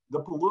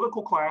 the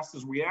political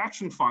class's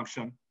reaction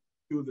function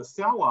to the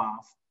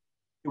sell-off,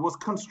 it was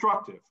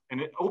constructive.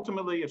 And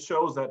ultimately, it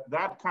shows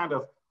that kind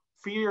of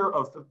fear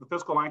of the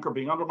fiscal anchor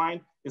being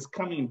undermined is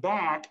coming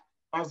back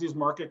as these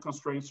market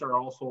constraints are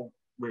also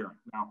rearing.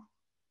 Now,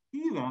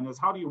 key then is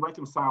how do you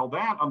reconcile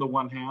that on the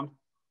one hand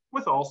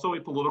with also a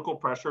political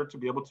pressure to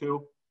be able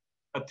to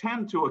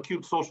attend to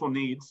acute social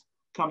needs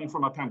coming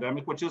from a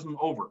pandemic, which isn't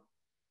over,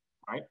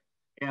 right?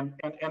 And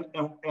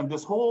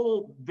this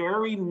whole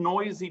very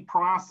noisy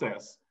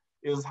process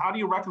is how do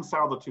you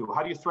reconcile the two?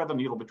 How do you thread the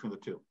needle between the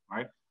two,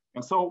 right?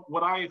 And so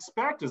what I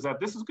expect is that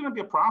this is going to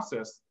be a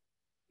process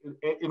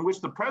in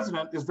which the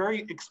president is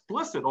very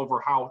explicit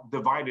over how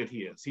divided he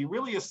is. He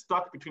really is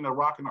stuck between a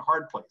rock and a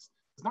hard place.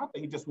 It's not that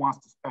he just wants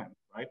to spend,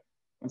 right?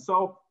 And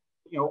so,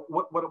 you know,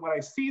 what I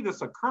see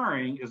this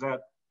occurring is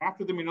that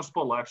after the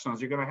municipal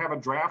elections, you're going to have a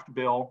draft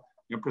bill,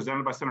 you know,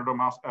 presented by Senator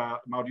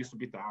Mauricio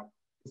Bittar.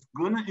 It's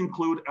going to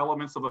include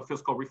elements of a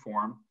fiscal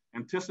reform,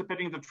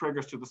 anticipating the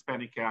triggers to the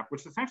spending cap,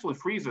 which essentially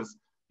freezes,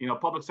 you know,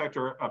 public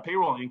sector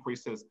payroll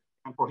increases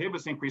and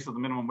prohibits increase of the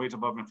minimum wage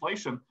above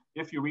inflation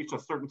if you reach a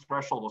certain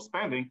threshold of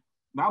spending,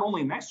 not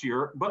only next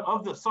year, but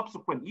of the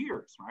subsequent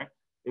years, right?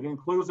 It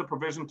includes a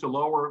provision to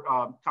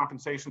lower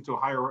compensation to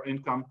higher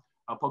income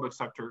public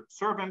sector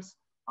servants,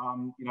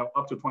 you know,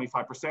 up to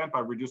 25% by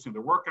reducing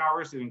their work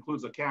hours. It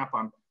includes a cap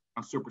on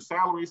super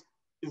salaries.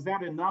 Is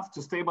that enough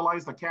to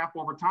stabilize the cap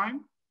over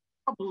time?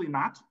 Probably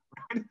not,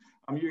 right?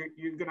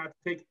 You're gonna have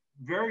to take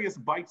various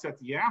bites at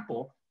the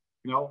apple,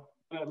 you know,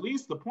 and at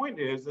least the point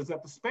is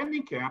that the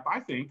spending cap, I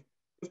think,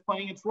 is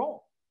playing its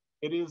role.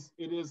 It is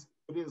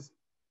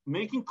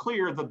making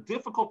clear the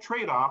difficult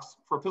trade-offs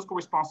for fiscal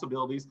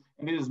responsibilities,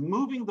 and it is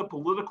moving the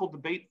political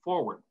debate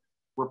forward.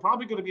 We're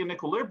probably going to be in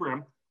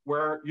equilibrium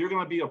where you're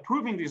going to be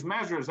approving these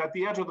measures at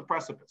the edge of the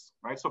precipice,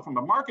 right? So from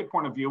a market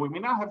point of view, we may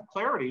not have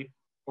clarity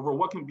over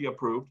what can be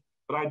approved,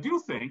 but I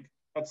do think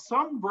that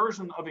some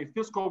version of a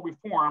fiscal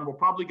reform will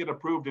probably get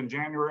approved in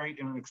January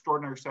in an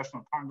extraordinary session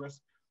of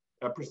Congress,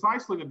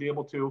 precisely to be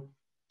able to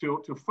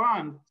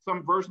fund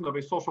some version of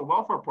a social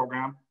welfare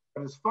program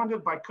that is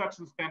funded by cuts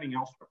in spending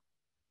elsewhere.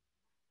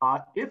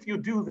 If you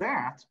do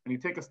that, and you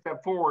take a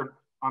step forward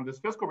on this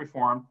fiscal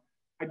reform,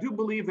 I do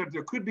believe that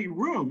there could be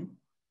room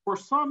for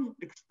some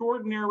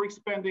extraordinary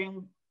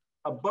spending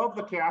above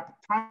the cap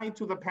tied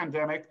to the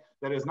pandemic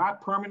that is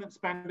not permanent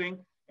spending,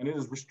 and it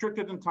is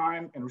restricted in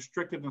time and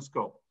restricted in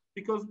scope.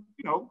 Because,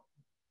 you know,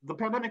 the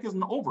pandemic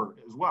isn't over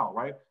as well,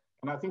 right?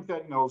 And I think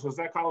that, you know,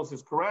 Jose Carlos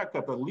is correct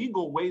that the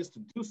legal ways to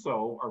do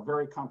so are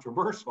very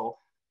controversial.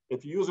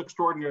 If you use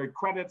extraordinary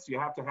credits, you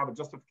have to have a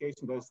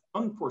justification that is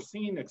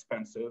unforeseen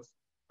expenses.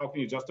 How can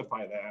you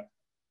justify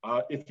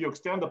that? If you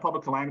extend the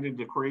public calamity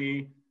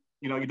decree,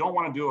 you know, you don't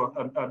want to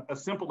do a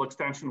simple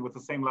extension with the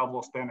same level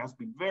of spend. It has to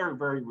be very,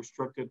 very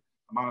restricted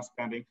amount of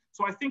spending.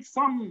 So I think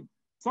some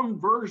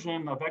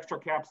version of extra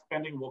cap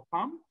spending will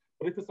come,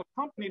 but if it's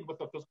accompanied with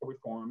a fiscal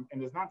reform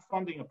and is not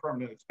funding a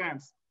permanent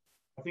expense,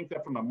 I think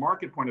that from a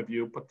market point of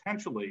view,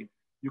 potentially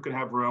you can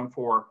have room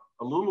for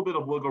a little bit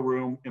of wiggle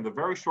room in the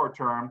very short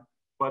term.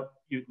 But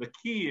the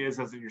key is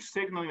that you're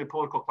signaling the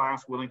political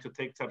class willing to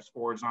take steps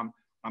forwards on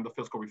the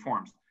fiscal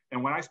reforms.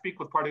 And when I speak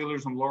with party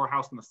leaders in the lower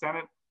house and the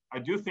Senate, I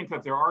do think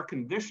that there are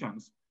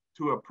conditions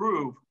to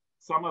approve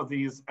some of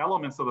these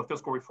elements of the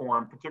fiscal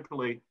reform,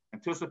 particularly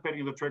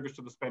anticipating the triggers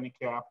to the spending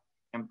cap,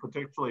 and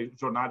particularly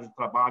jornada de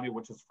trabalho,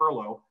 which is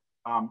furlough,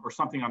 or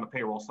something on the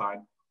payroll side,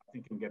 I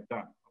think can get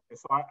done. Okay,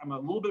 so I'm a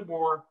little bit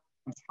more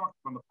constructive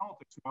on the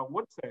politics. And I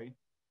would say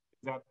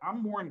that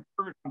I'm more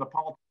encouraged on the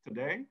politics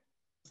today,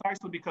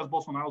 precisely because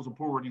Bolsonaro's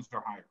approval ratings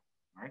are higher,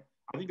 right?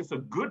 I think it's a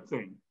good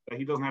thing that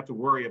he doesn't have to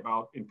worry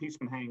about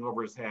impeachment hanging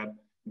over his head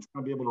and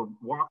trying to be able to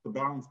walk the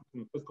balance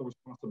between fiscal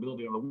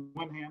responsibility on the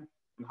one hand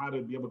and how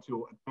to be able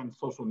to attend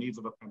social needs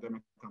of a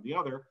pandemic on the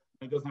other.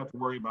 And he doesn't have to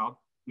worry about,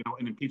 you know,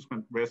 an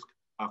impeachment risk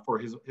for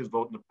his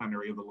vote in the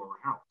plenary of the lower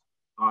house.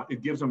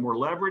 It gives him more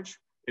leverage.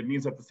 It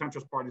means that the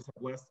centrist parties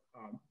have less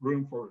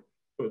room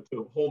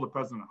to hold the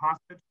president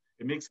hostage.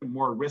 It makes him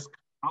more risk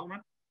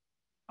tolerant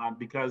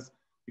because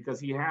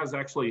he has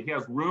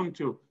room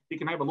he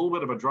can have a little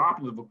bit of a drop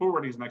in the approval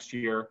ratings next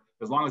year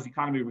as long as the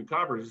economy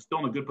recovers. He's still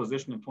in a good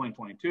position in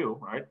 2022,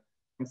 right?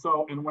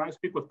 And when I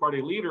speak with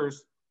party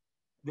leaders,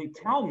 they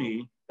tell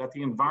me that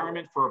the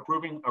environment for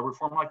approving a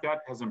reform like that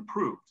has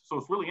improved. So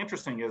what's really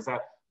interesting is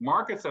that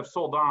markets have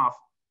sold off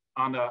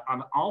on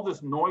all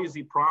this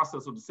noisy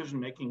process of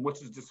decision-making,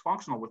 which is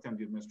dysfunctional within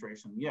the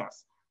administration,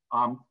 yes.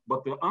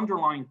 But the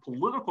underlying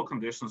political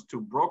conditions to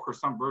broker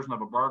some version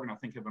of a bargain, I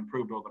think, have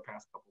improved over the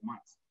past couple of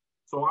months.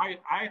 So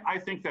I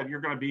think that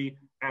you're going to be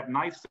at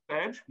knife's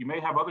edge. You may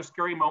have other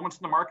scary moments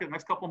in the market in the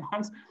next couple of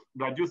months,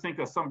 but I do think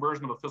that some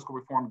version of a fiscal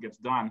reform gets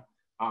done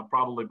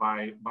probably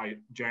by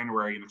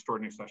January in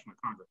extraordinary session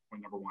of Congress,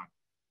 point number one.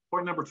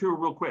 Point number two,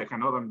 real quick, I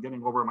know that I'm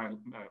getting over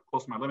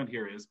close to my limit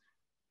here, is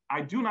I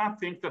do not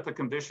think that the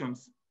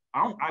conditions,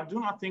 I do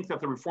not think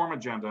that the reform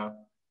agenda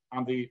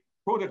on the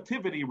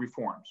productivity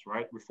reforms,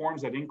 right?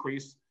 Reforms that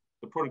increase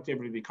the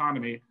productivity of the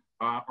economy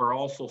are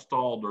also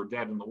stalled or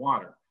dead in the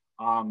water.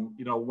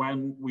 You know,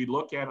 when we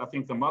look at, I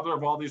think the mother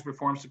of all these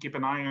reforms to keep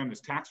an eye on is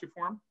tax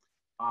reform.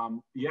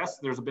 Yes,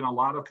 there's been a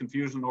lot of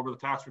confusion over the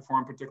tax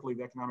reform, particularly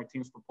the economic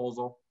team's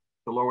proposal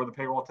to lower the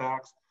payroll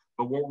tax.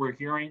 But what we're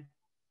hearing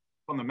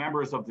from the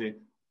members of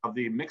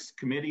the mixed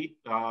committee,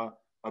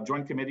 a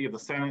joint committee of the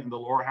Senate and the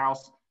lower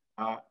house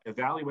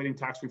evaluating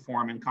tax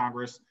reform in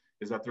Congress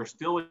is that there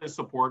still is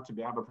support to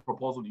have a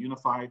proposal to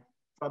unify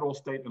federal,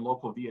 state, and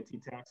local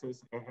VAT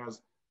taxes. It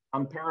has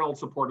unparalleled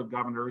support of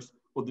governors.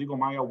 Rodrigo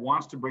Maia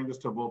wants to bring this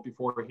to a vote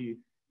before he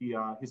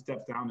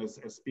steps down as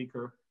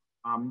speaker.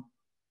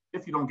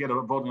 If you don't get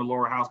a vote in the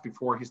lower house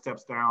before he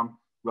steps down,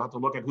 We'll have to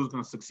look at who's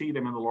going to succeed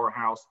him in the lower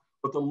house.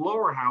 But the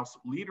lower house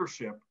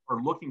leadership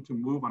are looking to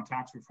move on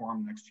tax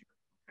reform next year.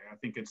 Okay? I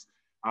think it's,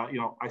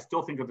 I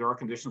still think that there are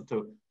conditions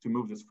to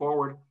move this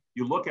forward.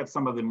 You look at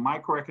some of the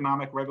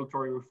microeconomic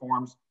regulatory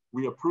reforms.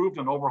 We approved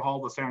and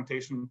overhauled the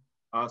sanitation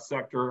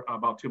sector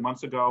about 2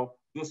 months ago.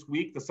 This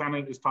week, the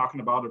Senate is talking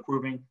about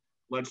approving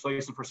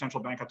legislation for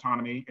central bank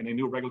autonomy and a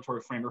new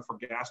regulatory framework for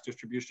gas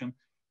distribution.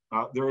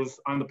 There is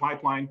on the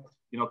pipeline,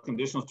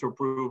 conditions to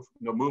approve,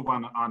 move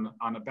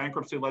on a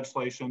bankruptcy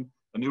legislation,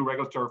 a new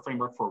regulatory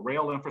framework for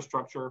rail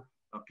infrastructure,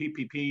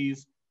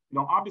 PPPs.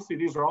 Obviously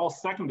these are all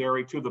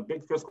secondary to the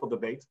big fiscal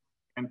debate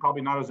and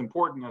probably not as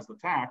important as the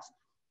tax.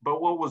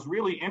 But what was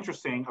really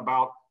interesting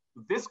about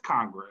this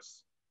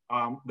Congress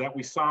that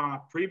we saw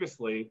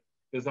previously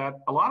is that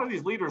a lot of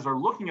these leaders are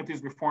looking at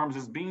these reforms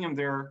as being in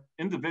their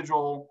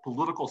individual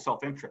political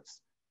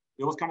self-interest.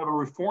 It was kind of a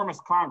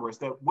reformist Congress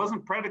that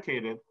wasn't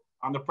predicated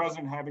on the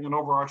president having an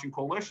overarching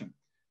coalition.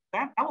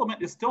 That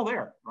element is still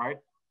there, right?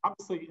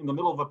 Obviously, in the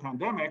middle of a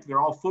pandemic, they're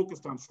all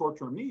focused on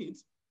short-term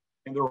needs,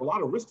 and there are a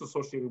lot of risks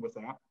associated with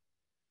that.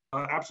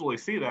 Absolutely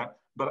see that,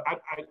 but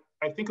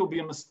I think it'll be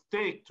a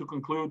mistake to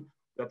conclude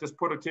that this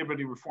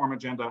productivity reform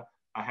agenda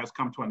has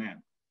come to an end.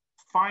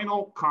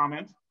 Final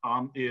comment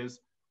is,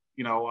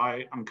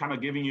 I'm kind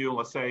of giving you,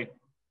 let's say,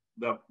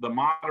 the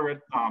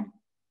moderate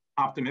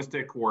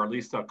optimistic, or at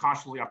least a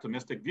cautiously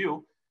optimistic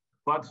view,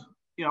 but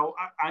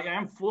I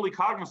am fully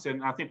cognizant,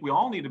 and I think we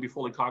all need to be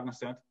fully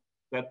cognizant,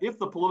 that if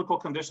the political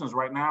conditions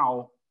right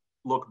now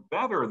look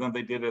better than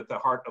they did at the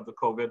heart of the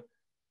COVID,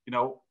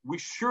 we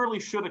surely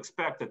should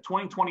expect that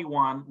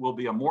 2021 will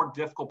be a more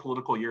difficult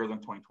political year than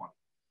 2020.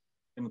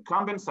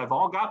 Incumbents have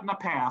all gotten a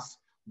pass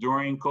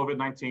during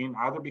COVID-19,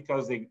 either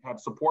because they had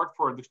support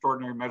for the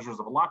extraordinary measures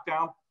of a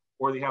lockdown,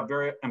 or they have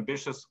very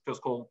ambitious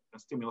fiscal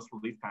and stimulus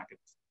relief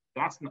packages.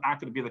 That's not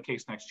going to be the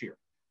case next year.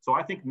 So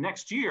I think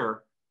next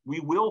year, we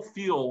will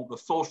feel the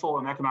social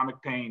and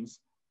economic pains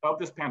of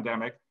this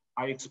pandemic.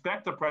 I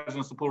expect the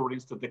president's approval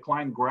ratings to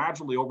decline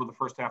gradually over the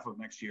first half of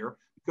next year,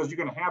 because you're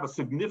going to have a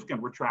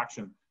significant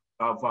retraction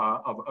of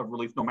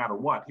relief no matter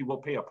what. He will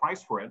pay a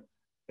price for it.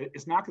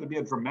 It's not going to be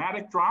a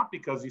dramatic drop,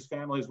 because these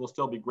families will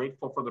still be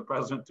grateful for the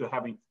president to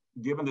having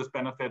given this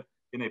benefit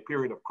in a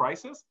period of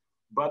crisis.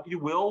 But you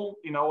will,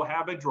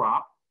 have a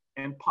drop,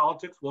 and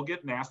politics will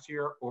get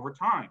nastier over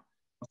time.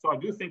 So I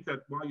do think that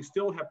while you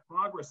still have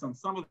progress on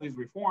some of these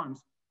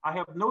reforms, I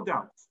have no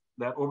doubts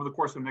that over the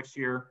course of next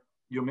year,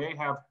 you may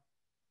have,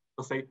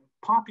 let's say,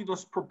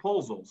 populist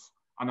proposals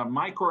on a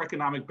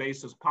microeconomic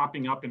basis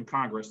popping up in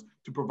Congress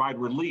to provide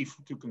relief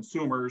to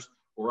consumers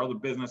or other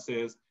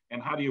businesses.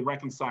 And how do you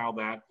reconcile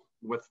that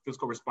with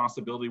fiscal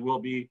responsibility will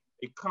be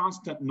a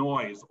constant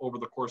noise over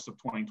the course of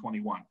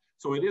 2021.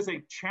 So it is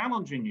a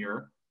challenging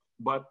year,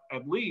 but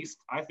at least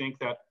I think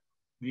that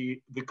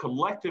the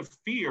collective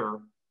fear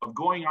of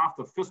going off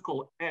the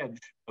fiscal edge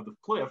of the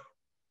cliff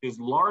is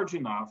large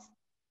enough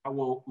that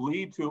will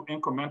lead to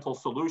incremental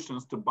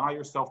solutions to buy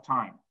yourself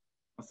time.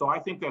 And so I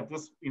think that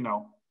this,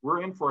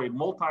 we're in for a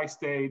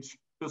multi-stage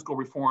fiscal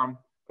reform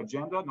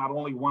agenda, not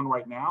only one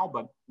right now,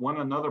 but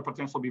one another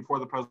potentially before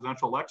the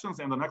presidential elections.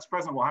 And the next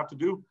president will have to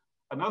do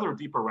another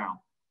deeper round.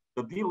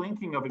 The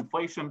delinking of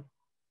inflation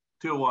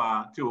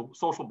to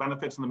social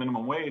benefits and the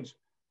minimum wage,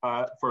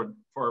 for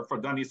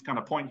Dundee's kind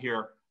of point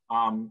here,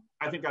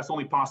 I think that's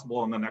only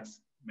possible in the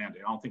next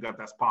mandate. I don't think that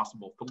that's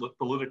possible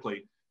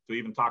politically to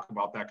even talk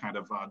about that kind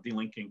of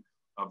delinking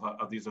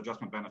of these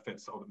adjustment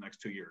benefits over the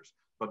next 2 years.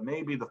 But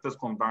maybe the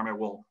fiscal environment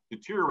will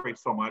deteriorate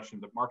so much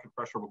and the market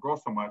pressure will grow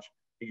so much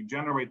that you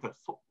generate the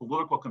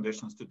political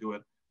conditions to do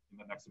it in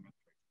the next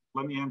administration.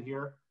 Let me end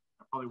here.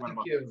 I probably went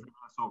about 3 minutes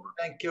over.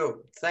 Thank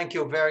you. Thank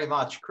you very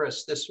much,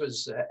 Chris. This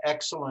was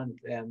excellent.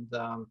 And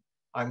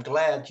I'm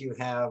glad you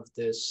have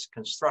this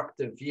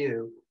constructive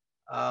view.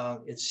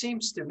 It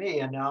seems to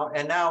me, and now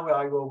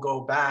I will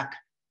go back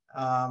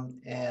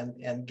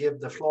and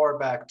give the floor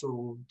back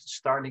to,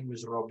 starting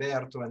with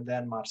Roberto and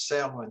then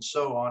Marcelo and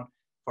so on,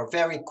 for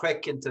very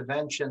quick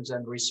interventions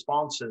and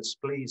responses,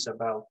 please,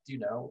 about,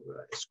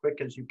 as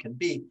quick as you can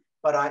be.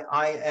 But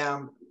I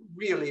am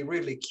really,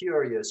 really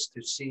curious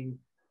to see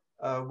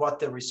what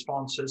the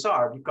responses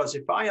are, because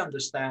if I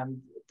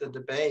understand the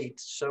debate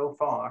so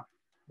far,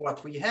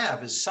 what we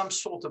have is some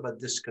sort of a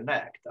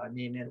disconnect. I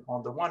mean,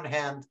 on the one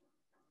hand,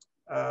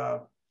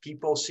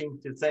 people seem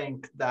to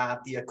think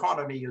that the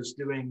economy is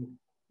doing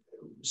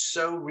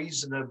so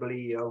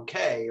reasonably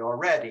okay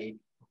already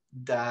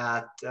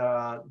that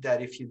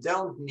that if you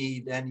don't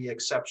need any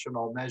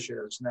exceptional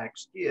measures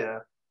next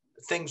year,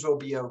 things will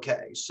be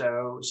okay.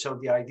 So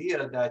the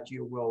idea that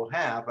you will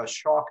have a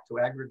shock to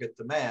aggregate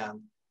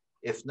demand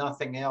if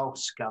nothing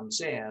else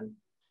comes in,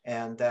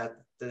 and that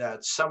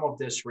some of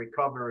this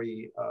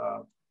recovery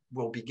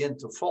will begin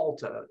to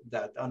falter,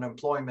 that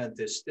unemployment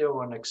is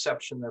still an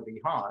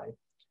exceptionally high,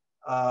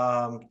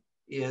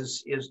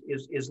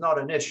 is not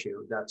an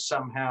issue. That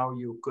somehow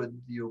you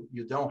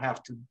don't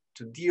have to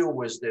deal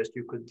with this.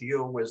 You could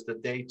deal with the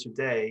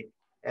day-to-day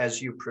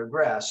as you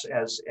progress,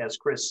 as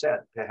Chris said,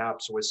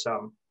 perhaps with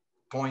some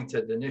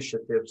pointed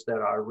initiatives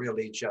that are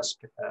really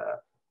just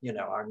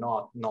are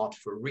not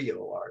for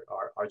real,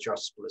 are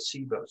just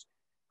placebos.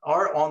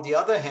 Or on the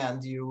other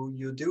hand,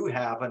 you do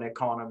have an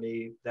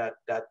economy that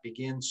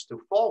begins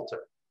to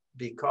falter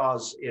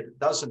because it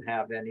doesn't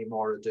have any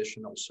more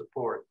additional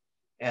support.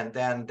 And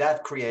then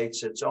that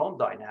creates its own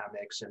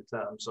dynamics in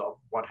terms of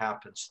what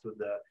happens to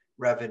the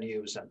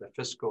revenues and the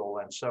fiscal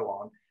and so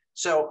on.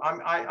 So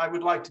I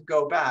would like to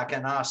go back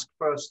and ask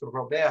first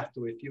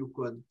Roberto if you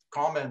could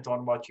comment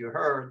on what you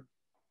heard,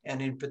 and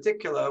in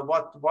particular,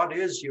 what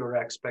is your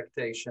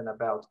expectation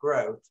about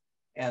growth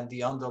and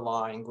the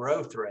underlying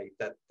growth rate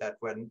that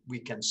when we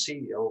can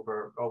see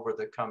over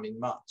the coming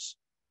months?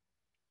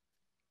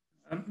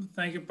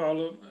 Thank you,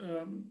 Paulo.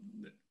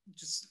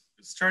 Just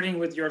starting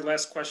with your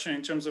last question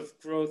in terms of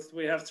growth,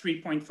 we have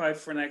 3.5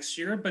 for next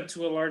year, but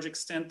to a large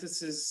extent,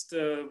 this is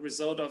the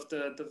result of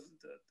the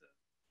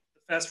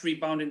fast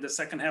rebound in the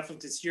second half of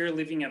this year,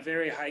 leaving a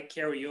very high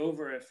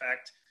carryover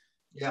effect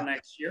for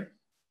next year.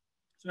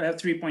 So I have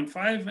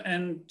 3.5,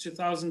 and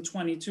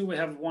 2022, we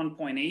have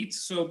 1.8.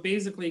 So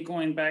basically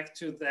going back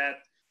to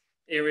that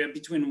area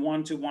between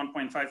 1 to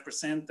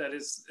 1.5%, that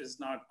is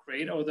not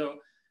great, although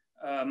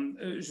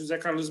Jose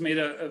Carlos made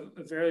a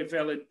very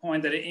valid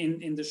point that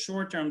in the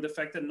short term, the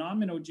fact that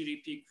nominal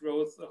GDP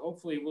growth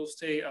hopefully will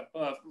stay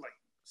above, like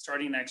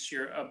starting next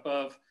year,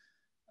 above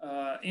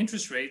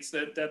interest rates,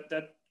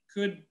 that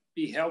could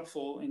be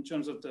helpful in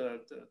terms of the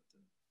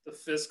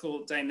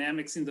fiscal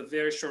dynamics in the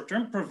very short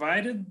term,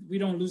 provided we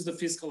don't lose the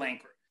fiscal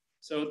anchor.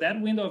 So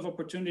that window of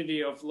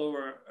opportunity of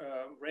lower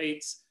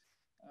rates,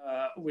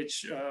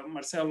 which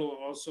Marcelo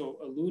also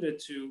alluded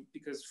to,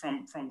 because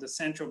from the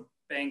central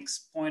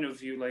bank's point of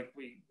view, like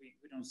we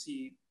don't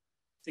see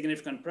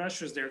significant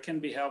pressures there, can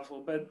be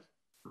helpful. But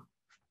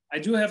I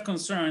do have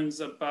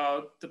concerns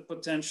about the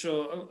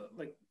potential,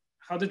 like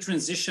how the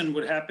transition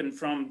would happen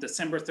from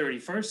December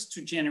 31st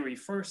to January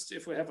 1st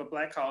if we have a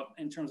blackout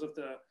in terms of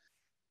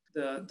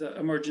the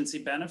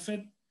emergency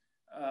benefit.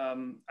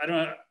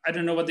 I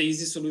don't know what the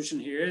easy solution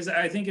here is.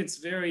 I think it's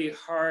very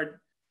hard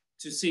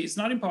to see. It's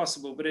not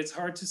impossible, but it's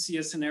hard to see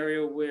a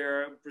scenario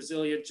where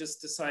Brasilia just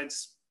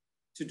decides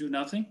to do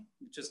nothing,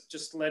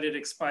 just let it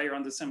expire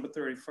on December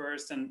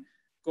 31st and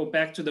go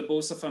back to the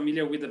Bolsa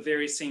Familia with the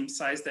very same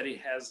size that it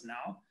has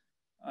now.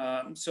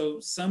 So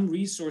some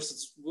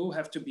resources will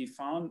have to be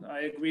found.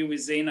 I agree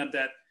with Zena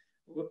that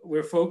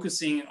we're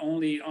focusing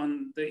only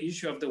on the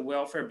issue of the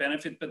welfare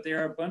benefit, but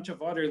there are a bunch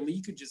of other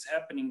leakages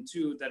happening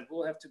too that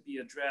will have to be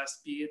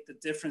addressed, be it the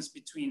difference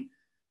between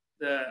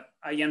the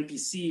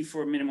INPC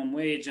for minimum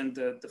wage and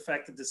the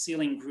fact that the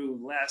ceiling grew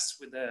less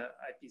with the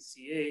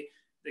IPCA,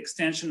 the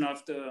extension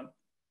of the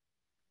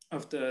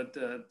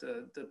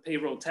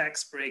payroll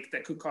tax break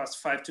that could cost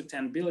 5 to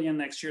 10 billion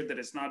next year that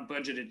is not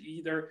budgeted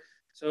either.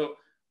 So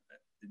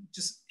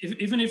just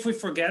even if we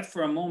forget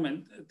for a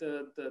moment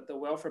the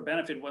welfare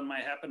benefit, what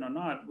might happen or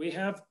not, we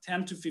have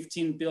 10 to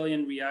 15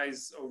 billion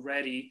reais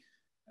already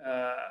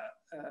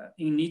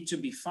in need to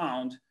be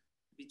found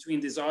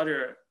between these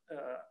other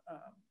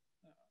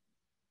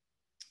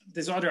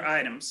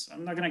items.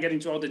 I'm not going to get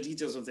into all the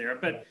details of there,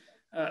 but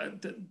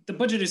the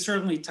budget is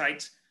certainly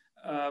tight.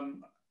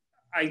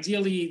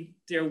 Ideally,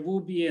 there will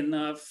be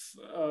enough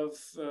of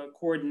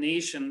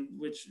coordination,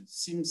 which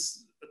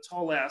seems a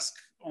tall ask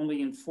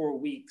only in 4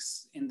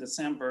 weeks in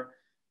December,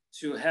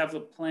 to have a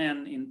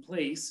plan in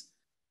place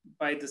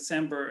by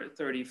December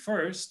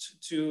 31st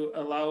to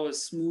allow a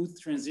smooth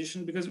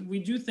transition, because we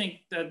do think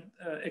that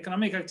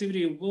economic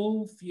activity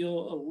will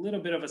feel a little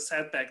bit of a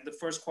setback the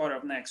first quarter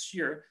of next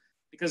year,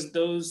 because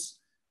those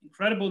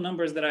incredible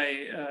numbers that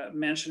I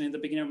mentioned in the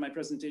beginning of my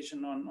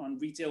presentation on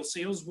retail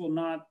sales will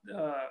not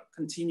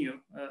continue.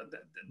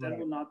 That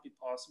will not be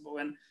possible.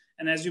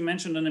 And as you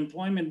mentioned,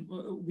 unemployment,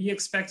 we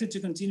expect it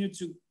to continue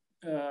to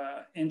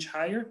inch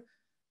higher.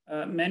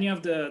 Many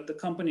of the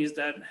companies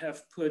that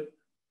have put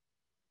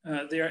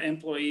their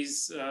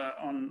employees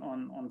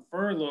on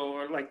furlough,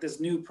 or like these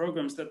new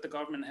programs that the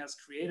government has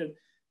created,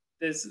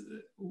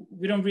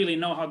 we don't really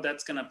know how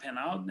that's going to pan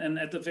out. And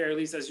at the very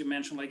least, as you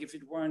mentioned, like if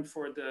it weren't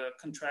for the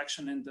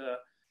contraction in the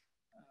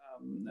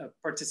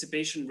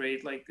participation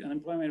rate, like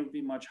unemployment would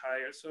be much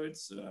higher. So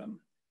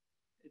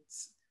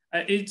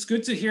it's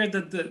good to hear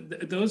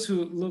that those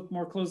who look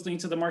more closely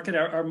into the market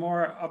are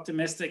more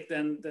optimistic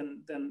than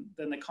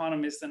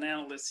economists and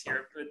analysts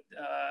here. But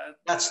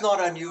that's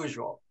not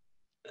unusual.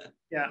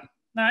 Yeah,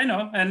 no, I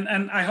know,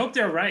 and I hope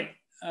they're right.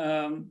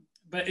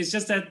 But it's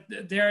just that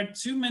there are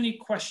too many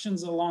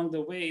questions along the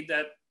way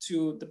that,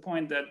 to the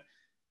point that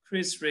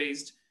Chris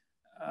raised,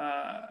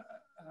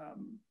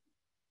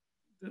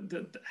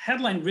 the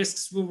headline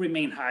risks will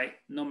remain high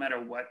no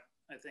matter what,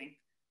 I think.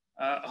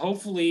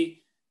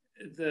 Hopefully,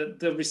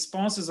 the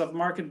responses of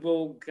market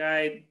will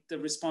guide the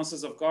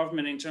responses of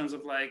government in terms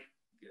of like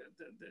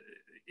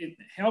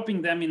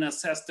helping them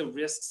assess the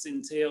risks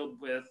entailed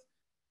with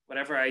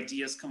whatever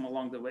ideas come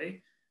along the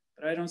way.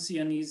 But I don't see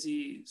an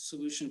easy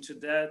solution to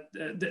that.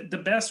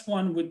 The best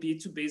one would be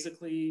to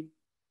basically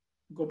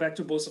go back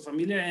to Bolsa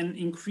Familia and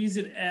increase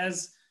it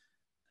as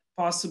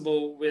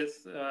possible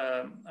with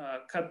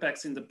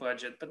cutbacks in the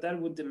budget, but that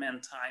would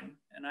demand time.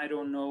 And I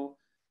don't know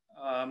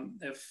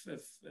if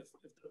the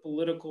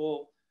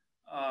political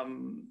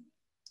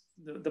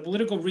the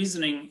political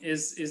reasoning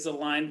is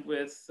aligned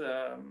with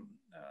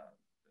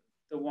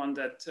the one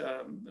that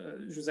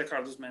José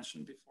Carlos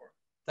mentioned before.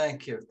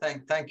 Thank you.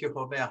 Thank you,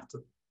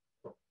 Roberto.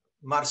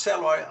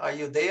 Marcelo, are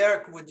you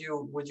there? Would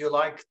you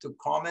like to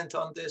comment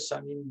on this?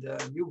 I mean,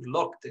 you've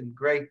looked in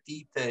great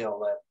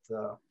detail at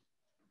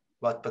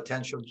what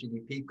potential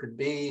GDP could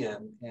be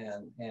and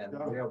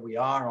where we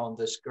are on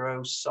this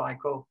growth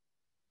cycle.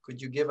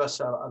 Could you give us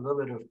a little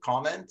bit of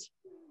comment?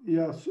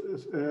 Yes,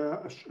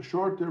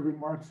 short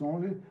remarks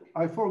only.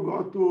 I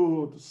forgot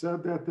to say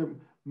that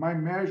my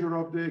measure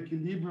of the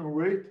equilibrium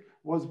rate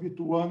was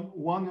between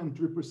 1% and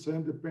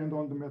 3%, depending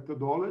on the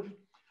methodology.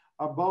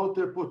 About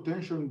the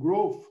potential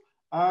growth,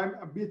 I'm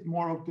a bit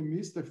more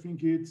optimistic. I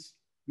think it's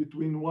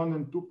between 1%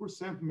 and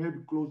 2%, maybe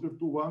closer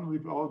to 1%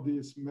 with all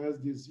this mess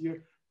this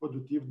year.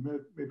 Productive may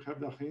have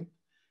the hint.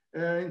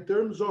 In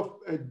terms of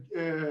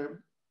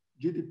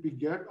GDP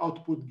gap,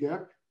 output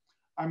gap,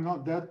 I'm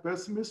not that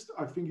pessimist.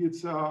 I think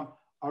it's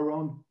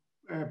around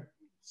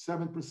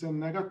 7%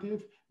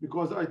 negative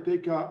because I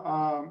take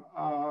a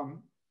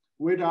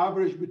weighted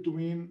average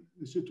between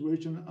the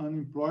situation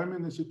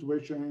unemployment and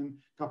situation in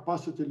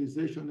capacity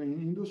utilization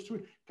in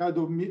industry, kind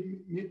of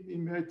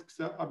makes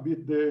a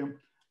bit the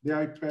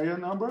IPEA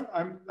number.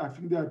 I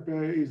think the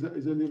IPEA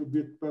is a little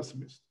bit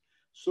pessimist.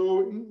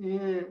 So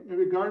in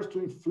regards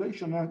to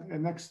inflation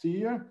next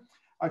year,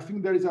 I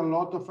think there is a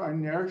lot of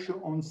inertia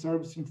on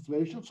service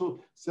inflation.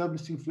 So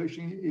service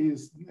inflation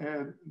is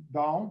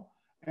down,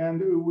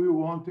 and we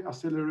won't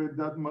accelerate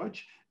that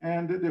much.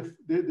 And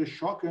the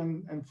shock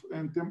in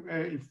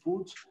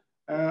foods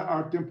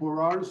are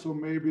temporary, so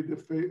maybe they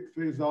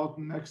phase out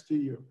next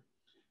year.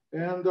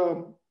 And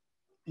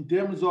in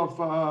terms of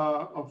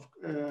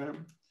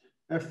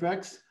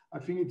FX, I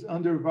think it's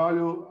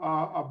undervalued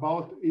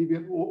about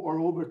even or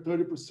over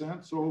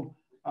 30%. So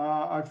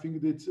I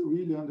think it's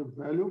really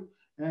undervalued.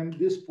 And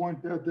this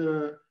point that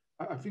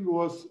I think it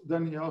was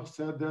Danielle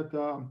said that,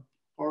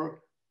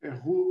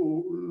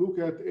 who look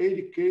at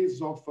 80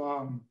 cases of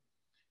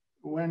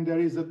when there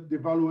is a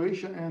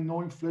devaluation and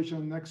no inflation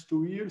in the next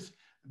 2 years,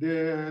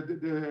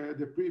 the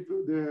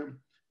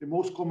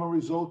most common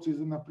result is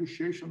an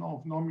appreciation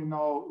of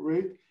nominal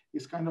rate.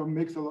 It kind of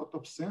makes a lot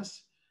of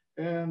sense.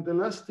 And the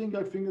last thing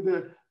I think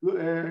the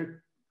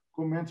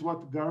comments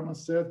what Garman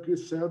said,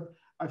 Chris said,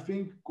 I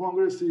think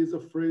Congress is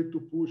afraid to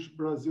push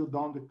Brazil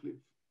down the cliff.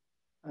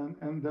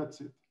 And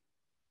that's it.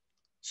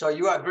 So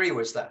you agree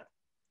with that?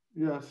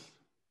 Yes.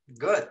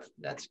 Good.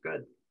 That's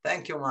good.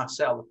 Thank you,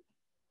 Marcelo.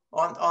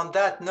 On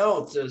that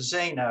note,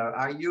 Zaina,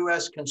 are you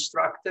as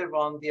constructive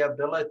on the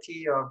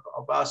ability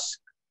of us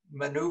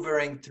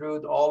maneuvering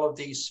through all of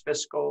these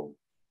fiscal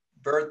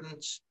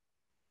burdens?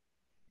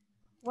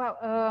 Well,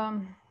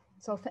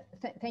 so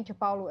thank you,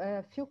 Paulo.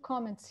 A few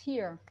comments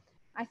here.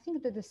 I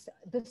think that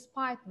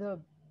despite the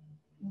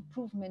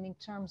improvement in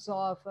terms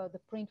of the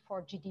print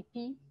for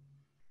GDP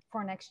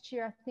for next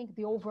year, I think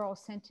the overall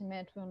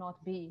sentiment will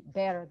not be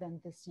better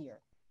than this year,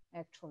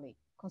 actually,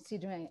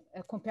 considering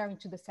comparing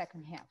to the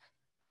second half.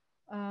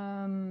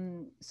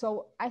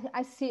 So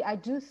I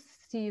do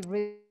see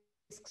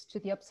risks to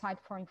the upside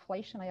for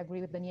inflation. I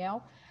agree with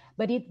Danielle,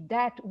 but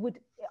that would,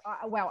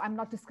 well, I'm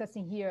not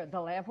discussing here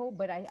the level,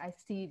 but I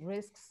see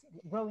risks,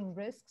 growing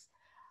risks.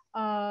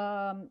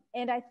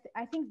 And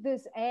I think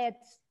this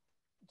adds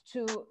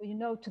to,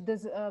 to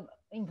this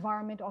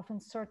environment of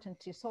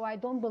uncertainty. So I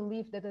don't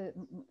believe that the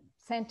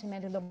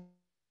sentiment in the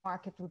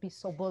market will be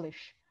so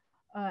bullish.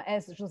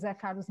 As José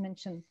Carlos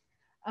mentioned,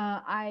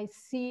 I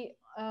see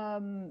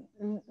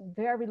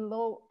very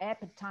low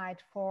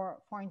appetite for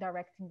foreign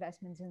direct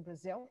investments in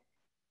Brazil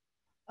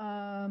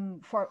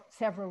for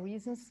several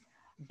reasons.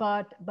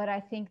 But I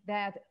think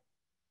that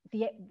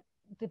the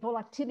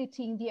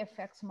volatility in the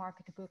FX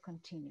market will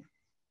continue.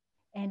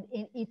 And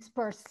it's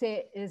per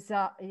se is,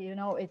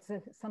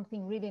 it's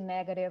something really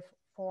negative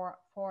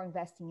for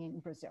investing in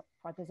Brazil,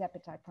 for this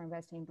appetite for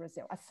investing in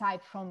Brazil,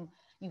 aside from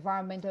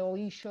environmental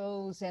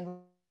issues and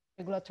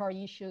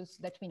regulatory issues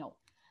that we know.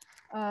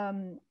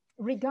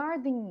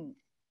 Regarding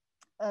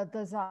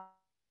this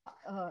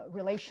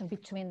relation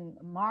between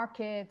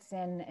markets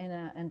and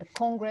the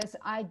Congress,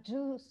 I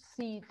do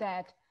see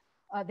that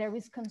there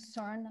is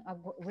concern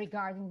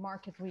regarding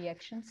market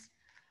reactions,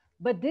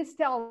 but this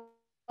tells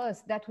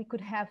us that we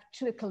could have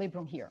two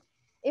equilibrium here.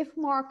 If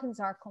markets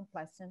are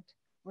complacent,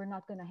 we're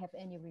not going to have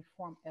any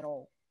reform at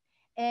all.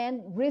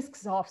 And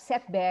risks of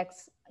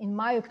setbacks, in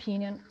my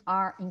opinion,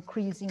 are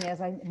increasing,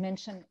 as I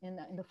mentioned in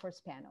the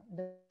first panel,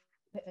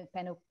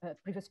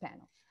 previous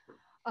panel.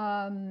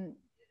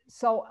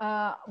 So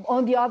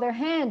on the other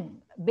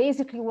hand,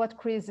 basically what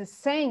Chris is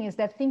saying is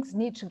that things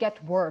need to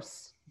get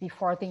worse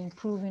before they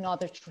improve in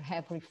order to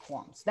have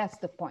reforms. That's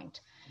the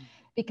point.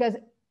 Because,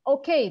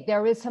 okay,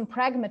 there is some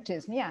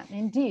pragmatism, yeah,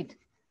 indeed,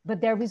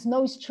 but there is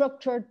no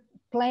structured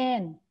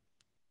plan.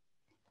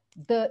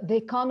 The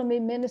economy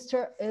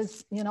minister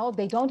is,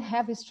 they don't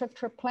have a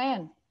structured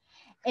plan.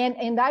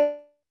 And I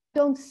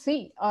don't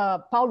see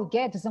Paulo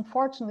Guedes,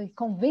 unfortunately,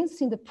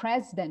 convincing the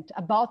president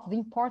about the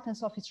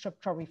importance of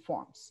structural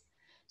reforms.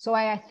 So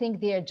I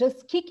think they're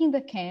just kicking the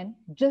can,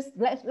 just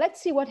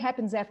let's see what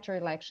happens after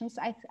elections.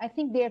 I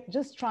think they're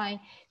just trying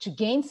to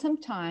gain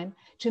some time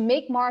to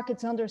make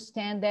markets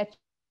understand that,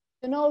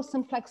 you know,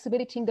 some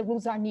flexibility in the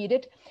rules are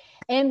needed.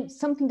 And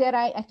something that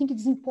I think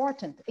is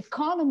important,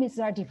 economists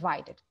are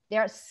divided.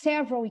 There are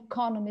several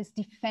economists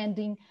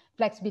defending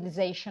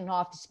flexibilization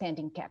of the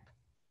spending cap,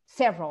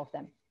 several of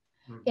them.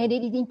 Mm-hmm. And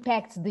it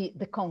impacts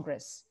the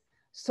Congress.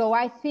 So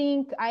I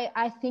think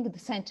the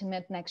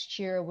sentiment next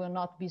year will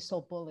not be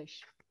so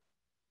bullish.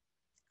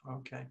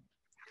 Okay.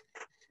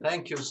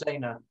 Thank you,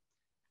 Zaina.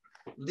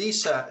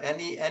 Lisa,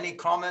 any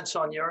comments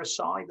on your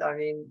side? I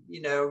mean,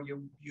 you know,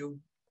 you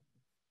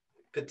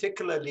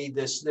particularly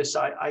this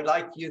I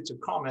like you to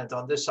comment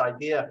on this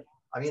idea.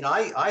 I mean,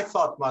 I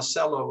thought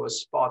Marcelo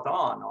was spot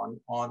on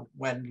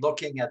when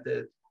looking at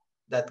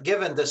that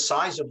given the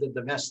size of the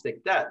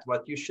domestic debt,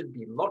 what you should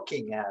be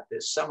looking at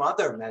is some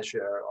other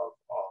measure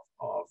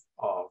of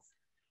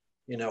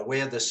you know,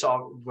 where the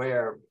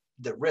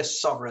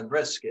sovereign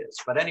risk is.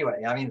 But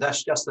anyway, I mean,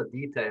 that's just a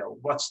detail.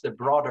 What's the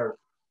broader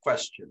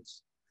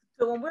questions?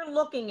 So when we're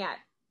looking at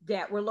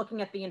debt, we're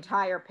looking at the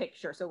entire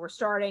picture. So we're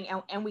starting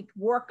and we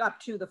work up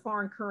to the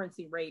foreign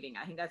currency rating.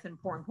 I think that's an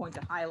important point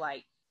to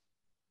highlight.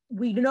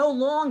 We no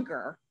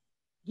longer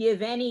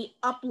give any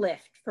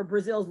uplift for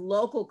Brazil's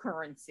local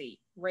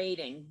currency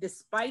rating,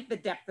 despite the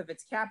depth of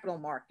its capital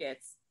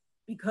markets,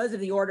 because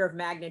of the order of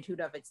magnitude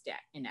of its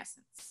debt, in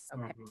essence.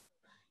 Okay. Mm-hmm.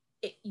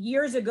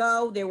 Years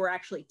ago, there were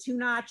actually 2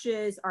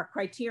 notches. Our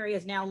criteria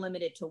is now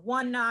limited to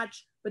 1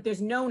 notch, but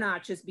there's no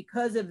notches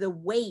because of the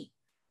weight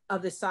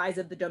of the size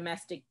of the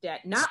domestic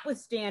debt,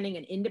 notwithstanding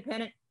an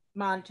independent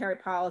monetary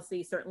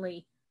policy,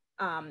 certainly,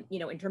 you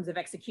know, in terms of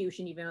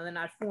execution, even though they're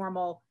not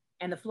formal,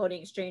 and the floating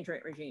exchange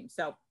rate regime.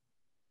 So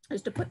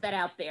just to put that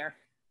out there.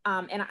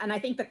 And I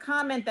think the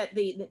comment that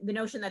the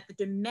notion that the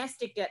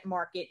domestic debt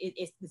market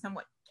is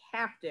somewhat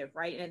captive,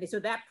 right? And so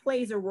that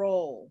plays a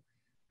role.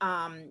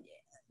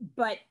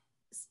 But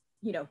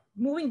you know,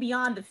 moving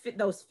beyond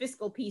those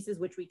fiscal pieces,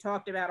 which we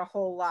talked about a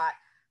whole lot,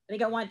 I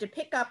think I wanted to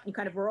pick up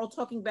and we're all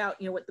talking about,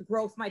 you know, what the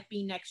growth might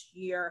be next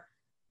year.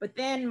 But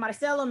then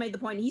Marcelo made the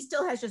point, he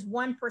still has just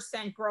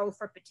 1% growth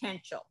for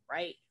potential,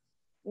 right?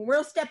 When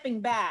we're stepping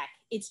back,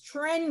 it's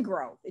trend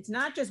growth. It's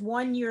not just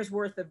 1 year's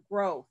worth of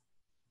growth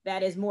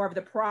that is more of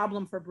the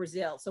problem for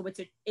Brazil. So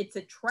it's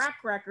a track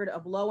record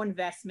of low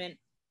investment,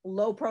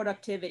 low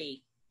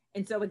productivity.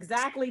 And so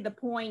exactly the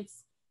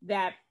points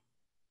that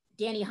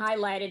Danny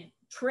highlighted,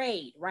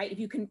 trade, right? If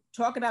you can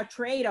talk about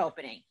trade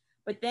opening,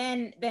 but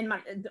then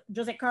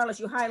Jose Carlos,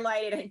 you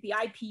highlighted, I think, the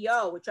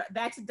IPO, which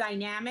that's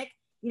dynamic.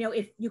 You know,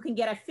 if you can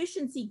get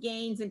efficiency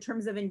gains in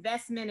terms of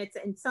investment, it's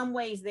in some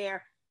ways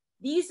there.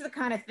 These are the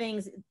kind of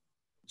things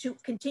to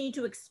continue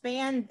to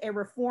expand a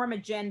reform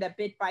agenda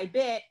bit by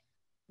bit.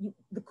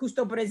 The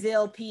Custo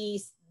Brazil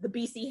piece, the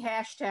BC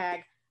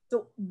hashtag.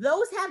 So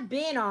those have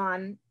been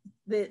on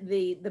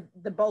the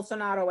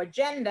Bolsonaro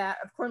agenda,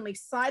 of course,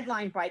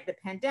 sidelined by the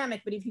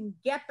pandemic. But if you can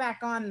get back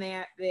on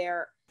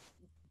there,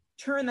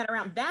 turn that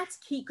around, that's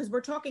key, because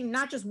we're talking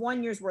not just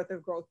 1 year's worth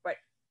of growth, but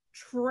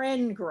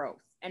trend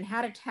growth and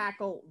how to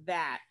tackle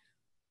that.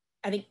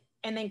 I think,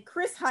 and then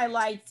Chris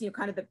highlights, you know,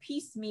 kind of the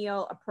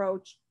piecemeal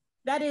approach.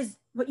 That is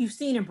what you've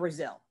seen in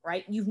Brazil,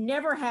 right? You've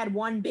never had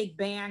one big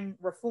bang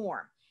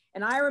reform.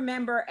 And I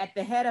remember at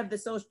the head of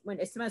when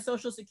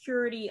Social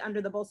Security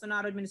under the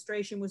Bolsonaro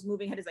administration was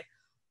moving ahead, it's like,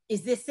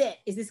 is this it?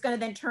 Is this going to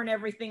then turn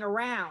everything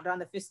around on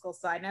the fiscal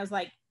side? And I was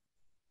like,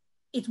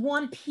 it's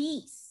one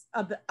piece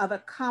of a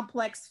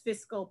complex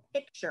fiscal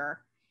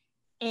picture,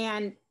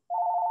 and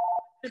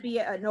to be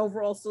an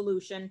overall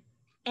solution.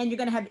 And you're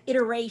going to have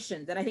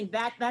iterations. And I think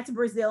that's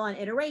Brazil on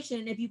iteration.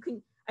 And if you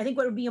can, I think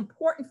what would be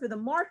important for the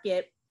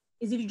market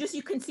is if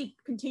you can see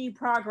continued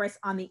progress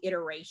on the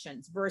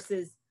iterations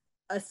versus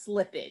a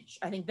slippage.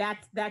 I think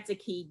that's a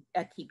key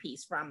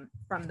piece from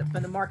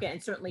the market,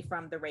 and certainly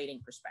from the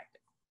rating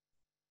perspective.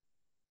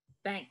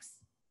 Thanks.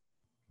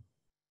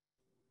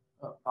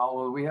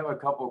 Paulo, we have a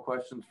couple of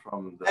questions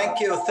from the... Thank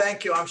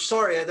you. I'm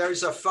sorry,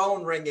 there's a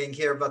phone ringing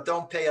here, but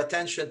don't pay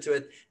attention to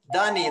it.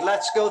 Danny,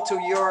 let's go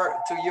to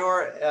your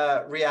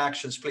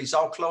reactions, please.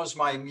 I'll close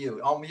my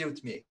mute. I'll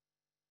mute me.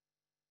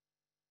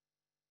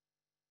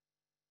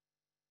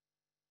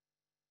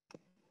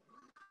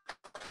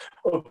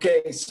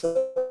 Okay,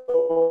 so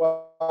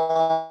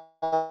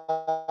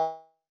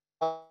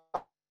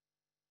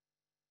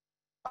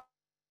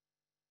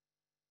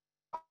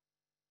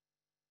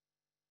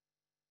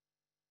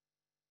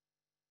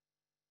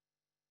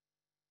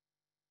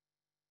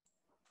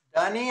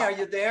Danny, are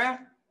you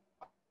there?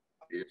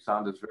 Your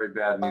sound is very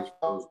bad.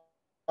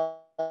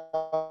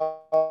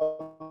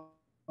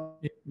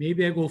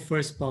 Maybe I go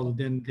first, Paulo,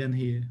 then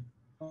he.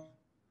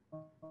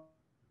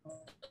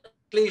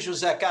 Please,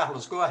 José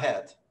Carlos, go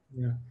ahead.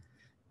 Yeah.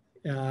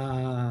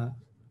 No.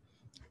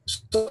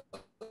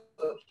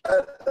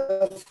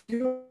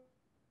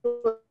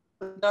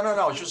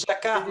 José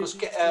Carlos,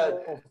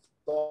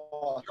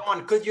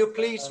 John, could you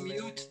please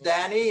mute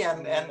Danny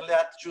and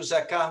let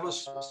José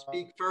Carlos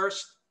speak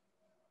first?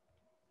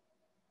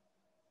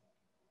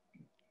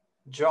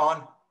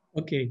 John.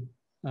 Okay.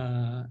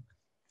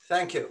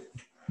 Thank you.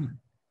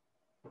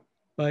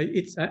 But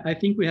I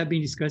think we have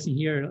been discussing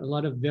here a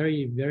lot of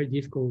very, very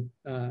difficult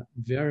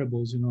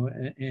variables, you know,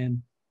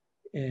 and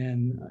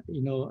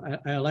you know,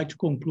 I like to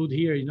conclude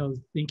here, you know,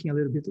 thinking a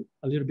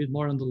little bit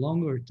more on the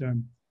longer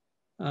term.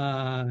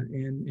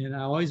 And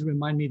I always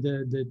remind me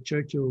the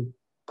Churchill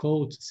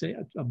quote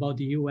about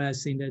the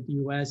U.S. saying that the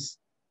U.S.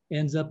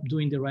 ends up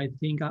doing the right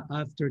thing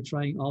after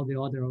trying all the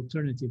other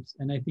alternatives.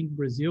 And I think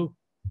Brazil,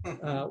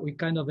 we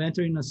kind of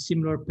enter in a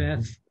similar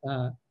path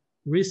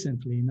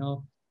recently, you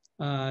know.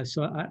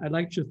 So I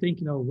like to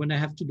think, you know, when I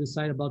have to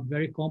decide about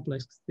very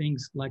complex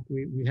things like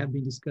we have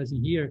been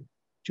discussing here,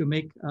 to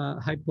make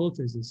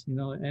hypotheses, you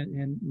know,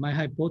 and my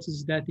hypothesis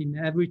is that in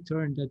every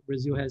turn that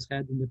Brazil has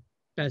had in the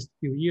past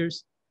few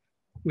years,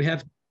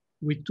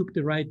 we took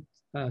the right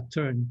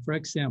turn. For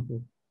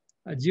example,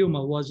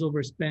 Dilma was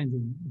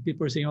overspending.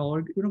 People are saying, oh,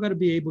 we're not going to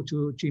be able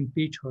to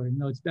impeach her. You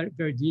know, it's very,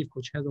 very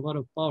difficult. She has a lot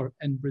of power,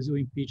 and Brazil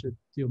impeached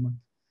Dilma.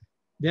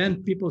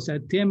 Then people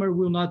said, Temer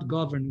will not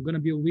govern, going to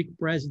be a weak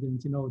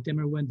president. You know,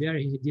 Temer went there,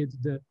 he did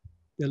the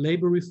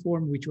labor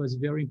reform, which was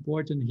very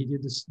important. He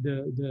did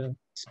the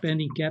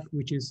spending cap,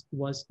 which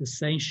was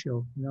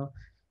essential, you know,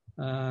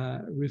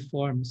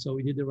 reform. So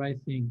we did the right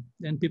thing.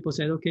 Then people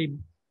said, okay,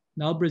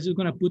 now Brazil is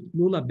going to put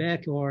Lula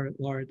back, or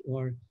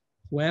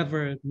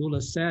whoever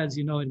Lula says,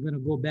 you know, and going to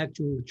go back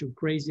to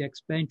crazy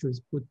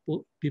expenditures.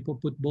 People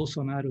put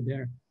Bolsonaro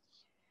there.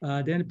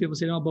 Then people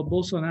say, no, but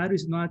Bolsonaro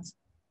is not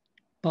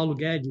Paulo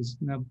Guedes.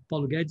 Now,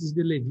 Paulo Guedes is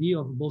the Levi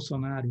of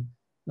Bolsonaro.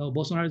 Now,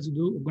 Bolsonaro is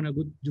going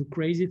to do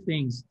crazy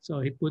things.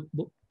 So he put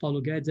Paulo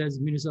Guedes as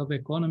Minister of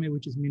Economy,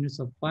 which is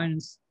Minister of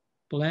Finance,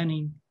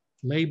 Planning,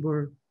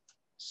 Labor,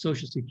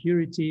 Social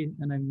Security,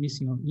 and I'm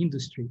missing on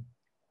industry.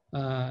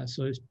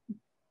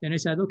 Then I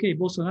said, okay,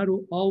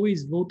 Bolsonaro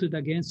always voted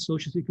against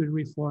Social Security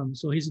reform.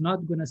 So he's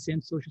not going to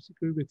send Social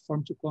Security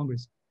reform to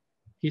Congress.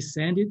 He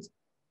sent it,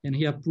 and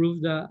he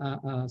approved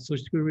a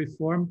Social Security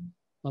reform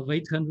of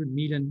 800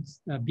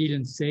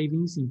 billion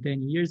savings in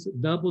 10 years,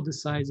 double the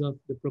size of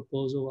the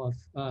proposal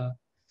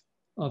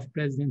of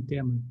President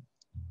Temer.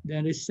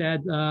 Then they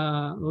said,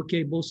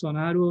 okay,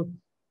 Bolsonaro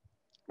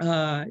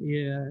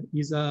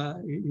is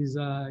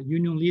a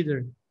union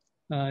leader.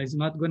 Is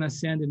not going to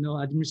send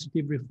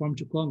administrative reform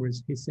to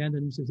Congress. He sent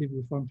administrative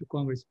reform to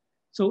Congress.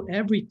 So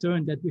every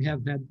turn that we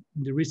have had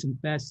in the recent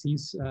past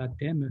since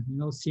Temer, you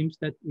know, seems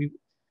that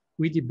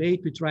we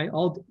debate, we try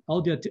all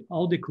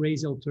the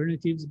crazy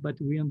alternatives, but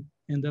we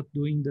end up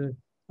doing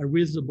a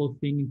reasonable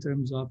thing in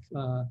terms of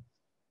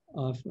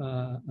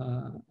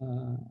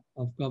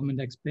government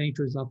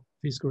expenditures, of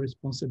fiscal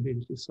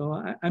responsibility. So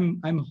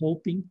I'm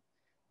hoping,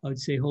 I would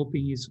say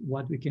hoping is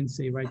what we can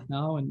say right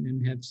now,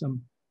 and have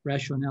some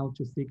rationale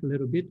to think a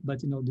little bit,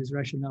 but you know, this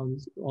rationale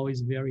is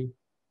always very,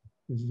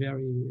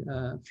 very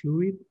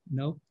fluid, you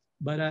know.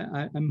 But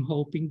I'm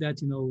hoping that,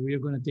 you know, we are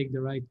going to take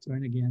the right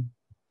turn again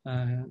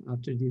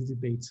after these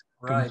debates.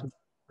 Right,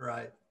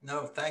 right.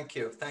 No, thank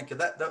you, thank you.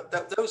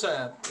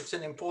 It's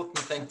an important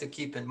thing to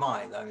keep in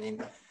mind. I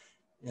mean,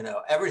 you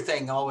know,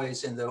 everything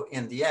always in the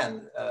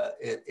end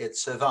it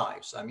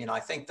survives. I mean, I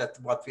think that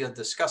what we are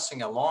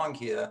discussing along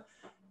here,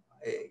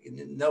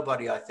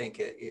 nobody, I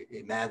think,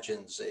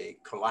 imagines a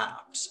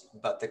collapse,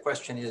 but the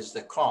question is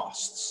the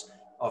costs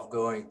of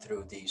going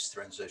through these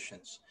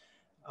transitions.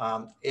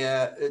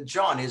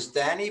 John, is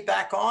Danny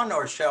back on,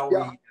 or shall we?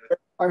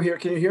 I'm here.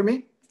 Can you hear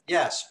me?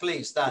 Yes,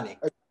 please, Danny.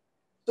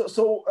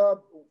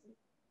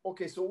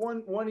 Okay, so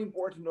one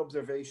important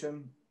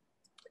observation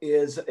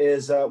is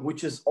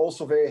which is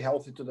also very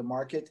healthy to the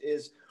market,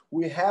 is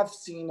we have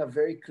seen a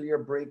very clear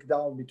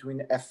breakdown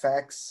between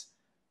FX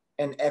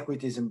and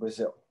equities in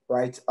Brazil.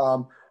 Right.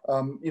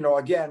 You know,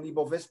 again,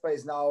 Ibovespa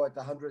is now at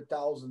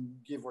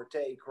 100,000, give or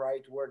take,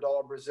 right, where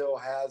dollar Brazil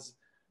has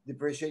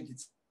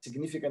depreciated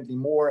significantly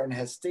more and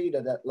has stayed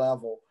at that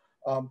level.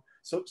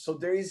 So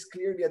there is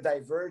clearly a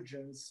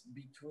divergence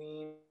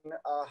between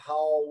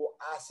how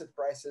asset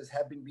prices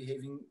have been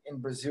behaving in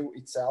Brazil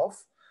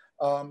itself.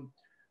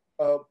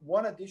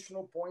 One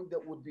additional point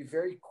that would be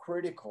very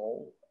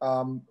critical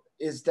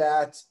is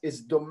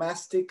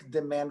domestic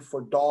demand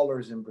for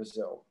dollars in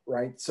Brazil,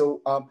 right?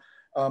 So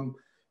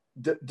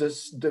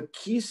the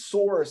key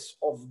source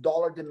of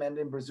dollar demand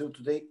in Brazil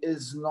today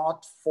is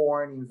not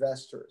foreign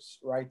investors,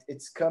 right?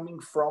 It's coming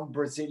from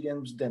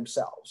Brazilians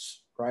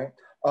themselves, right?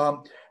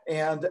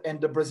 And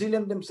the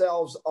Brazilians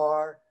themselves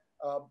are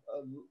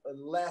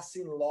less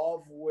in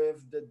love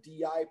with the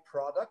DI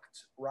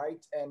product,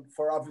 right? And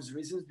for obvious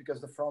reasons,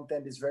 because the front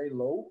end is very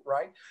low,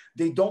 right?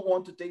 They don't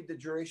want to take the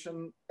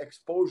duration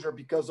exposure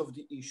because of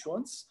the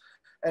issuance.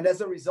 And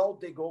as a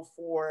result, they go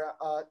for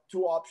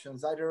two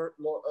options, either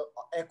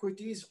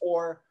equities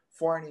or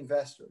foreign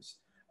investors.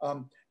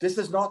 This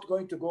is not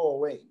going to go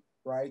away,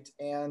 right?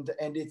 And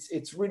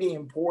it's really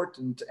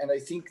important. And I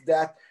think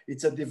that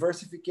it's a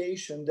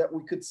diversification that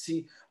we could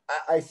see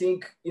I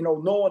think, no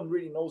one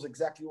really knows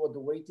exactly what the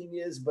weighting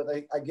is, but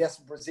I guess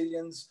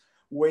Brazilians'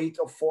 weight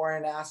of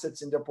foreign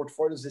assets in their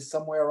portfolios is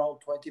somewhere around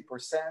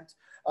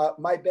 20%.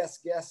 My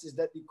best guess is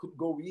that it could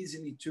go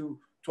easily to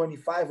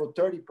 25 or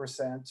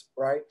 30%,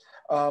 right?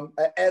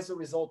 As a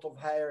result of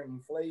higher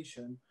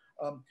inflation.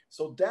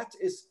 So that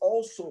is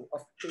also a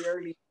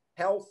fairly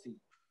healthy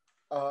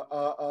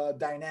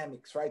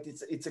dynamics, right?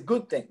 It's a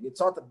good thing.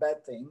 It's not a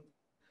bad thing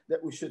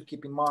that we should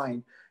keep in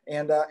mind.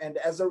 And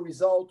as a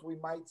result, we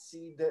might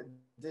see that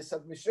this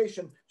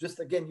administration just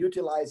again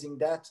utilizing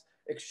that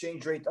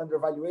exchange rate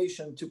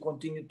undervaluation to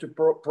continue to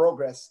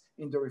progress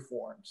in the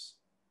reforms.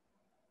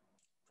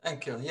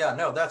 Thank you. Yeah,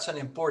 no, that's an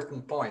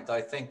important point.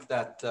 I think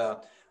that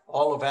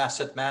all of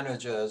asset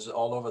managers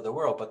all over the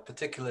world, but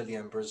particularly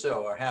in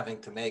Brazil, are having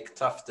to make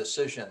tough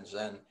decisions.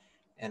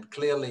 And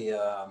clearly,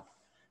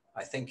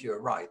 I think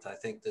you're right. I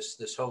think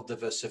this whole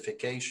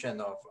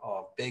diversification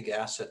of big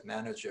asset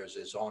managers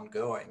is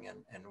ongoing,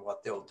 and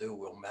what they'll do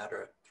will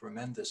matter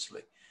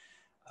tremendously.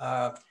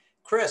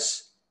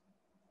 Chris,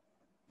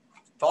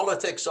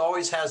 politics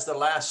always has the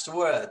last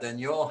word, and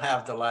you'll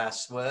have the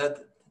last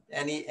word.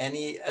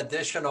 Any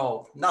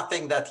additional,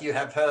 nothing that you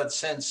have heard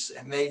since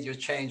made you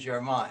change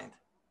your mind?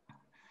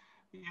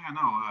 Yeah,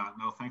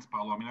 no, thanks,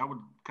 Paulo. I mean, I would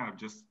kind of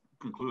just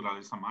conclude, at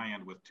least on my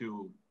end, with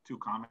two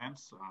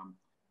comments.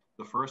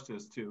 The first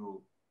is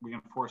to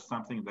reinforce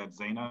something that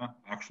Zaina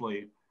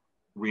actually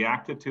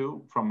reacted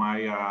to from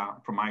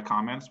my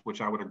comments,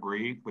 which I would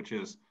agree, which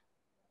is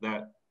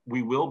that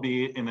we will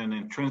be in an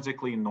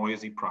intrinsically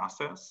noisy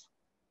process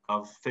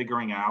of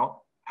figuring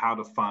out how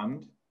to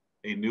fund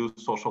a new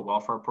social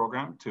welfare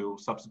program to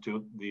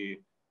substitute the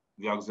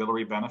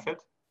auxiliary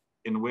benefit,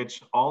 in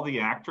which all the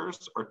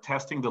actors are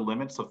testing the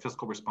limits of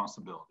fiscal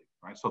responsibility,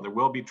 right? So there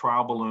will be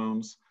trial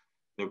balloons,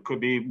 there could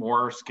be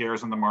more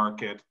scares in the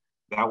market.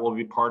 That will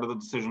be part of the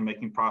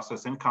decision-making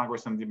process in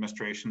Congress and the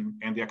administration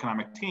and the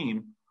economic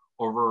team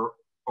over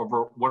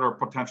what are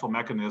potential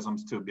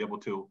mechanisms to be able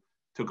to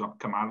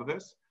come out of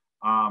this.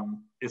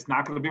 It's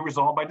not going to be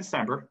resolved by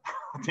December.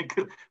 I think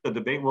the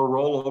debate will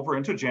roll over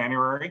into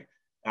January.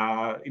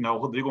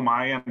 Rodrigo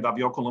Maia and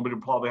Davi Alcolumbre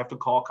will probably have to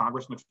call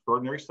Congress an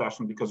extraordinary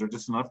session because there's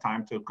just enough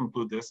time to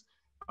conclude this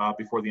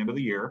before the end of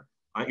the year.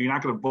 You're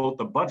not going to vote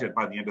the budget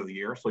by the end of the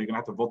year, so you're going to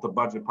have to vote the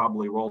budget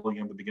probably rolling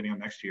in the beginning of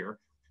next year.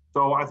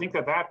 So I think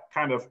that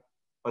kind of,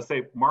 let's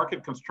say,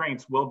 market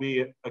constraints will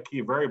be a key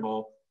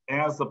variable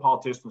as the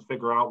politicians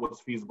figure out what's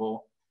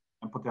feasible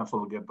and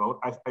potential to get vote.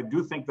 I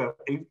do think that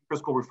a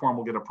fiscal reform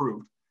will get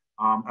approved.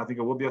 I think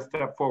it will be a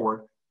step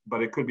forward,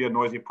 but it could be a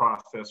noisy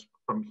process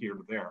from here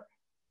to there.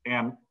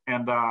 And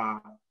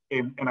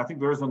I think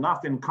there's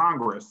enough in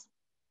Congress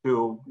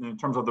to, in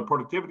terms of the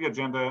productivity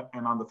agenda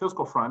and on the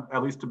fiscal front,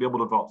 at least to be able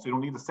to vote. So you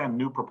don't need to send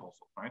new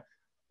proposals, right?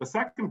 The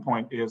second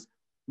point is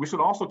we should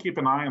also keep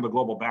an eye on the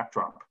global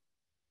backdrop,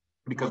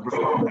 because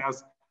Brazil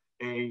has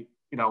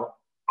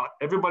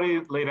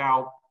everybody laid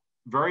out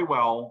very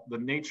well the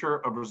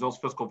nature of Brazil's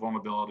fiscal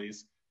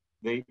vulnerabilities.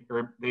 They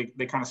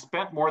kind of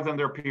spent more than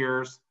their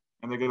peers,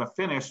 and they're going to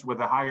finish with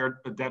a higher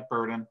debt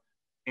burden.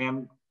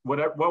 And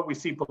what we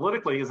see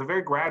politically is a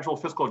very gradual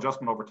fiscal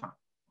adjustment over time.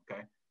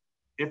 Okay,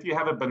 if you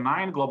have a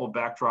benign global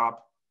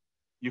backdrop,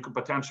 you could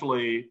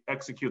potentially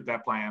execute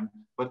that plan.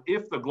 But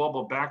if the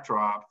global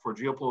backdrop, for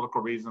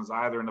geopolitical reasons,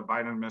 either in the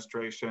Biden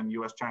administration,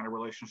 U.S.-China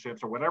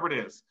relationships, or whatever it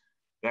is,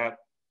 that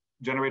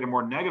generate a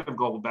more negative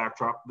global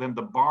backdrop, then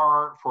the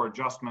bar for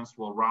adjustments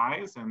will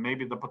rise, and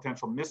maybe the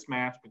potential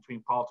mismatch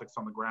between politics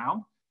on the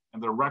ground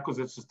and the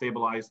requisites to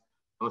stabilize,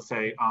 let's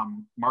say,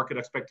 market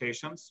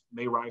expectations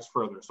may rise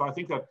further. So I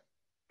think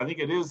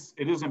it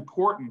is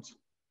important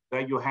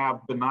that you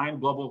have benign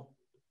global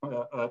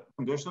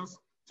conditions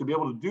to be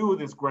able to do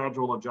this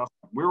gradual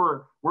adjustment.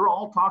 We're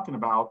all talking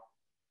about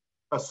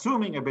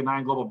assuming a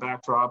benign global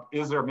backdrop.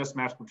 Is there a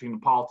mismatch between the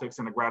politics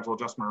and a gradual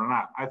adjustment or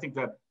not? I think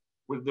that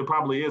there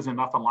probably is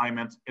enough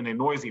alignment in a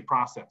noisy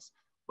process.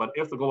 But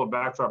if the global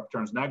backdrop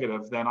turns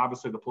negative, then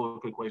obviously the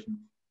political equation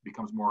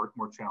becomes more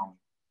challenging.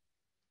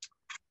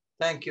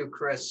 Thank you,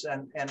 Chris.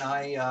 And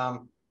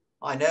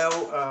I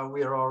know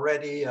we are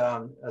already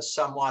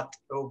somewhat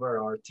over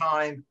our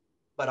time,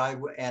 but I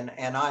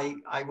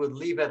would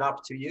leave it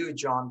up to you,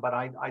 John, but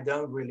I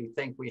don't really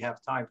think we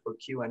have time for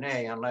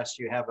Q&A unless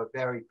you have a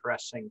very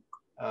pressing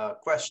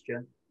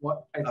question.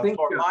 Well, I think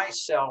for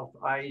myself,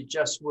 I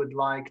just would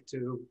like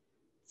to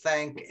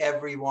thank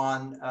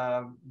everyone,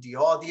 the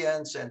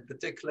audience, and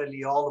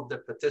particularly all of the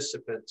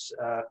participants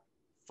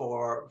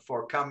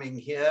for coming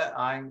here.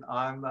 I'm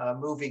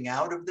moving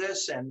out of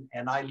this, and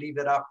I leave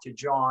it up to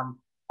John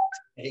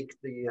to make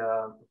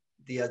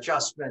the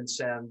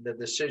adjustments and the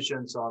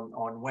decisions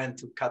on when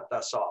to cut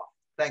us off.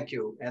 Thank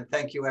you, and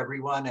thank you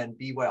everyone, and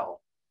be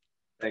well.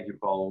 Thank you,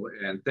 Paulo,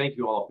 and thank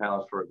you all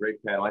panelists for a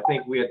great panel. I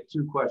think we had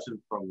 2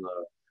 questions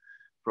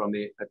from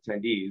the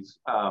attendees,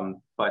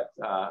 but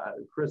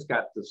Chris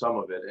got to some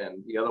of it,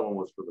 and the other one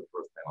was for the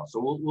first panel. So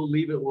we'll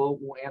leave it. We'll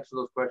answer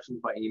those questions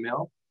by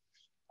email,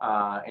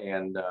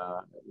 and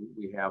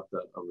we have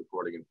a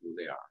recording of who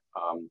they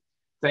are.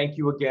 Thank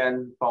you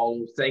again,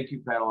 Paulo. Thank you,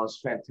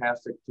 panelists.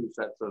 Fantastic two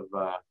sets of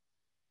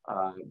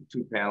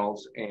two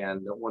panels.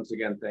 And once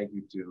again, thank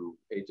you to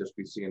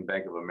HSBC and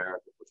Bank of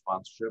America for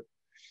sponsorship.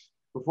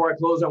 Before I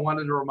close, I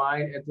wanted to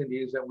remind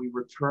attendees that we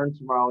return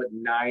tomorrow at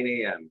 9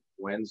 a.m.,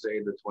 Wednesday,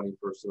 the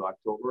 21st of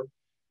October,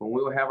 when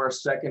we will have our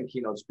second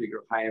keynote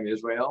speaker, Haim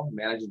Israel,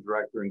 Managing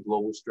Director and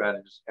Global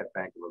Strategist at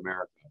Bank of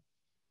America.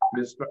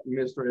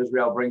 Mr.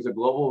 Israel brings a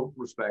global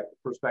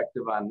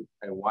perspective on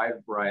a wide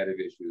variety of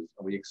issues,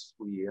 and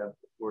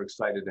we're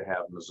excited to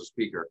have him as a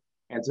speaker.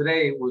 And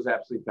today was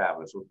absolutely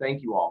fabulous. So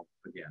thank you all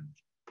again.